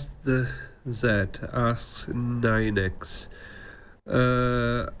just the Z? Asks 9X.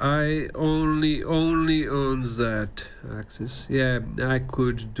 I only on Z axis. Yeah, I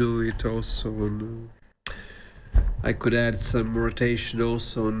could do it also on. I could add some rotation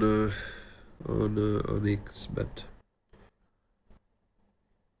also on X, but.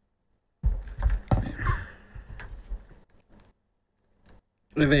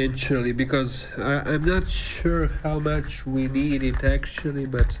 Eventually, because I'm not sure how much we need it actually,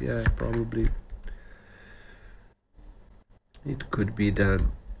 but yeah, probably it could be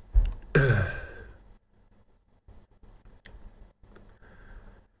done.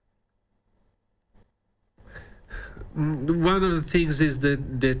 One of the things is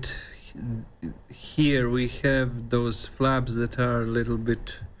that here we have those flaps that are a little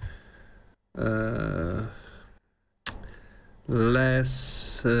bit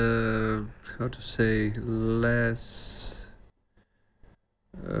less, how to say, less,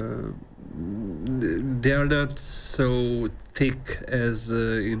 they are not so thick as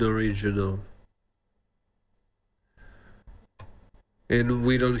in original. And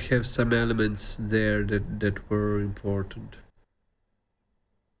we don't have some elements there that were important.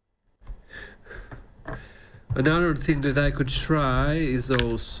 Another thing that I could try is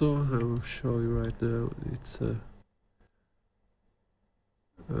also, I will show you right now, it's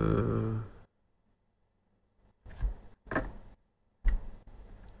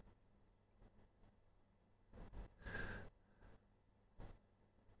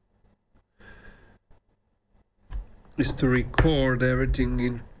is to record everything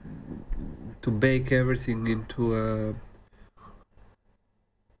in, to bake everything into a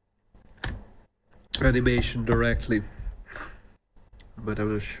animation directly, but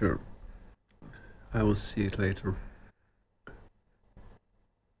I'm not sure. I will see it later.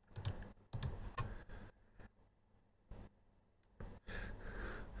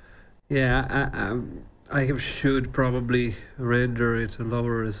 Yeah, I should probably render it a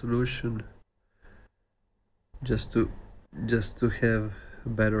lower resolution just to have a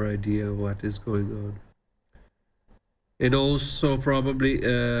better idea of what is going on. And also probably,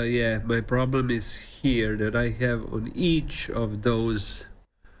 yeah, my problem is here that I have on each of those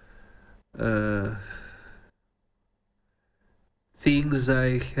things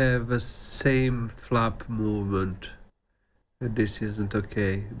I have a same flap movement. And this isn't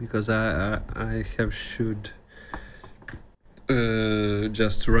okay because I should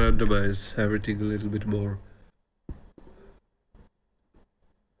just randomize everything a little bit more.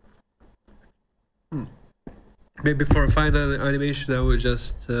 Maybe for a final animation I will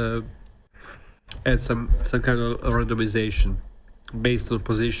just add some kind of randomization based on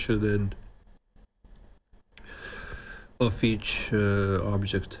position and of each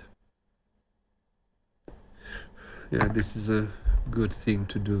object. Yeah, this is a good thing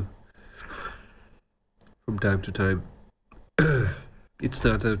to do from time to time. It's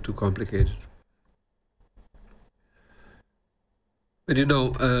not too complicated. But you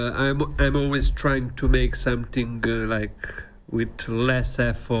know, I'm always trying to make something like with less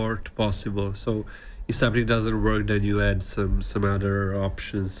effort possible. So if something doesn't work, then you add some other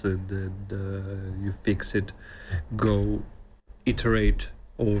options and you fix it. Go iterate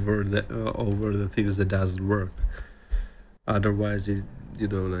over the things that doesn't work. Otherwise, it, you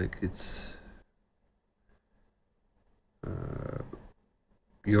know, like it's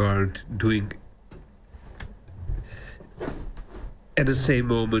you aren't doing at the same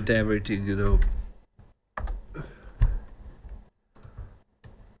moment everything, you know.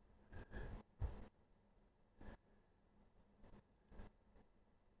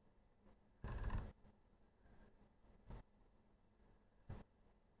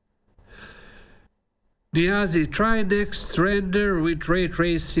 Niazi, try next render with ray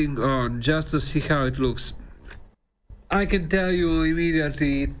tracing on, just to see how it looks. I can tell you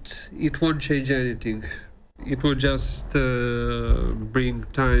immediately, it won't change anything. It will just bring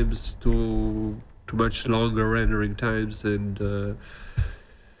times to much longer rendering times, and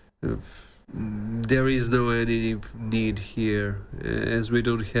there is no any need here, as we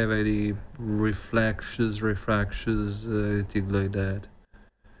don't have any reflections, refractions, anything like that.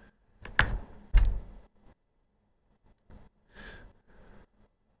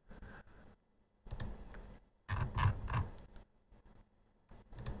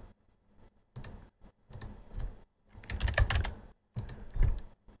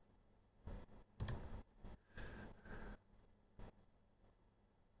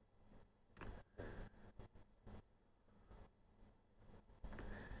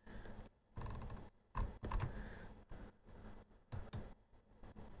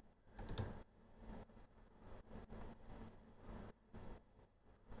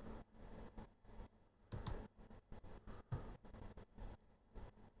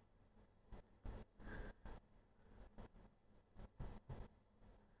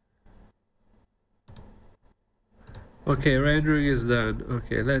 Okay, rendering is done.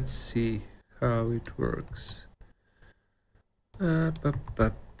 Okay, let's see how it works. After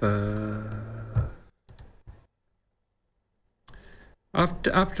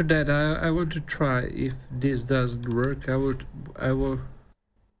that, I want to try. If this doesn't work, I will.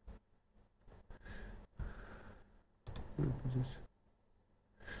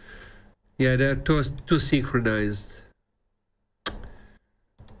 Yeah, they're too synchronized.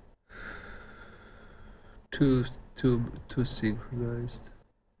 Too synchronized.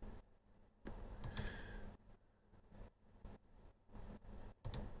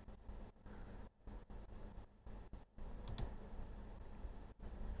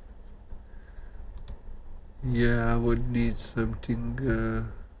 Yeah, I would need something.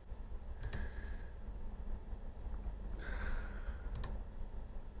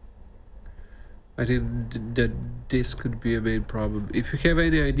 I think that this could be a main problem. If you have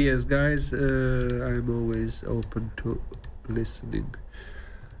any ideas, guys, I'm always open to listening.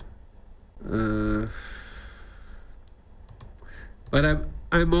 But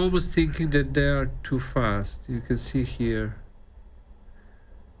I'm almost thinking that they are too fast. You can see here.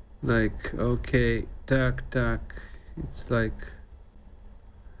 Like, okay, tack. It's like.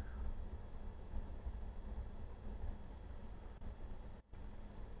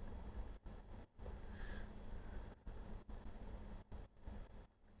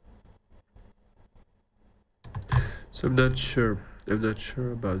 So I'm not sure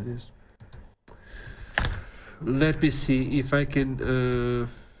about this. Let me see if I can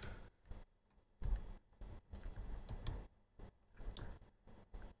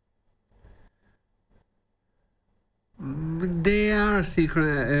they are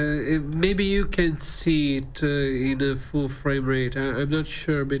synchronized. Maybe you can see it in a full frame rate. I'm not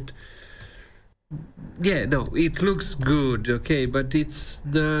sure, but yeah, no, it looks good. Okay, but it's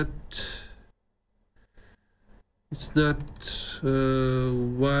not. It's not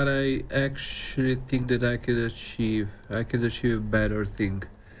what I actually think that I can achieve. I can achieve a better thing.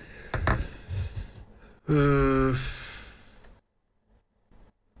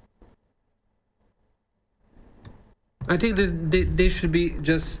 I think that they should be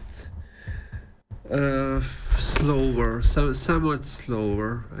just slower, somewhat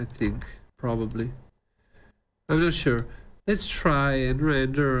slower, I think, probably. I'm not sure. Let's try and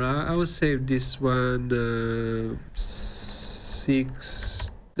render. I will save this one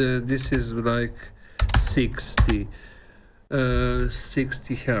 6. This is like 60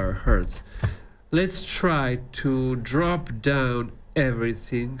 hertz. Let's try to drop down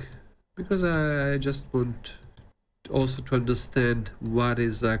everything, because I just want also to understand what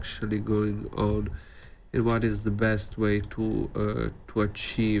is actually going on and what is the best way to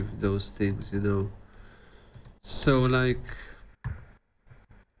achieve those things, you know. So like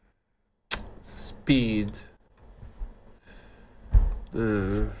speed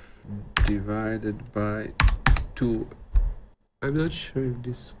divided by 2. I'm not sure if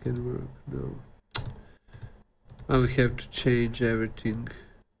this can work. No, I will have to change everything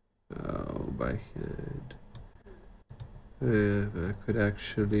by hand. I could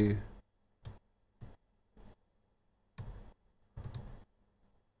actually,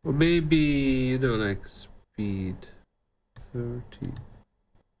 or maybe, you know, like speed 30.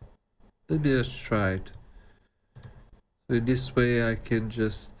 Let me just try it. So in this way I can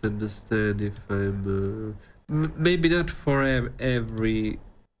just understand if I'm maybe not for everything,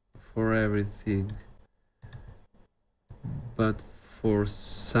 but for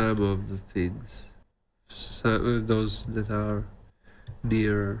some of the things, those that are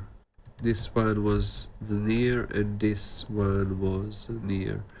near. This one was the near and this one was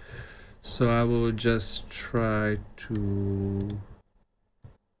near. So I will just try to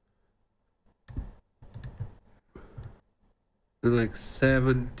like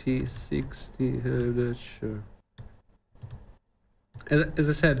 70, 60, I'm not sure. As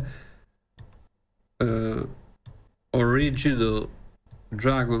I said, original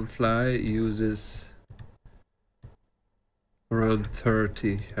dragonfly uses around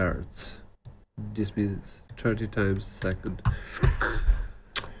 30 hertz. This means 30 times a second.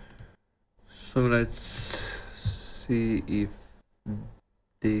 So let's see if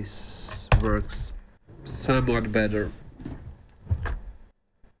this works somewhat better.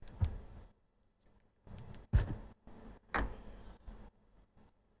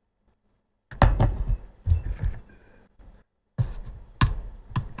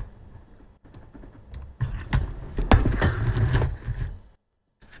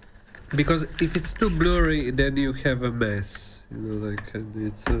 Because if it's too blurry, then you have a mess, you know, like, and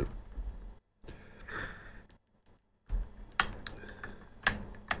it's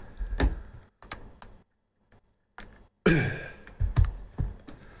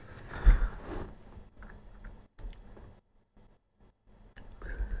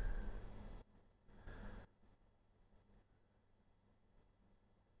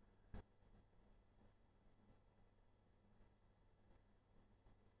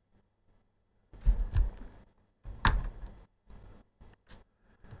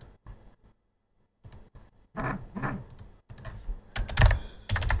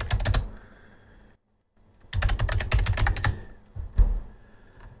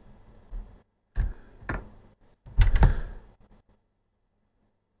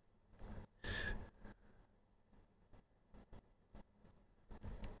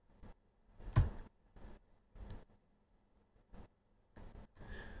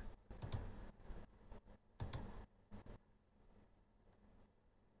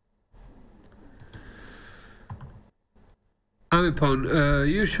Amipon,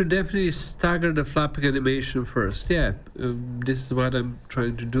 you should definitely stagger the flapping animation first. Yeah, this is what I'm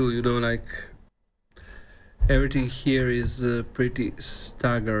trying to do, you know, like everything here is pretty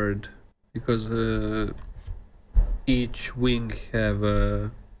staggered because each wing have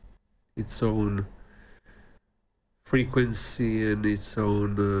its own frequency and its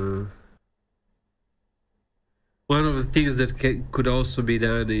own one of the things that could also be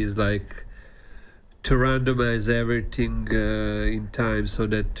done is like to randomize everything in time so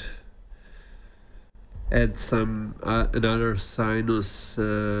that add some another sinus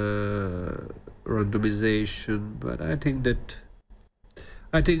randomization, but I think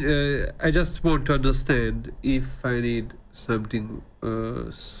I just want to understand if I need something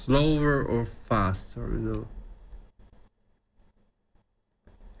slower or faster, you know.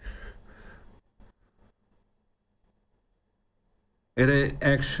 And I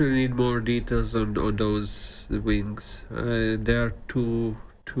actually need more details on those wings. They are too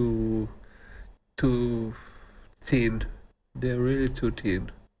thin. They're really too thin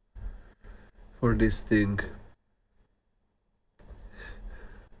for this thing.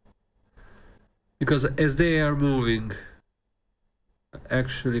 Because as they are moving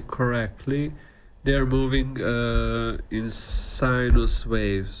actually correctly, they are moving in sinus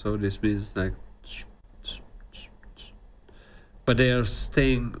waves. So this means like, but they are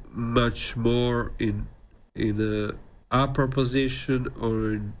staying much more in a upper position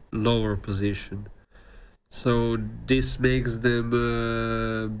or in lower position. So this makes them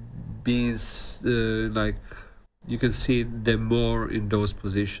be like you can see them more in those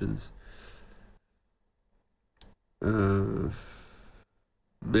positions.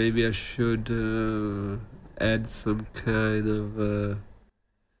 Maybe I should add some kind of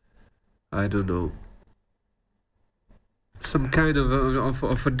I don't know, some kind of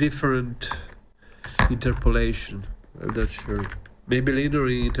a different interpolation. I'm not sure. Maybe linear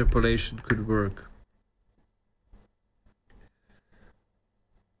interpolation could work.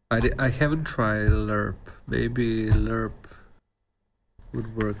 I haven't tried LERP. Maybe LERP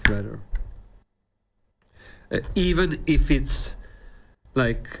would work better. Even if it's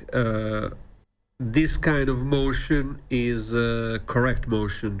like this kind of motion is correct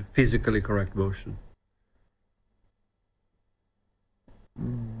motion, physically correct motion.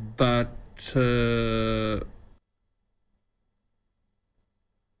 But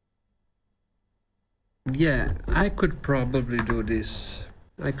yeah, I could probably do this.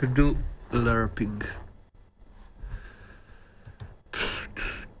 I could do LERPing.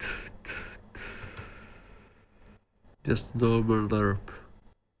 Just normal LERP.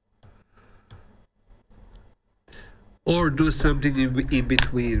 or do something in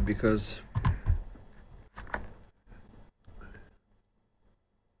between, because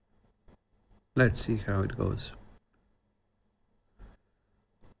let's see how it goes.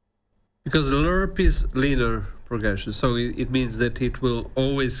 Because LERP is linear progression, so it means that it will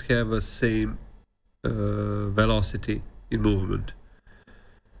always have a same velocity in movement.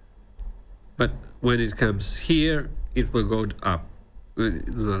 But when it comes here, it will go up,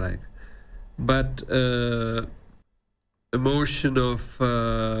 but a motion of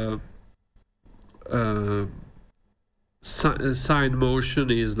sine motion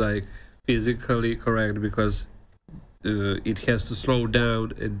is like physically correct, because it has to slow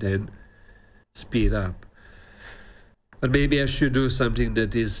down and then speed up. But maybe I should do something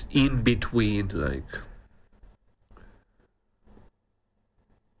that is in between, like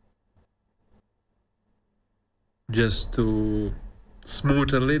just to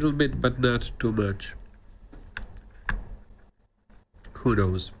smooth a little bit, but not too much. Who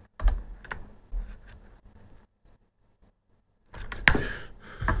knows?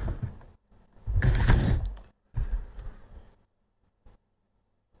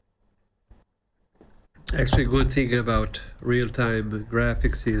 Actually, good thing about real-time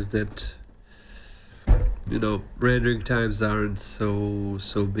graphics is that, you know, rendering times aren't so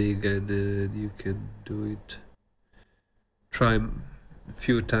big, and you can do it, try a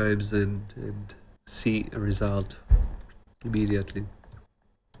few times and see a result immediately.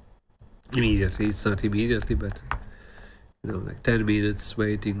 It's not immediately, but you know, like 10 minutes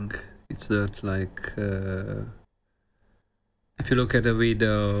waiting. It's not like if you look at a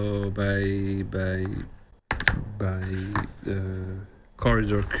video by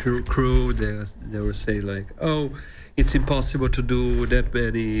Corridor Crew, they will say like, oh, it's impossible to do that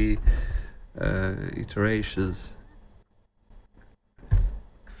many iterations.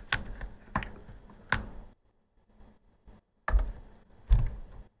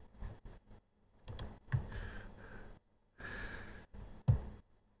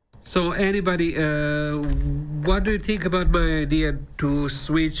 So anybody, what do you think about my idea to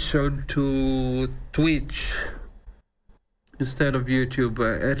switch on to Twitch instead of YouTube,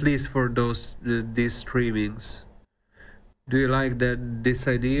 at least for these streamings? Do you like this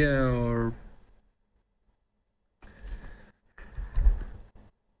idea, or?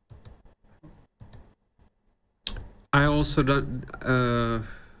 I also don't.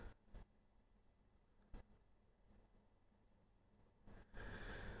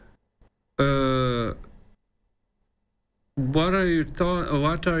 What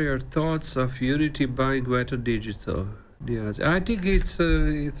are your thoughts of Unity buying Weta Digital? Yes, I think it's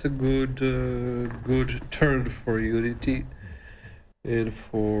a good turn for Unity, and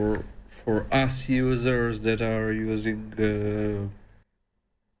for us users that are using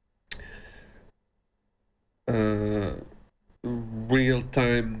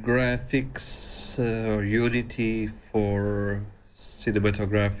real-time graphics or Unity for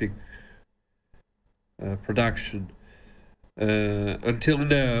cinematographic production. Until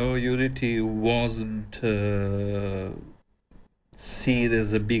now, Unity wasn't seen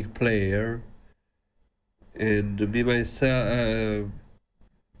as a big player, and me myself,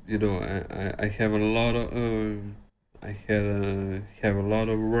 you know, I have a lot of have a lot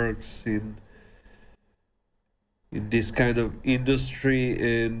of works in this kind of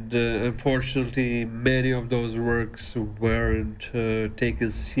industry, and unfortunately many of those works weren't taken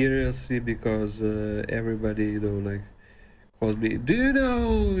seriously, because everybody, you know, like calls me, do you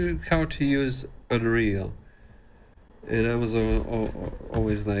know how to use Unreal? And I was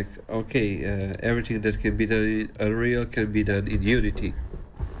always like, okay, everything that can be done in Unreal can be done in Unity,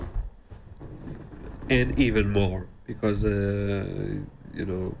 and even more, because you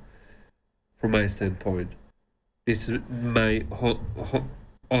know, from my standpoint, this is my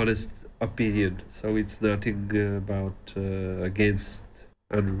honest opinion, so it's nothing about against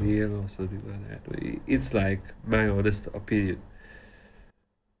Unreal or something like that. It's like my honest opinion,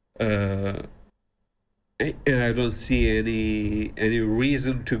 and I don't see any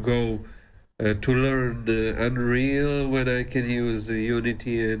reason to go to learn Unreal when I can use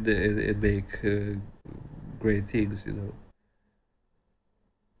Unity and make great things, you know.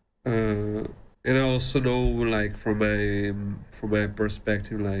 And I also know, like, from my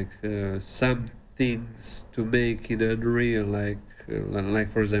perspective, like some things to make in Unreal, like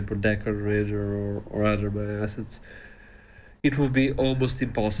for example Deckard Ranger or other my assets, it will be almost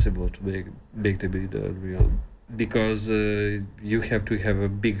impossible to make them in Unreal, because you have to have a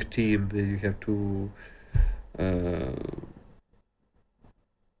big team, and you have to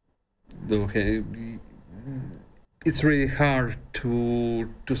okay, it's really hard to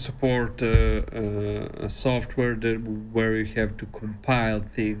support a software where you have to compile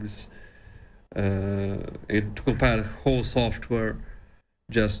things and to compile a whole software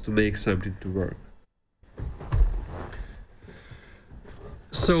just to make something to work.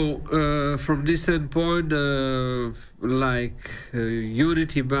 So from this standpoint,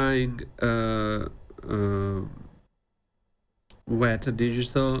 Unity buying Weta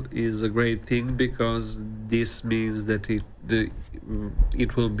Digital is a great thing, because this means that it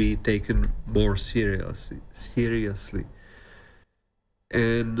will be taken more seriously.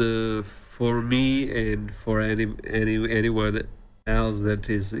 And for me and for anyone else that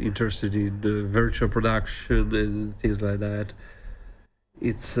is interested in virtual production and things like that,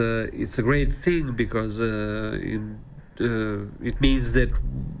 it's a great thing, because it means that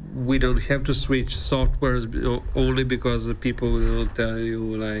we don't have to switch softwares only because the people will tell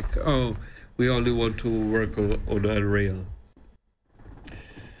you like, oh, we only want to work on Unreal.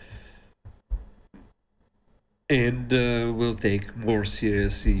 And we'll take more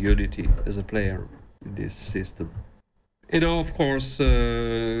seriously Unity as a player in this system. And of course,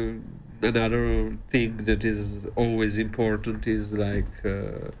 another thing that is always important is like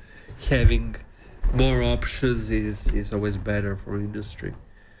having more options is always better for industry.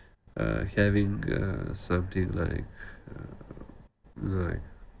 Having something like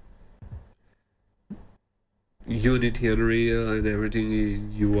Unity, Unreal, and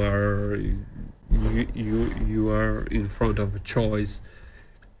everything, you are in front of a choice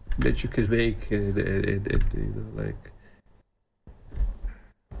that you can make and like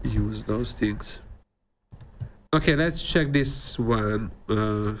use those things. Okay, let's check this one.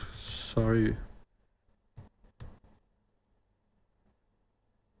 Sorry.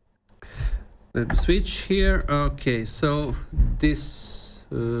 Let me switch here. Okay, so this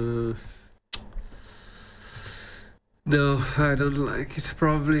no, I don't like it.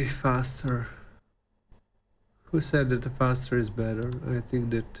 Probably faster. Who said that the faster is better? I think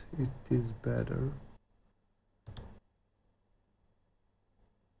that it is better.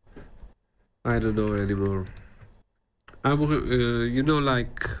 I don't know anymore. You know,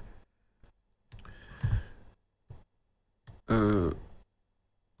 like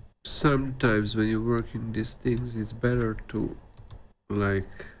sometimes when you're working these things, it's better to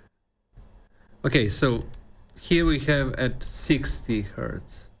like. Okay, so here we have at 60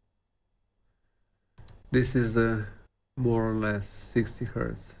 hertz. This is more or less 60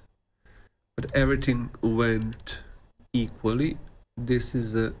 hertz, but everything went equally. This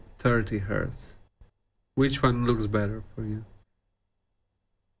is 30 hertz. Which one looks better for you?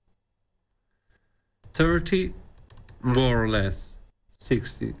 30, more or less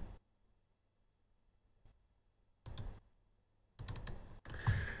 60.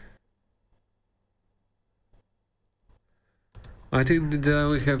 I think that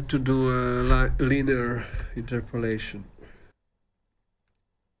we have to do a linear interpolation.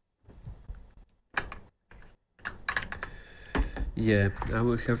 Yeah, I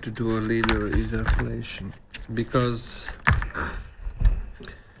will have to do a linear interpolation, because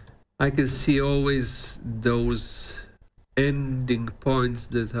I can see always those ending points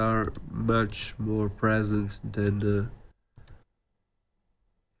that are much more present than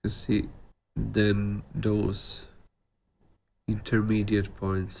you see than those intermediate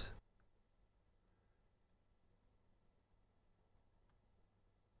points.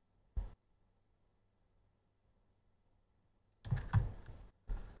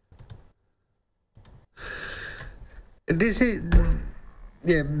 This is,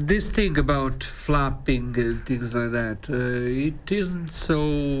 yeah, this thing about flapping and things like that, it isn't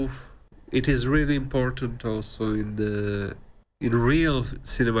so. It is really important also in real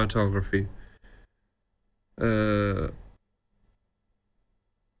cinematography.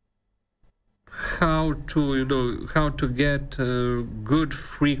 How to get a good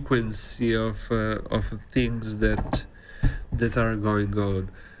frequency of things that are going on.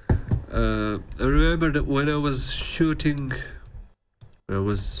 I remember that when I was shooting, I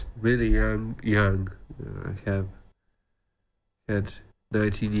was really young. I have had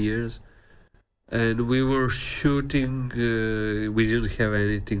 19 years, and we were shooting. We didn't have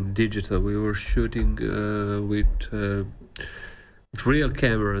anything digital. We were shooting with real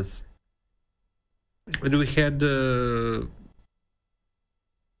cameras, and we had. We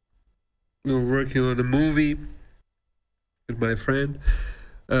were working on a movie with my friend.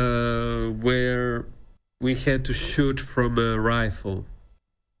 Where we had to shoot from a rifle.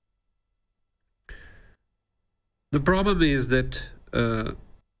 The problem is that a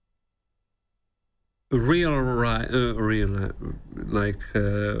real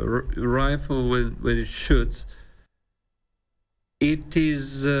rifle, when it shoots, it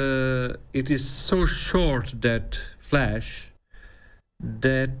is so short, that flash,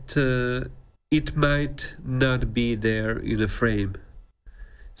 that it might not be there in a frame.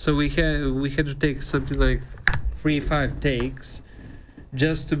 So we had to take something like 3-5 takes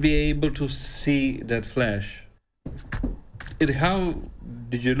just to be able to see that flash. And how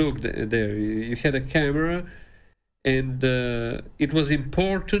did you look there? You had a camera, and it was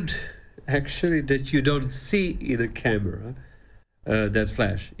important actually that you don't see in a camera that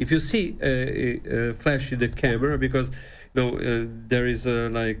flash. If you see a flash in the camera, because there is a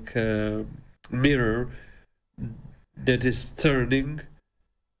mirror that is turning,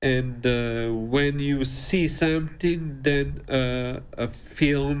 and when you see something, then a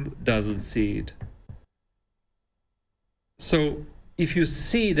film doesn't see it. So if you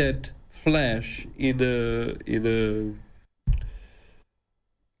see that flash in a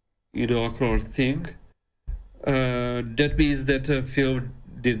ocular thing, that means that a film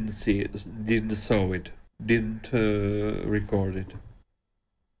didn't see it, didn't saw it, didn't record it.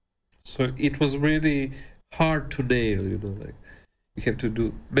 So it was really hard to nail, like you have to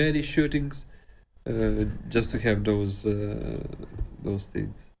do many shootings just to have those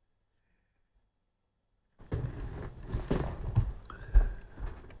things.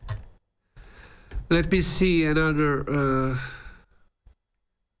 Let me see another.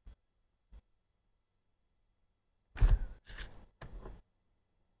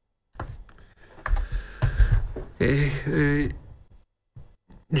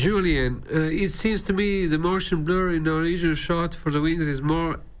 Julian, it seems to me the motion blur in the original shot for the wings is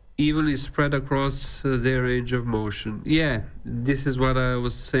more evenly spread across their range of motion. Yeah, this is what I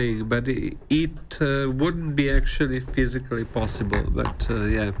was saying, but it wouldn't be actually physically possible, but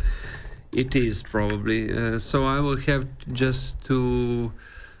yeah, it is probably. So I will have just to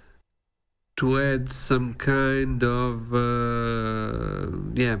add some kind of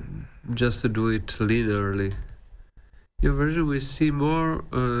yeah, just to do it linearly. Your version we see more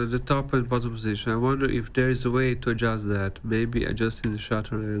the top and bottom position. I wonder if there is a way to adjust that. Maybe adjusting the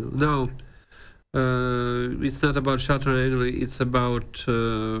shutter angle. No, it's not about shutter angle. It's about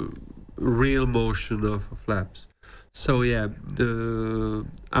real motion of flaps. So yeah,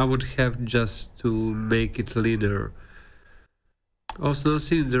 I would have just to make it linear. Also, not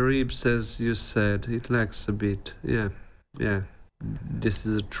seeing the ribs, as you said, it lacks a bit. Yeah. This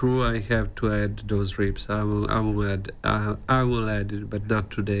is true. I have to add those ribs. I will add it, but not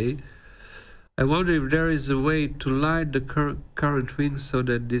today. I wonder if there is a way to light the current wings so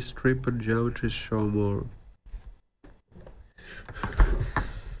that these triple geometries show more.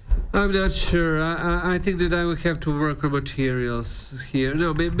 I'm not sure. I think that I will have to work on materials here.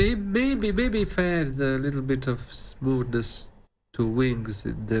 No, maybe if I add a little bit of smoothness to wings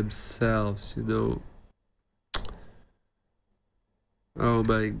themselves, Oh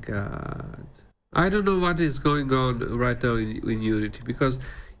my God. I don't know what is going on right now in Unity, because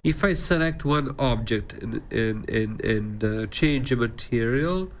if I select one object and change a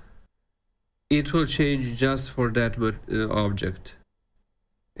material, it will change just for that object.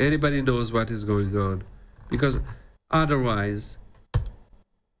 Anybody knows what is going on, because otherwise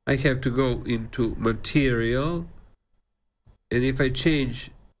I have to go into material, and if I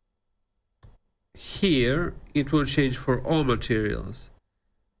change here, it will change for all materials.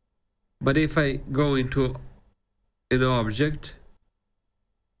 But if I go into an object,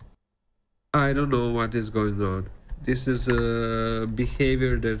 I don't know what is going on. This is a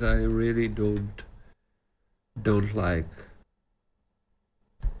behavior that I really don't like.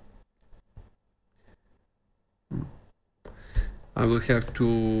 I will have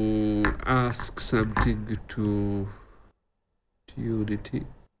to ask something to Unity,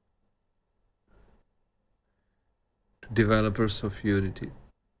 to developers of Unity.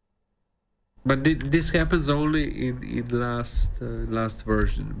 But this happens only in last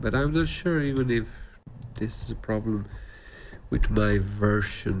version. But I'm not sure even if this is a problem with my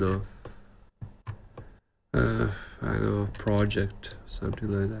version of I don't know, project, something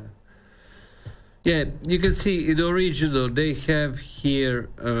like that. Yeah, you can see in the original they have here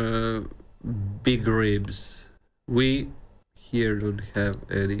big ribs. We here don't have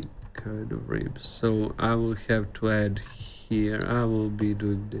any kind of ribs, so I will have to add here. I will be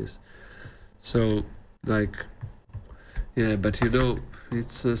doing this. So, like, yeah, but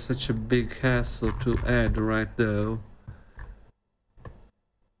it's such a big hassle to add right now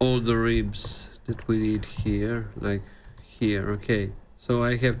all the ribs that we need here, like here. Okay, so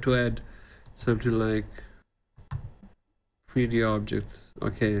I have to add something like 3D object.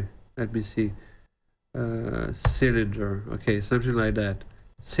 Okay, let me see. Cylinder. Okay, something like that.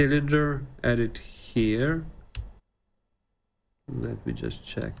 Cylinder, add it here, Let me just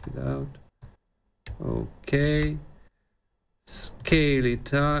check it out. Okay. Scale it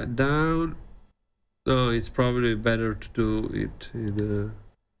down. No, it's probably better to do it in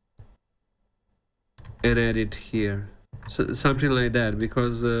and add it here. So, something like that,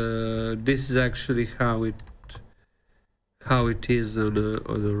 because this is actually how it is on the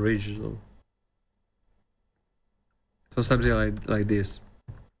original. So something like this.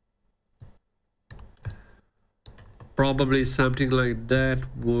 Probably something like that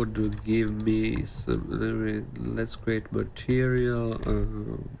would give me some. Let's create material.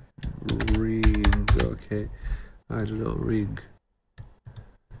 Ring. Okay. I don't know. Ring.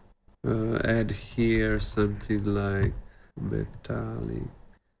 Add here something like metallic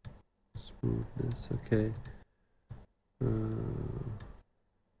smoothness. Okay.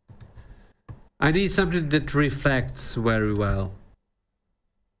 I need something that reflects very well.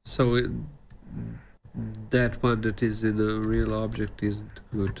 So that one that is in a real object isn't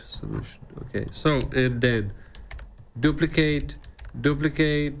a good solution. Okay, so and then duplicate,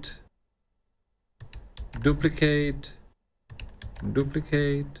 duplicate, duplicate,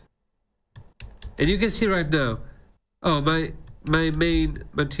 duplicate, and you can see right now, oh, my main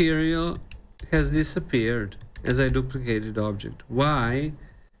material has disappeared as I duplicated object. Why?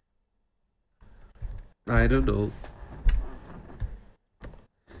 I don't know.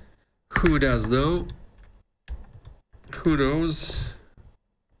 Who does know? Who knows?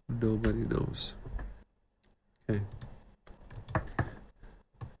 Nobody knows. Okay.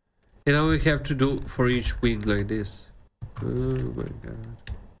 And now we have to do for each wing like this. Oh my god.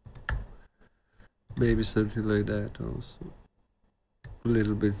 Maybe something like that also. A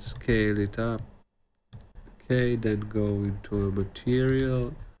little bit scale it up. Okay, then go into a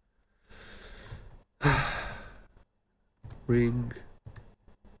material. Ring.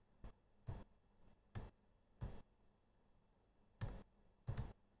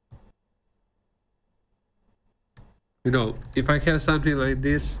 You know, if I have something like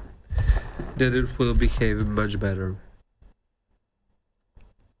this, then it will behave much better.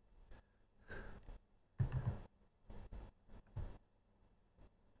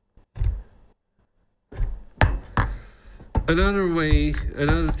 Another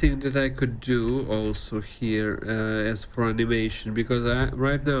thing that I could do also here as for animation, because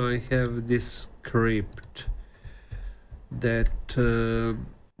right now I have this script that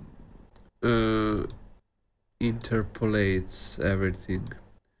interpolates everything.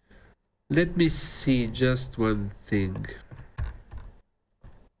 Let me see just one thing.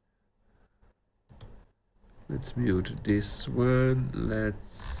 Let's mute this one.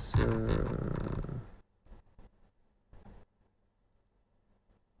 Let's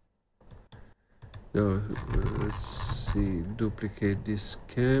no, let's see, duplicate this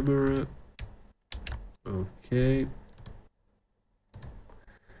camera. Okay.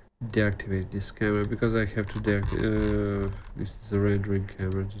 Deactivate this camera because I have to deactivate. This is a rendering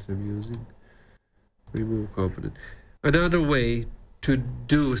camera that I'm using. Remove component. Another way to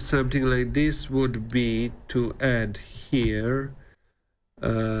do something like this would be to add here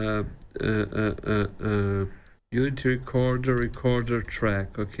Unity recorder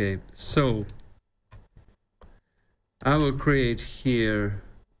track. Okay, so I will create here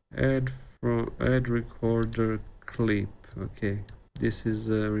add recorder clip. Okay, this is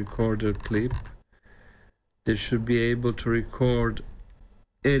a recorder clip that should be able to record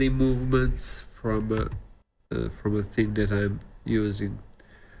any movements from a thing that I'm using.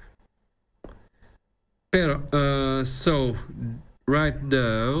 So right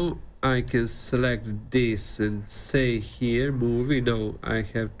now I can select this and say here movie. No, I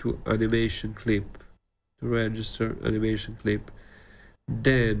have to animation clip, to register animation clip,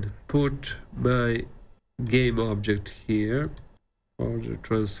 then put my game object here for the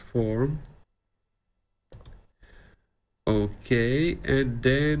transform. Okay, and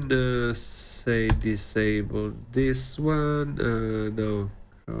then say disable this one. No,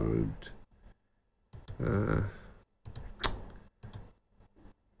 current.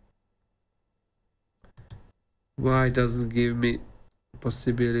 Why doesn't give me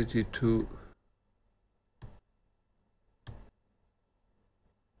possibility to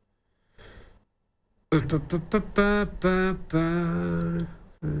let's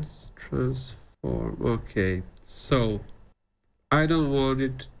transform. Okay, so I don't want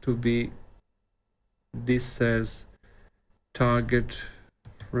it to be, this says target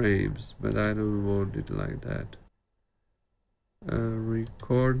frames, but I don't want it like that.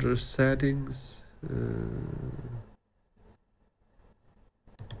 Recorder settings.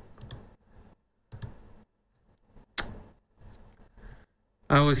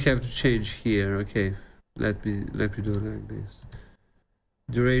 I will have to change here. Okay, let me do it like this.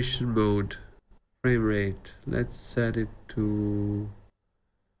 Duration mode, frame rate, let's set it to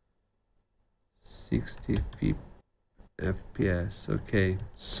 60 FPS. Okay,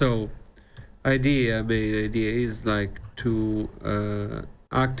 so main idea is like to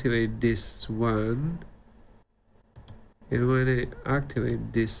activate this one, and when I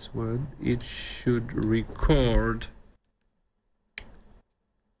activate this one, it should record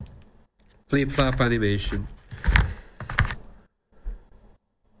flip-flop animation.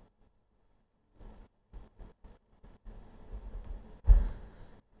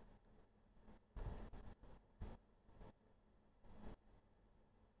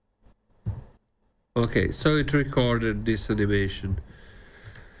 Okay, so it recorded this animation.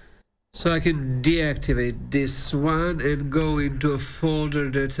 So I can deactivate this one and go into a folder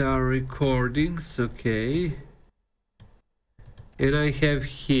that are recordings. Okay. And I have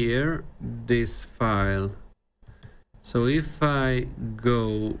here this file. So if I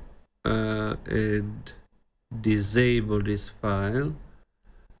go and disable this file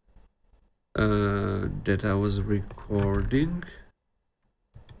that I was recording.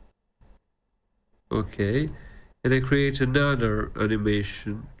 Okay, and I create another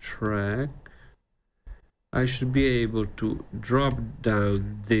animation track, I should be able to drop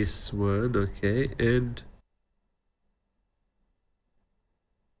down this one, okay, and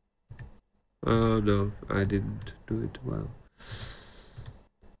oh no, I didn't do it well.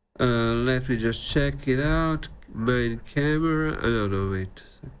 Let me just check it out. Main camera, no, wait a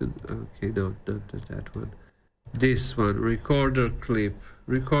second. Okay, no, not that one. This one, recorder clip,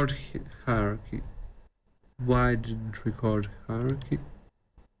 record hierarchy. Why didn't record hierarchy?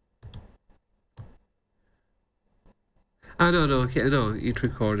 Ah, no, okay, no, it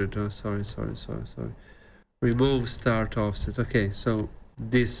recorded. Oh, sorry. Remove start offset. Okay, so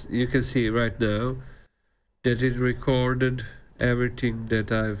this, you can see right now that it recorded everything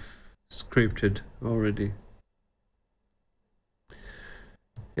that I've scripted already.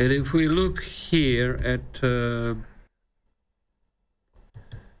 And if we look here at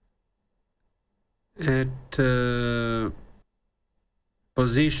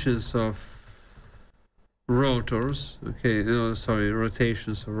positions of rotors, okay, no, sorry,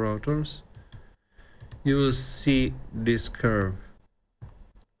 rotations of rotors, you will see this curve.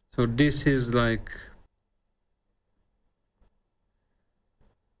 So this is like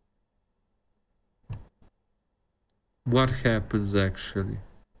what happens actually.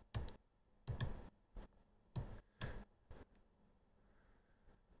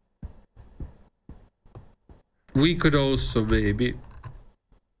 We could also maybe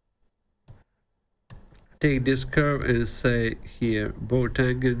take this curve and say here both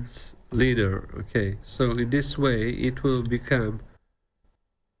tangents linear. Okay, so in this way it will become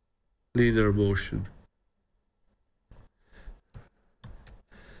linear motion.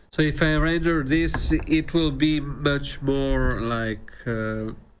 So if I render this, it will be much more like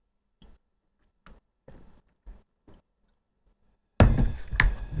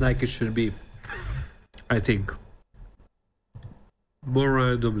it should be, I think, more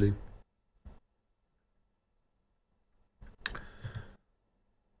randomly.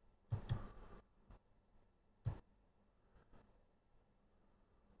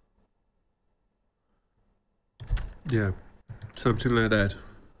 Yeah, something like that.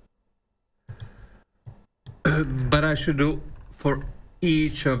 But I should do for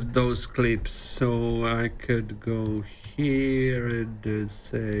each of those clips, so I could go here and then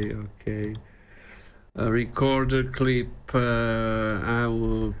say, okay, a recorder clip, I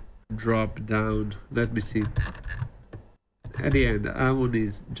will drop down. Let me see. At the end, I will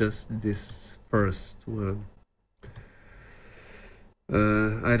need just this first one.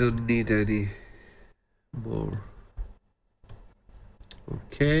 I don't need any more.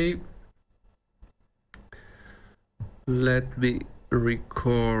 Okay. Let me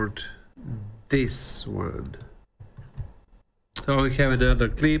record this one. So we have another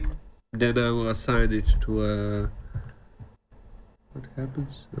clip, then I will assign it to a... What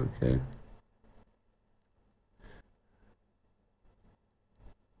happens? Okay.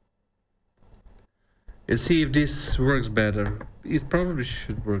 And see if this works better. It probably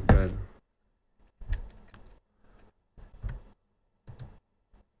should work better.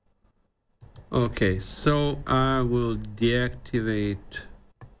 Okay, so I will deactivate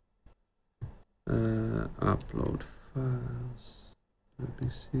upload files. Let me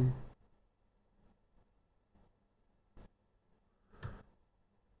see.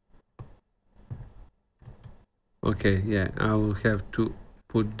 Okay, yeah, I will have to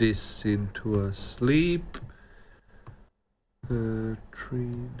put this into a sleep.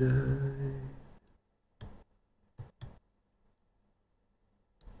 39.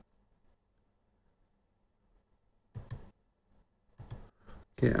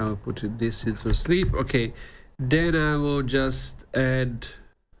 Okay, I'll put this into sleep. Okay, then I will just add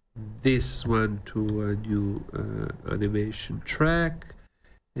this one to a new animation track,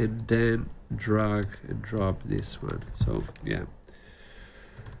 and then drag and drop this one. So yeah,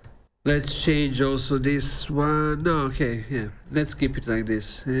 let's change also this one. No, okay, yeah, let's keep it like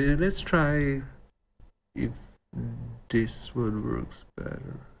this. Let's try if this one works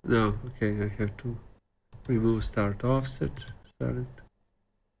better. No, okay, I have to remove start offset. Start.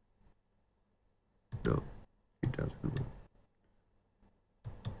 No, it doesn't work.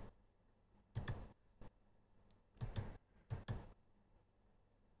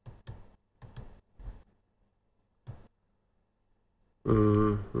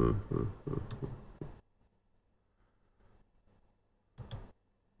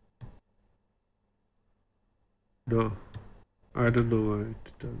 No, I don't know why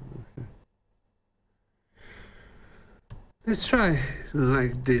it doesn't. Okay. Let's try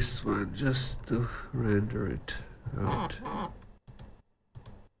like this one, just to render it out.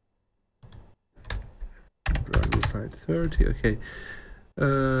 Dragonfly 30, okay.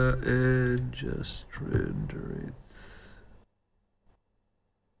 And just render it.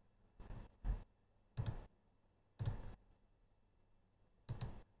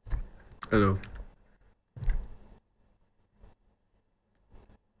 I know.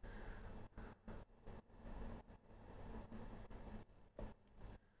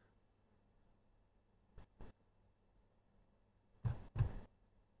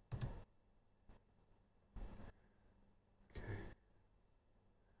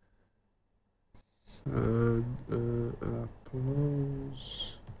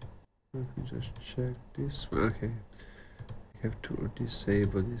 Applause. Let me just check this one. Okay. I have to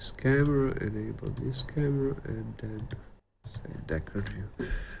disable this camera, enable this camera, and then say decorative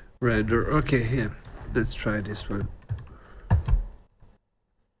render. Okay, yeah. Let's try this one.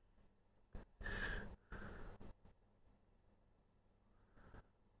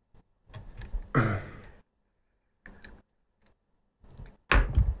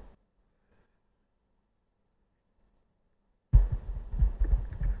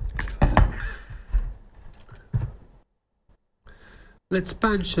 Let's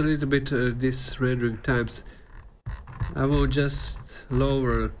punch a little bit this rendering times. I will just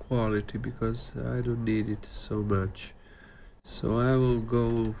lower the quality because I don't need it so much. So I will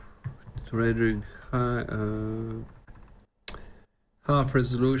go to rendering high, half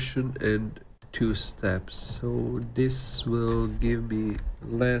resolution and 2 steps. So this will give me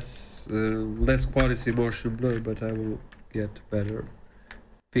less quality motion blur, but I will get better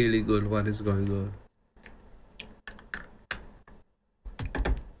feeling on what is going on.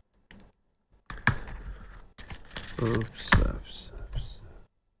 Oops.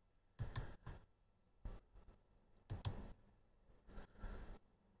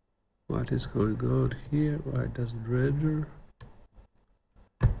 What is going on here? Why it doesn't render?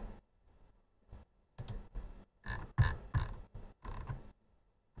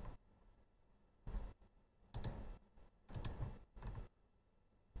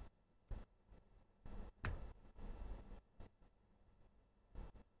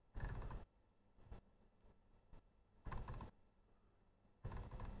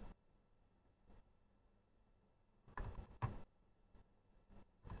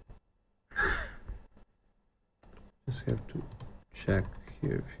 Just have to check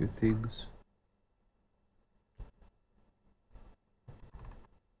here a few things.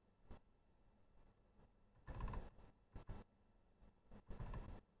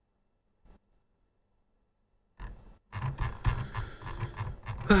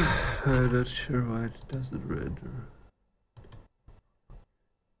 I'm not sure why it doesn't render.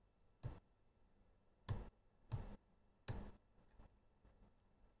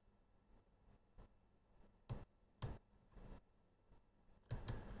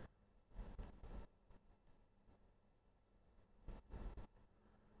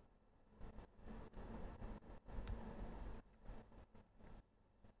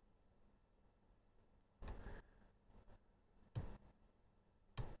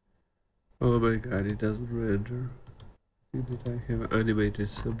 Oh my god, it doesn't render. I think that I have animated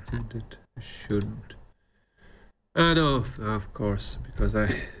something that I shouldn't. Ah no, of course, because I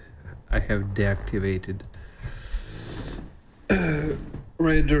have deactivated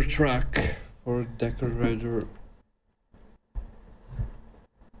render track for decor render.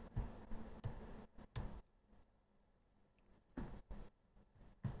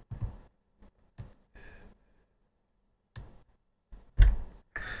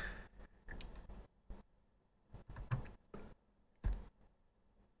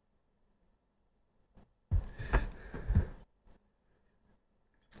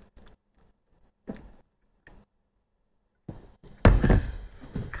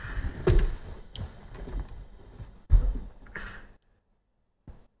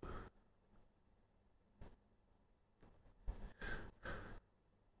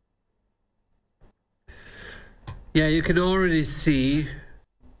 Yeah, you can already see,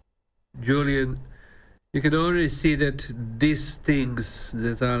 Julian, you can already see that these things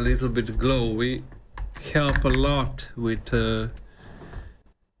that are a little bit glowy help a lot with the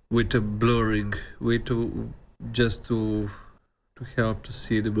blurring, just to help to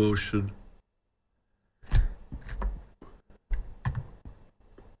see the motion.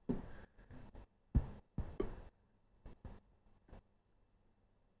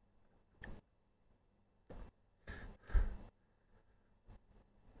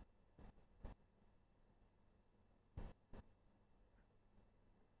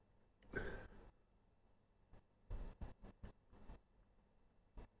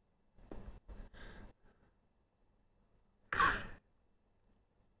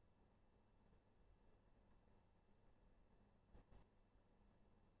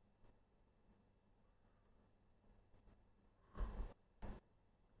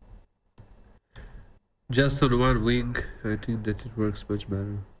 Just on one wing, I think that it works much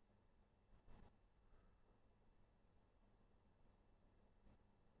better.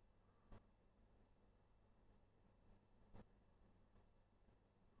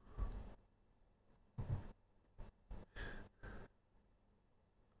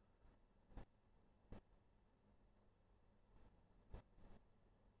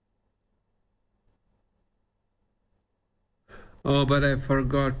 Oh, but I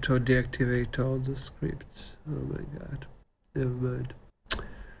forgot to deactivate all the scripts. Oh my god. Never mind.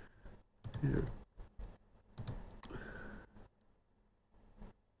 Yeah.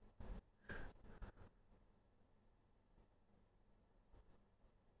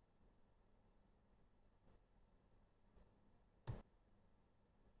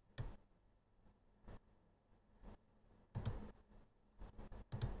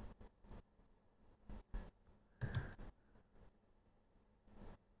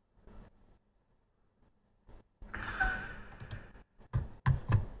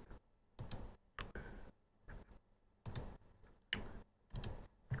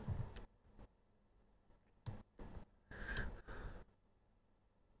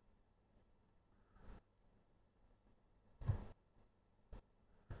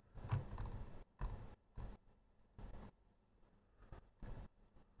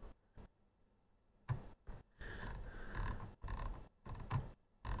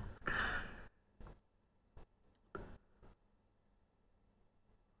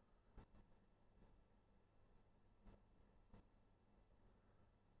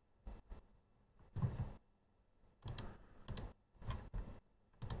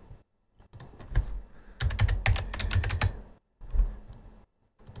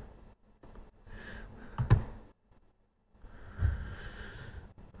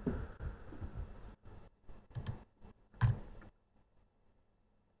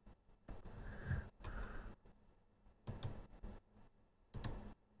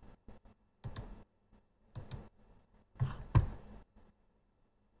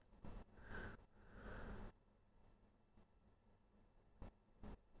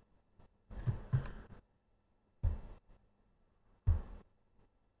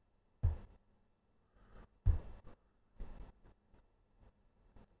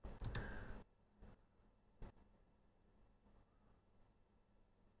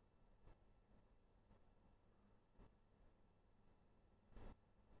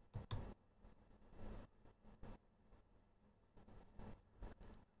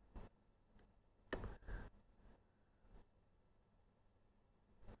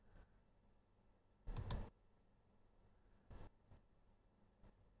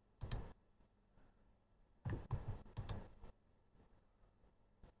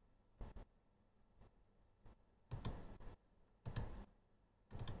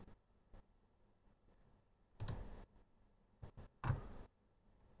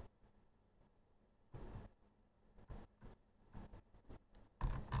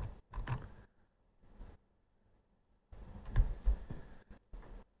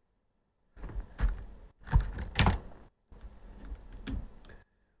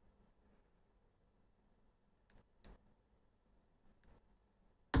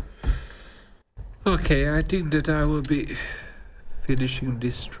 Okay, I think that I will be finishing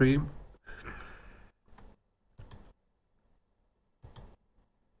this stream.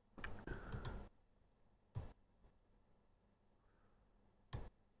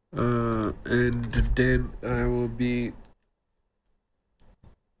 And then I will be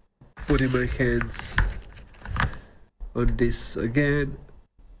putting my hands on this again,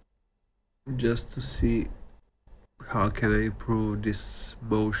 just to see how can I improve this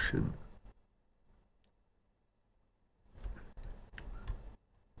motion.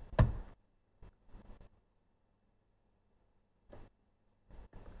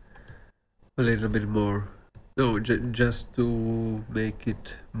 a little bit more. No, just to make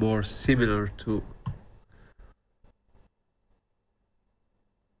it more similar to.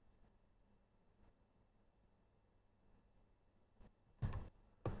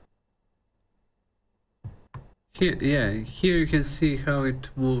 Here, yeah, here you can see how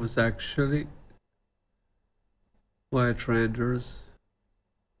it moves actually. White renders.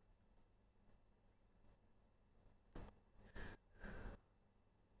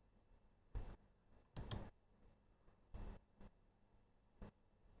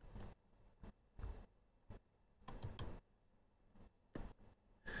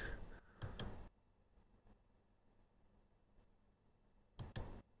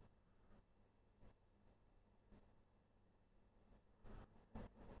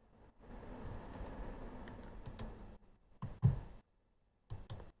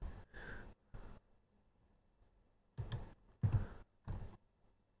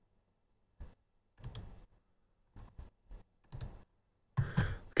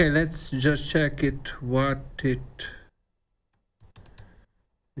 Okay, let's just check it, what it,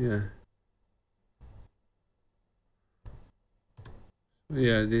 yeah.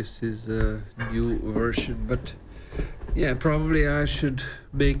 Yeah, this is a new version, but yeah, probably I should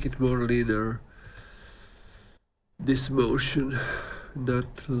make it more linear. This motion,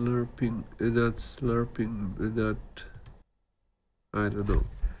 not slurping, not, I don't know.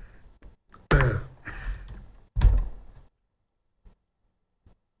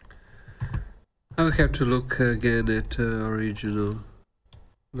 I will have to look again at original.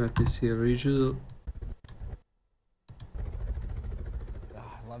 Let me see original. I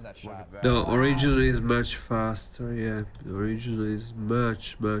love that shot. No, original is much faster. Yeah, the original is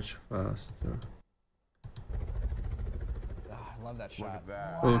much faster. I love that shot.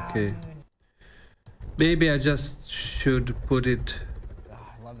 Okay. Maybe I just should put it I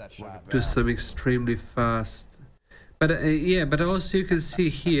love that shot. to some extremely fast. But yeah, but also you can see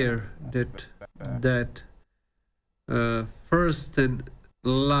here that first and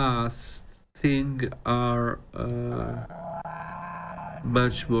last thing are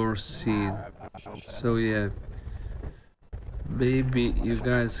much more seen. So yeah, maybe you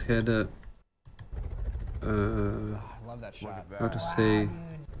guys had a how to say,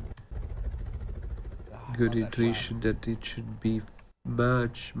 good intuition that it should be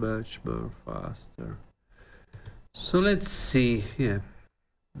much more faster. So let's see. Yeah,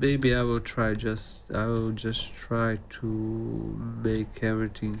 maybe I will just try to make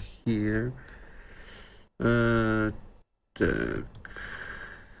everything here.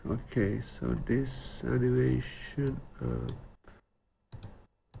 Okay, so this animation.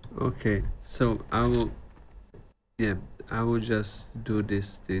 Okay, so I will just do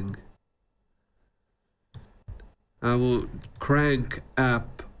this thing. I will crank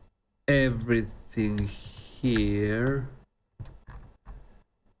up everything here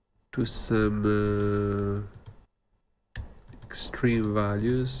to some extreme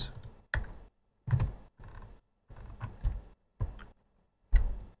values.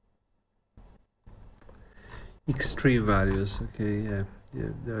 Extreme values, okay,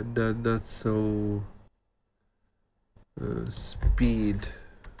 yeah, not so speed,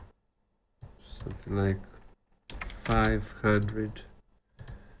 something like 500,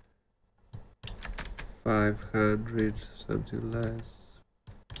 something less,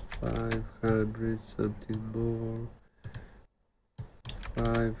 500, something more,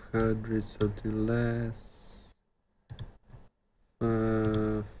 500, something less,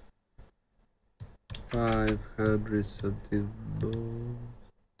 500, something more,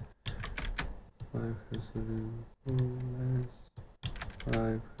 500, something more, less,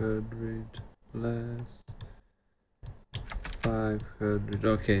 500, less, 500,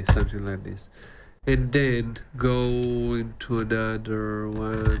 okay, something like this. And then go into another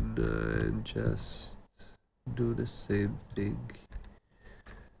one and just do the same thing.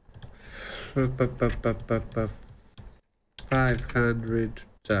 500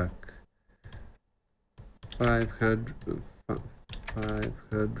 duck. 500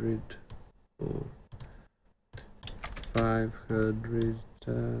 more. 500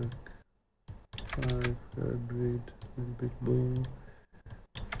 duck. 500, a little bit more.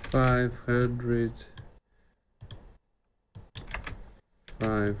 500,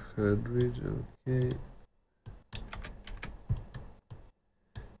 500, okay.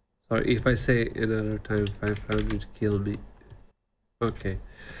 Sorry, if I say another time 500, kill me. Okay.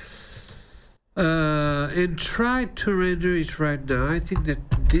 And try to render it right now. I think that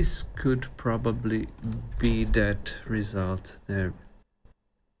this could probably be that result there.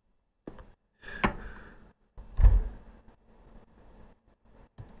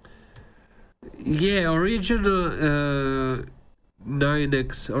 Yeah, original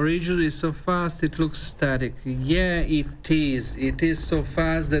 9x originally is so fast it looks static. Yeah, it is. It is so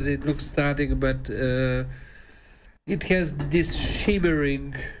fast that it looks static, but it has this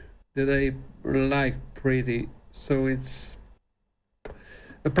shimmering that I like pretty. So it's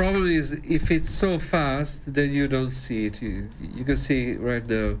the problem is if it's so fast, then you don't see it. You can see it right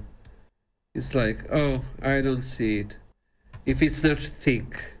now. It's like, oh, I don't see it. If it's not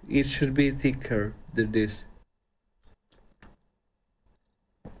thick, it should be thicker than this.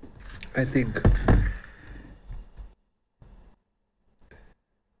 I think.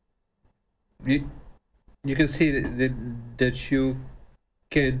 You can see that you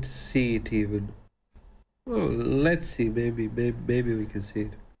can't see it even. Oh, let's see. Maybe we can see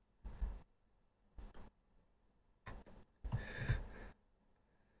it.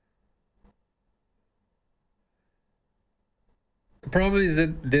 The problem is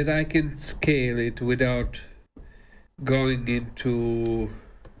that I can scale it without going into,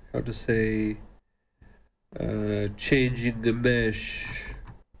 how to say, changing the mesh,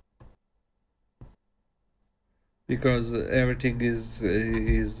 because everything is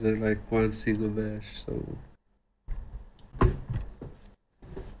like one single mesh. So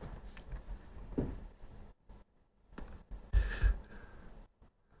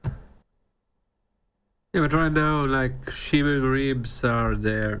yeah, but right now, like, shimmering ribs are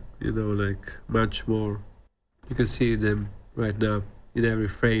there, you know, like much more. You can see them right now in every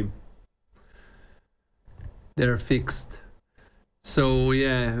frame. They're fixed. So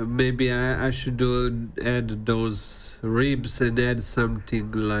yeah, maybe I should add those ribs and add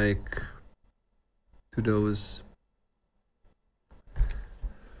something like to those.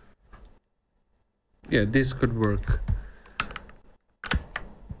 Yeah, this could work.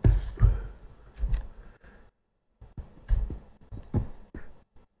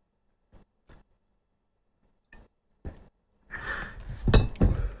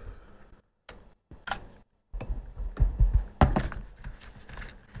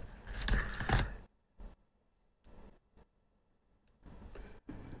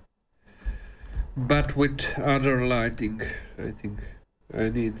 But with other lighting, I think I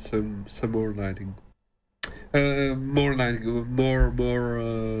need some more lighting. More lighting, more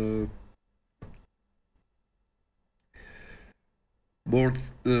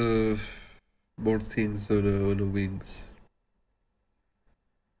things on the wings.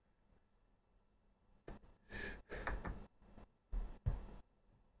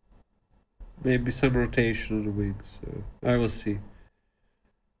 Maybe some rotation on the wings. I will see.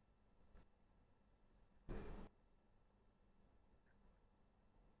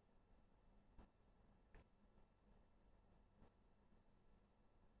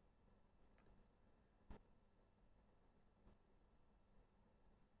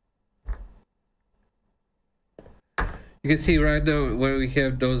 You can see right now where we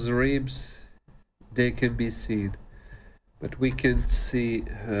have those ribs, they can be seen, but we can see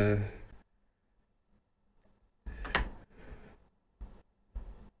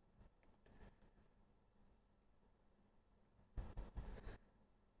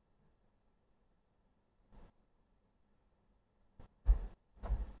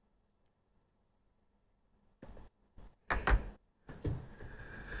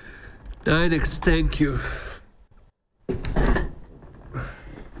Dynex, thank you.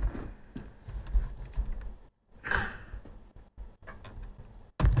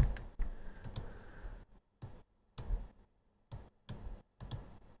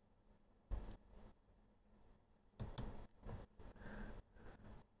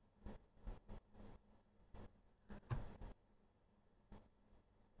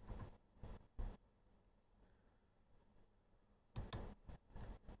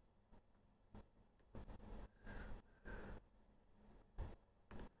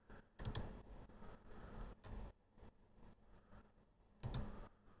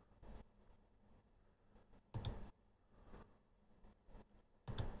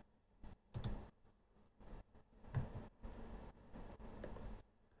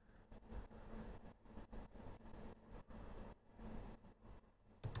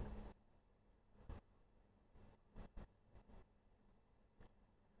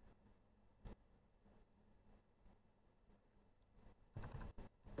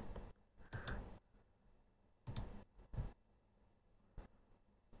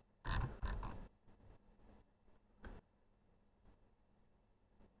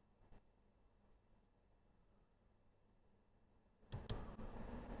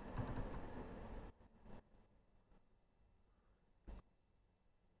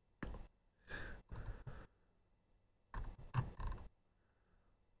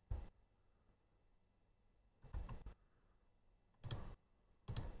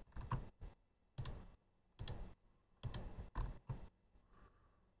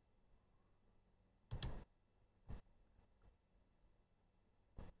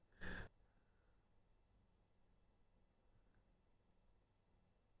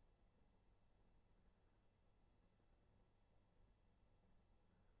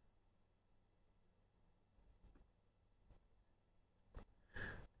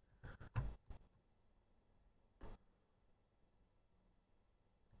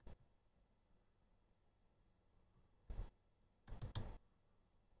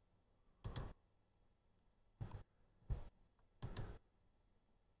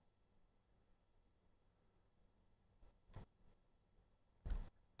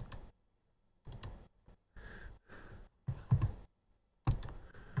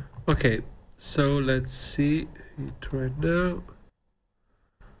 Okay, so let's see it right now.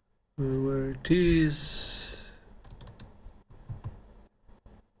 Where it is.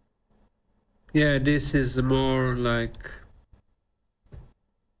 Yeah, this is more like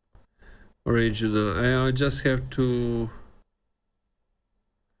original. I just have to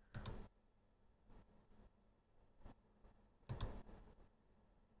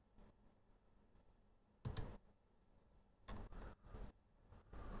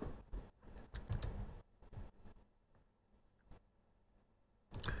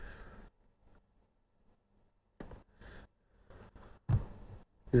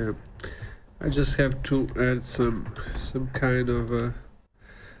yeah, I just have to add some kind of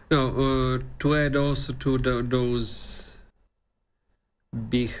no, to add also to those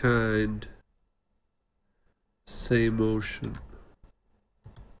behind same motion,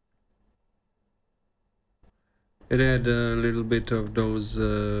 and add a little bit of those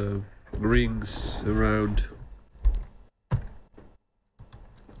rings around.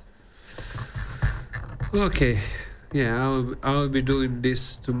 Okay, yeah, I'll be doing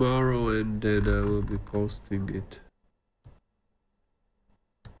this tomorrow, and then I will be posting it.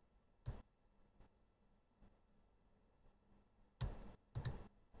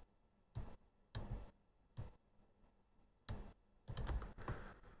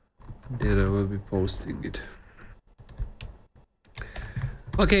 Then I will be posting it.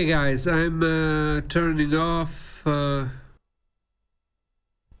 Okay, guys, I'm turning off.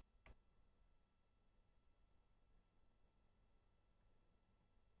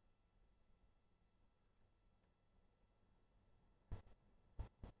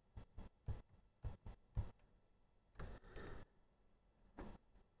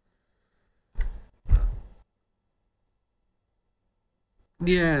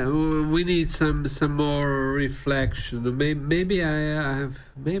 Yeah, we need some more reflection. Maybe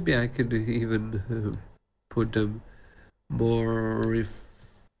maybe I could even put them more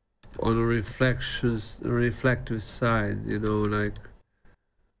on a reflective side. You know, like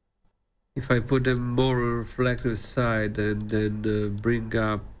if I put them more on a reflective side and then bring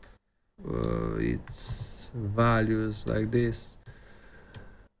up its values like this.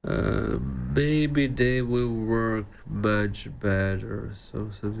 Maybe they will work much better, so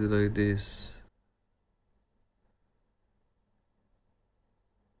something like this,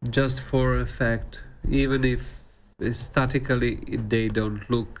 just for effect, even if statically they don't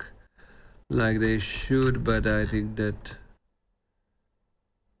look like they should, but I think that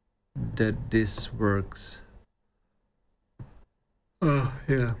this works. Oh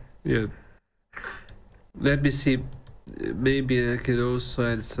yeah, yeah. Let me see. Maybe I can also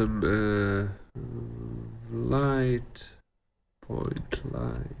add some light, point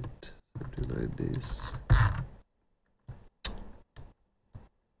light, something like this.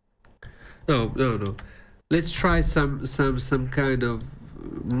 No. Let's try some kind of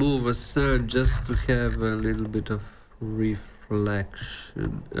move a sun just to have a little bit of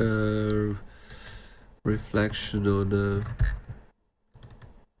reflection. Reflection on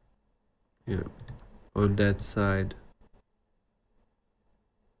yeah, on that side.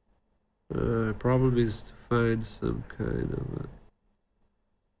 Problem is to find some kind of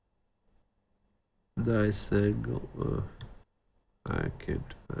a nice angle. I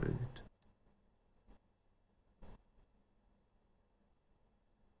can't find it.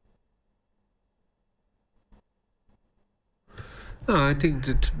 Oh, I think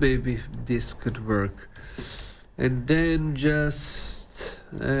that maybe this could work. And then just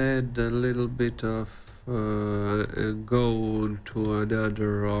add a little bit of go to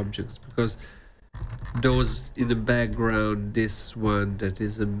another objects, because those in the background, this one that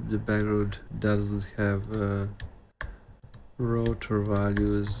is in the background doesn't have rotor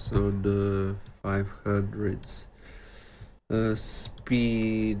values on the 500s.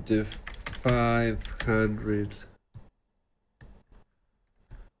 Speed 500.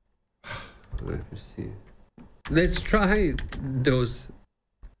 Let me see. Let's try those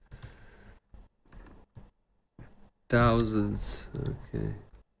thousands. Okay.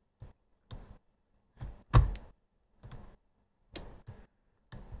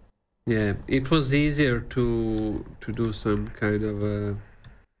 Yeah, it was easier to do some kind of a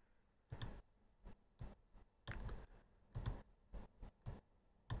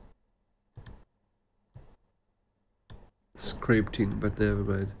scripting, but never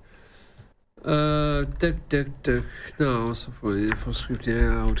mind. No, also for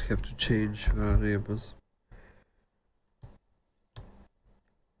scripting I would have to change variables.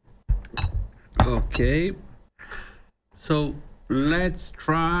 Okay, so let's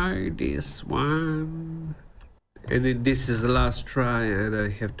try this one And this is the last try, and I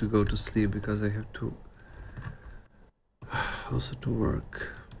have to go to sleep because I have to also to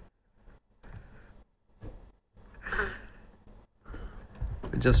work.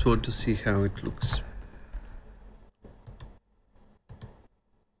 I just want to see how it looks.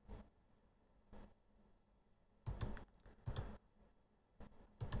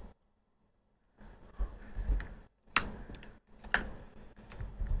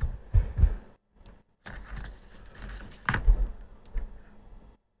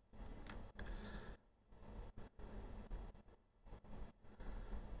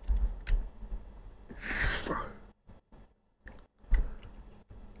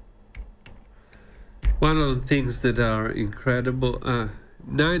 One of the things that are incredible.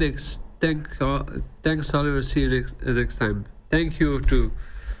 9x, thanks Oliver. See you next time. Thank you too.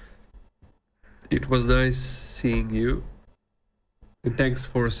 It was nice seeing you. And thanks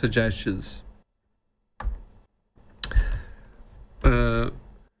for suggestions. The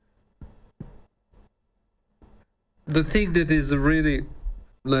thing that is really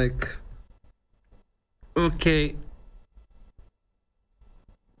like, okay,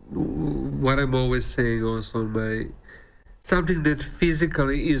 what I'm always saying also on my, something that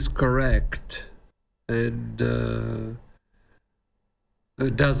physically is correct and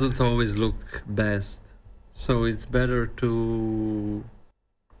doesn't always look best. So it's better to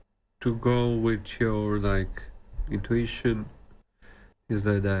go with your like intuition, is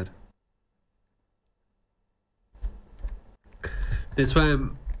like that. That's why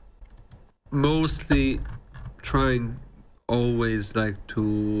I'm mostly trying always like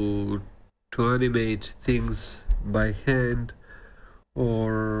to animate things by hand,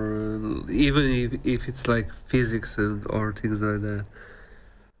 or even if it's like physics and or things like that.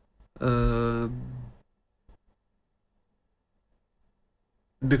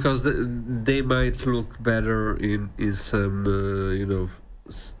 Because they might look better in some you know,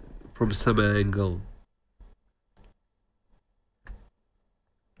 from some angle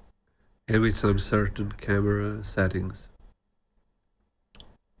and with some certain camera settings.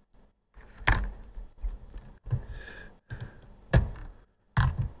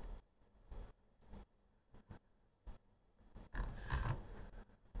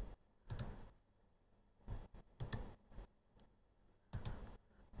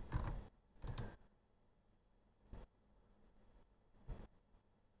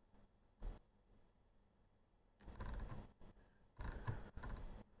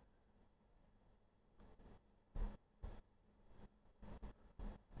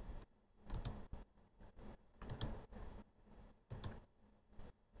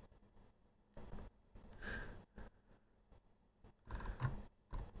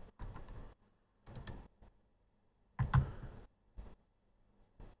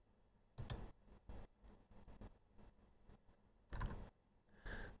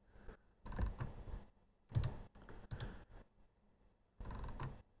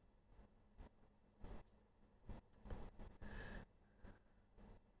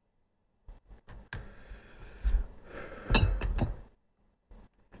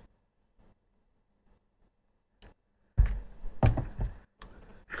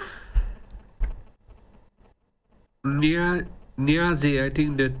 Niazi, I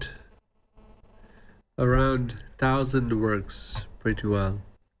think that around 1,000 works pretty well.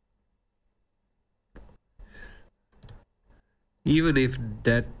 Even if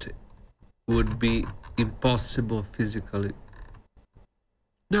that would be impossible physically.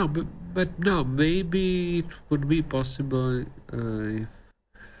 No, but no, maybe it would be possible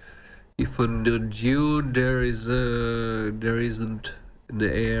if on the Dune there isn't an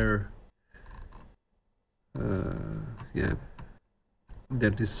air. Yeah,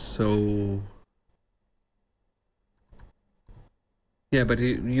 that is so. Yeah, but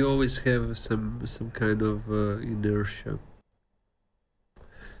you always have some kind of inertia.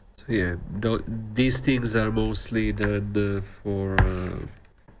 So yeah, these things are mostly done for.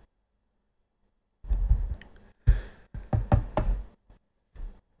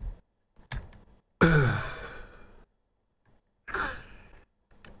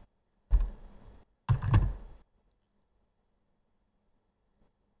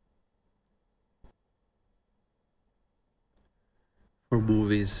 For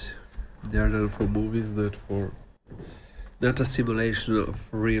movies, they are done for movies, not a simulation of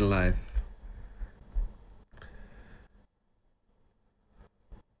real life.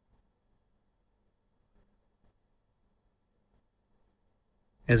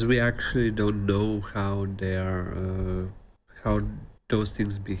 As we actually don't know how they are, how those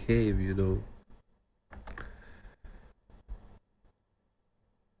things behave, you know.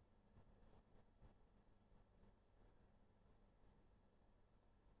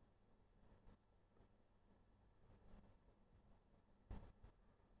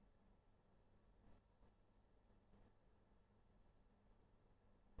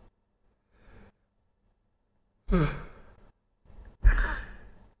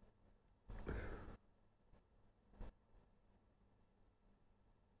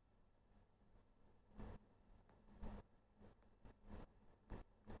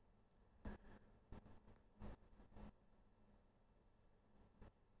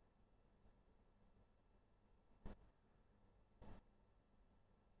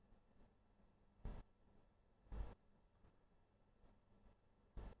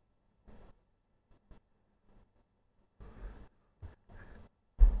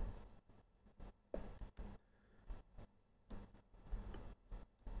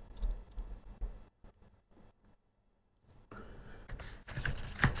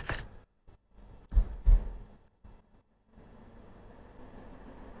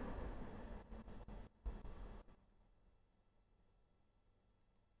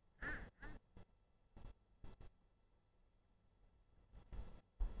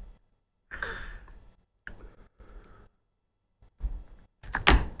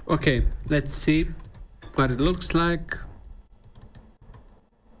 Okay, let's see what it looks like.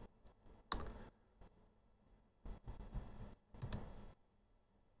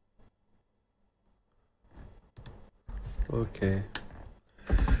 Okay,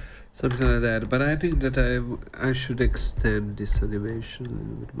 something like that, but I think that I should extend this animation a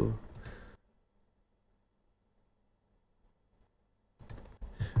little bit more.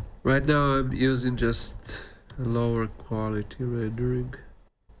 Right now I'm using just a lower quality rendering.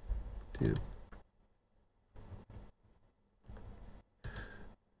 Yeah.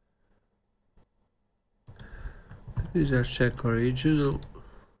 Let me just check original.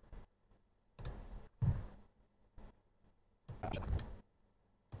 I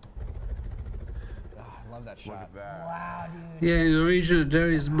love that shot. Wow, dude. Yeah, in original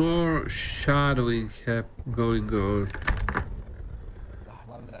there is more shadowing going on. I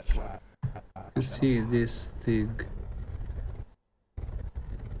love that shot. You see this thing.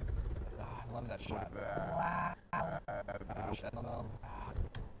 I love that shot.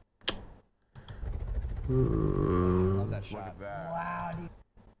 Love that shot. Wow, dude.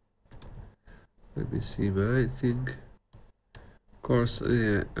 Let me see my thing. Of course,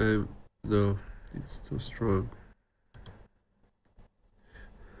 yeah, no, it's too strong.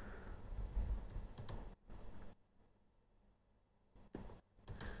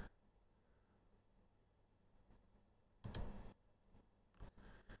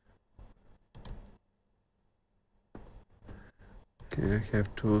 Okay, I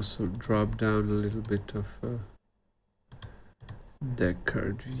have to also drop down a little bit of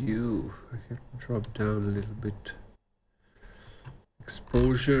Deckard view. I have to drop down a little bit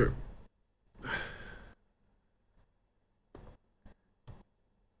exposure.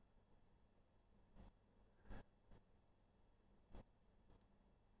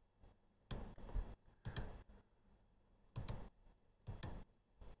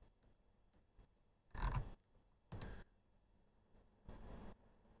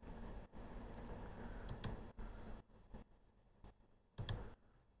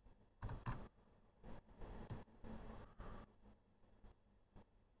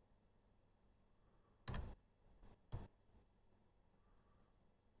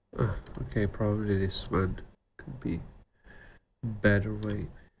 Okay, probably this one could be better way.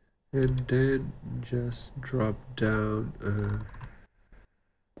 And then just drop down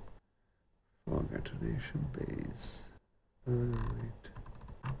fog attenuation base. Wait.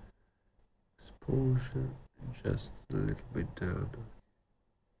 Exposure just a little bit down.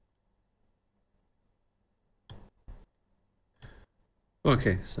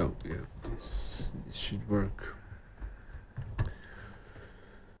 Okay, so yeah, this should work.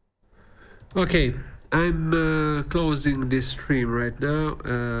 Okay, I'm closing this stream right now,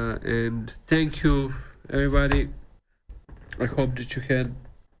 and thank you everybody. I hope that you had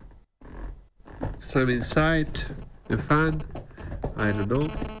some insight and fun. I don't know.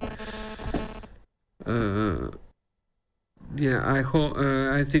 Yeah,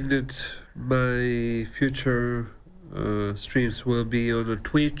 I think that my future streams will be on a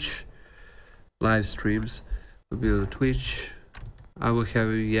Twitch. Live streams will be on a Twitch. I will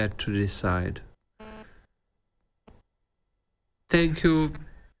have yet to decide. Thank you,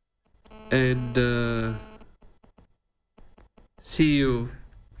 and see you.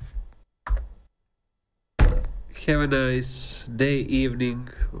 Have a nice day, evening,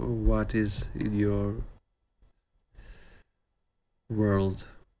 or what is in your world.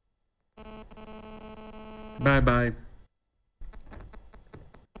 Bye bye.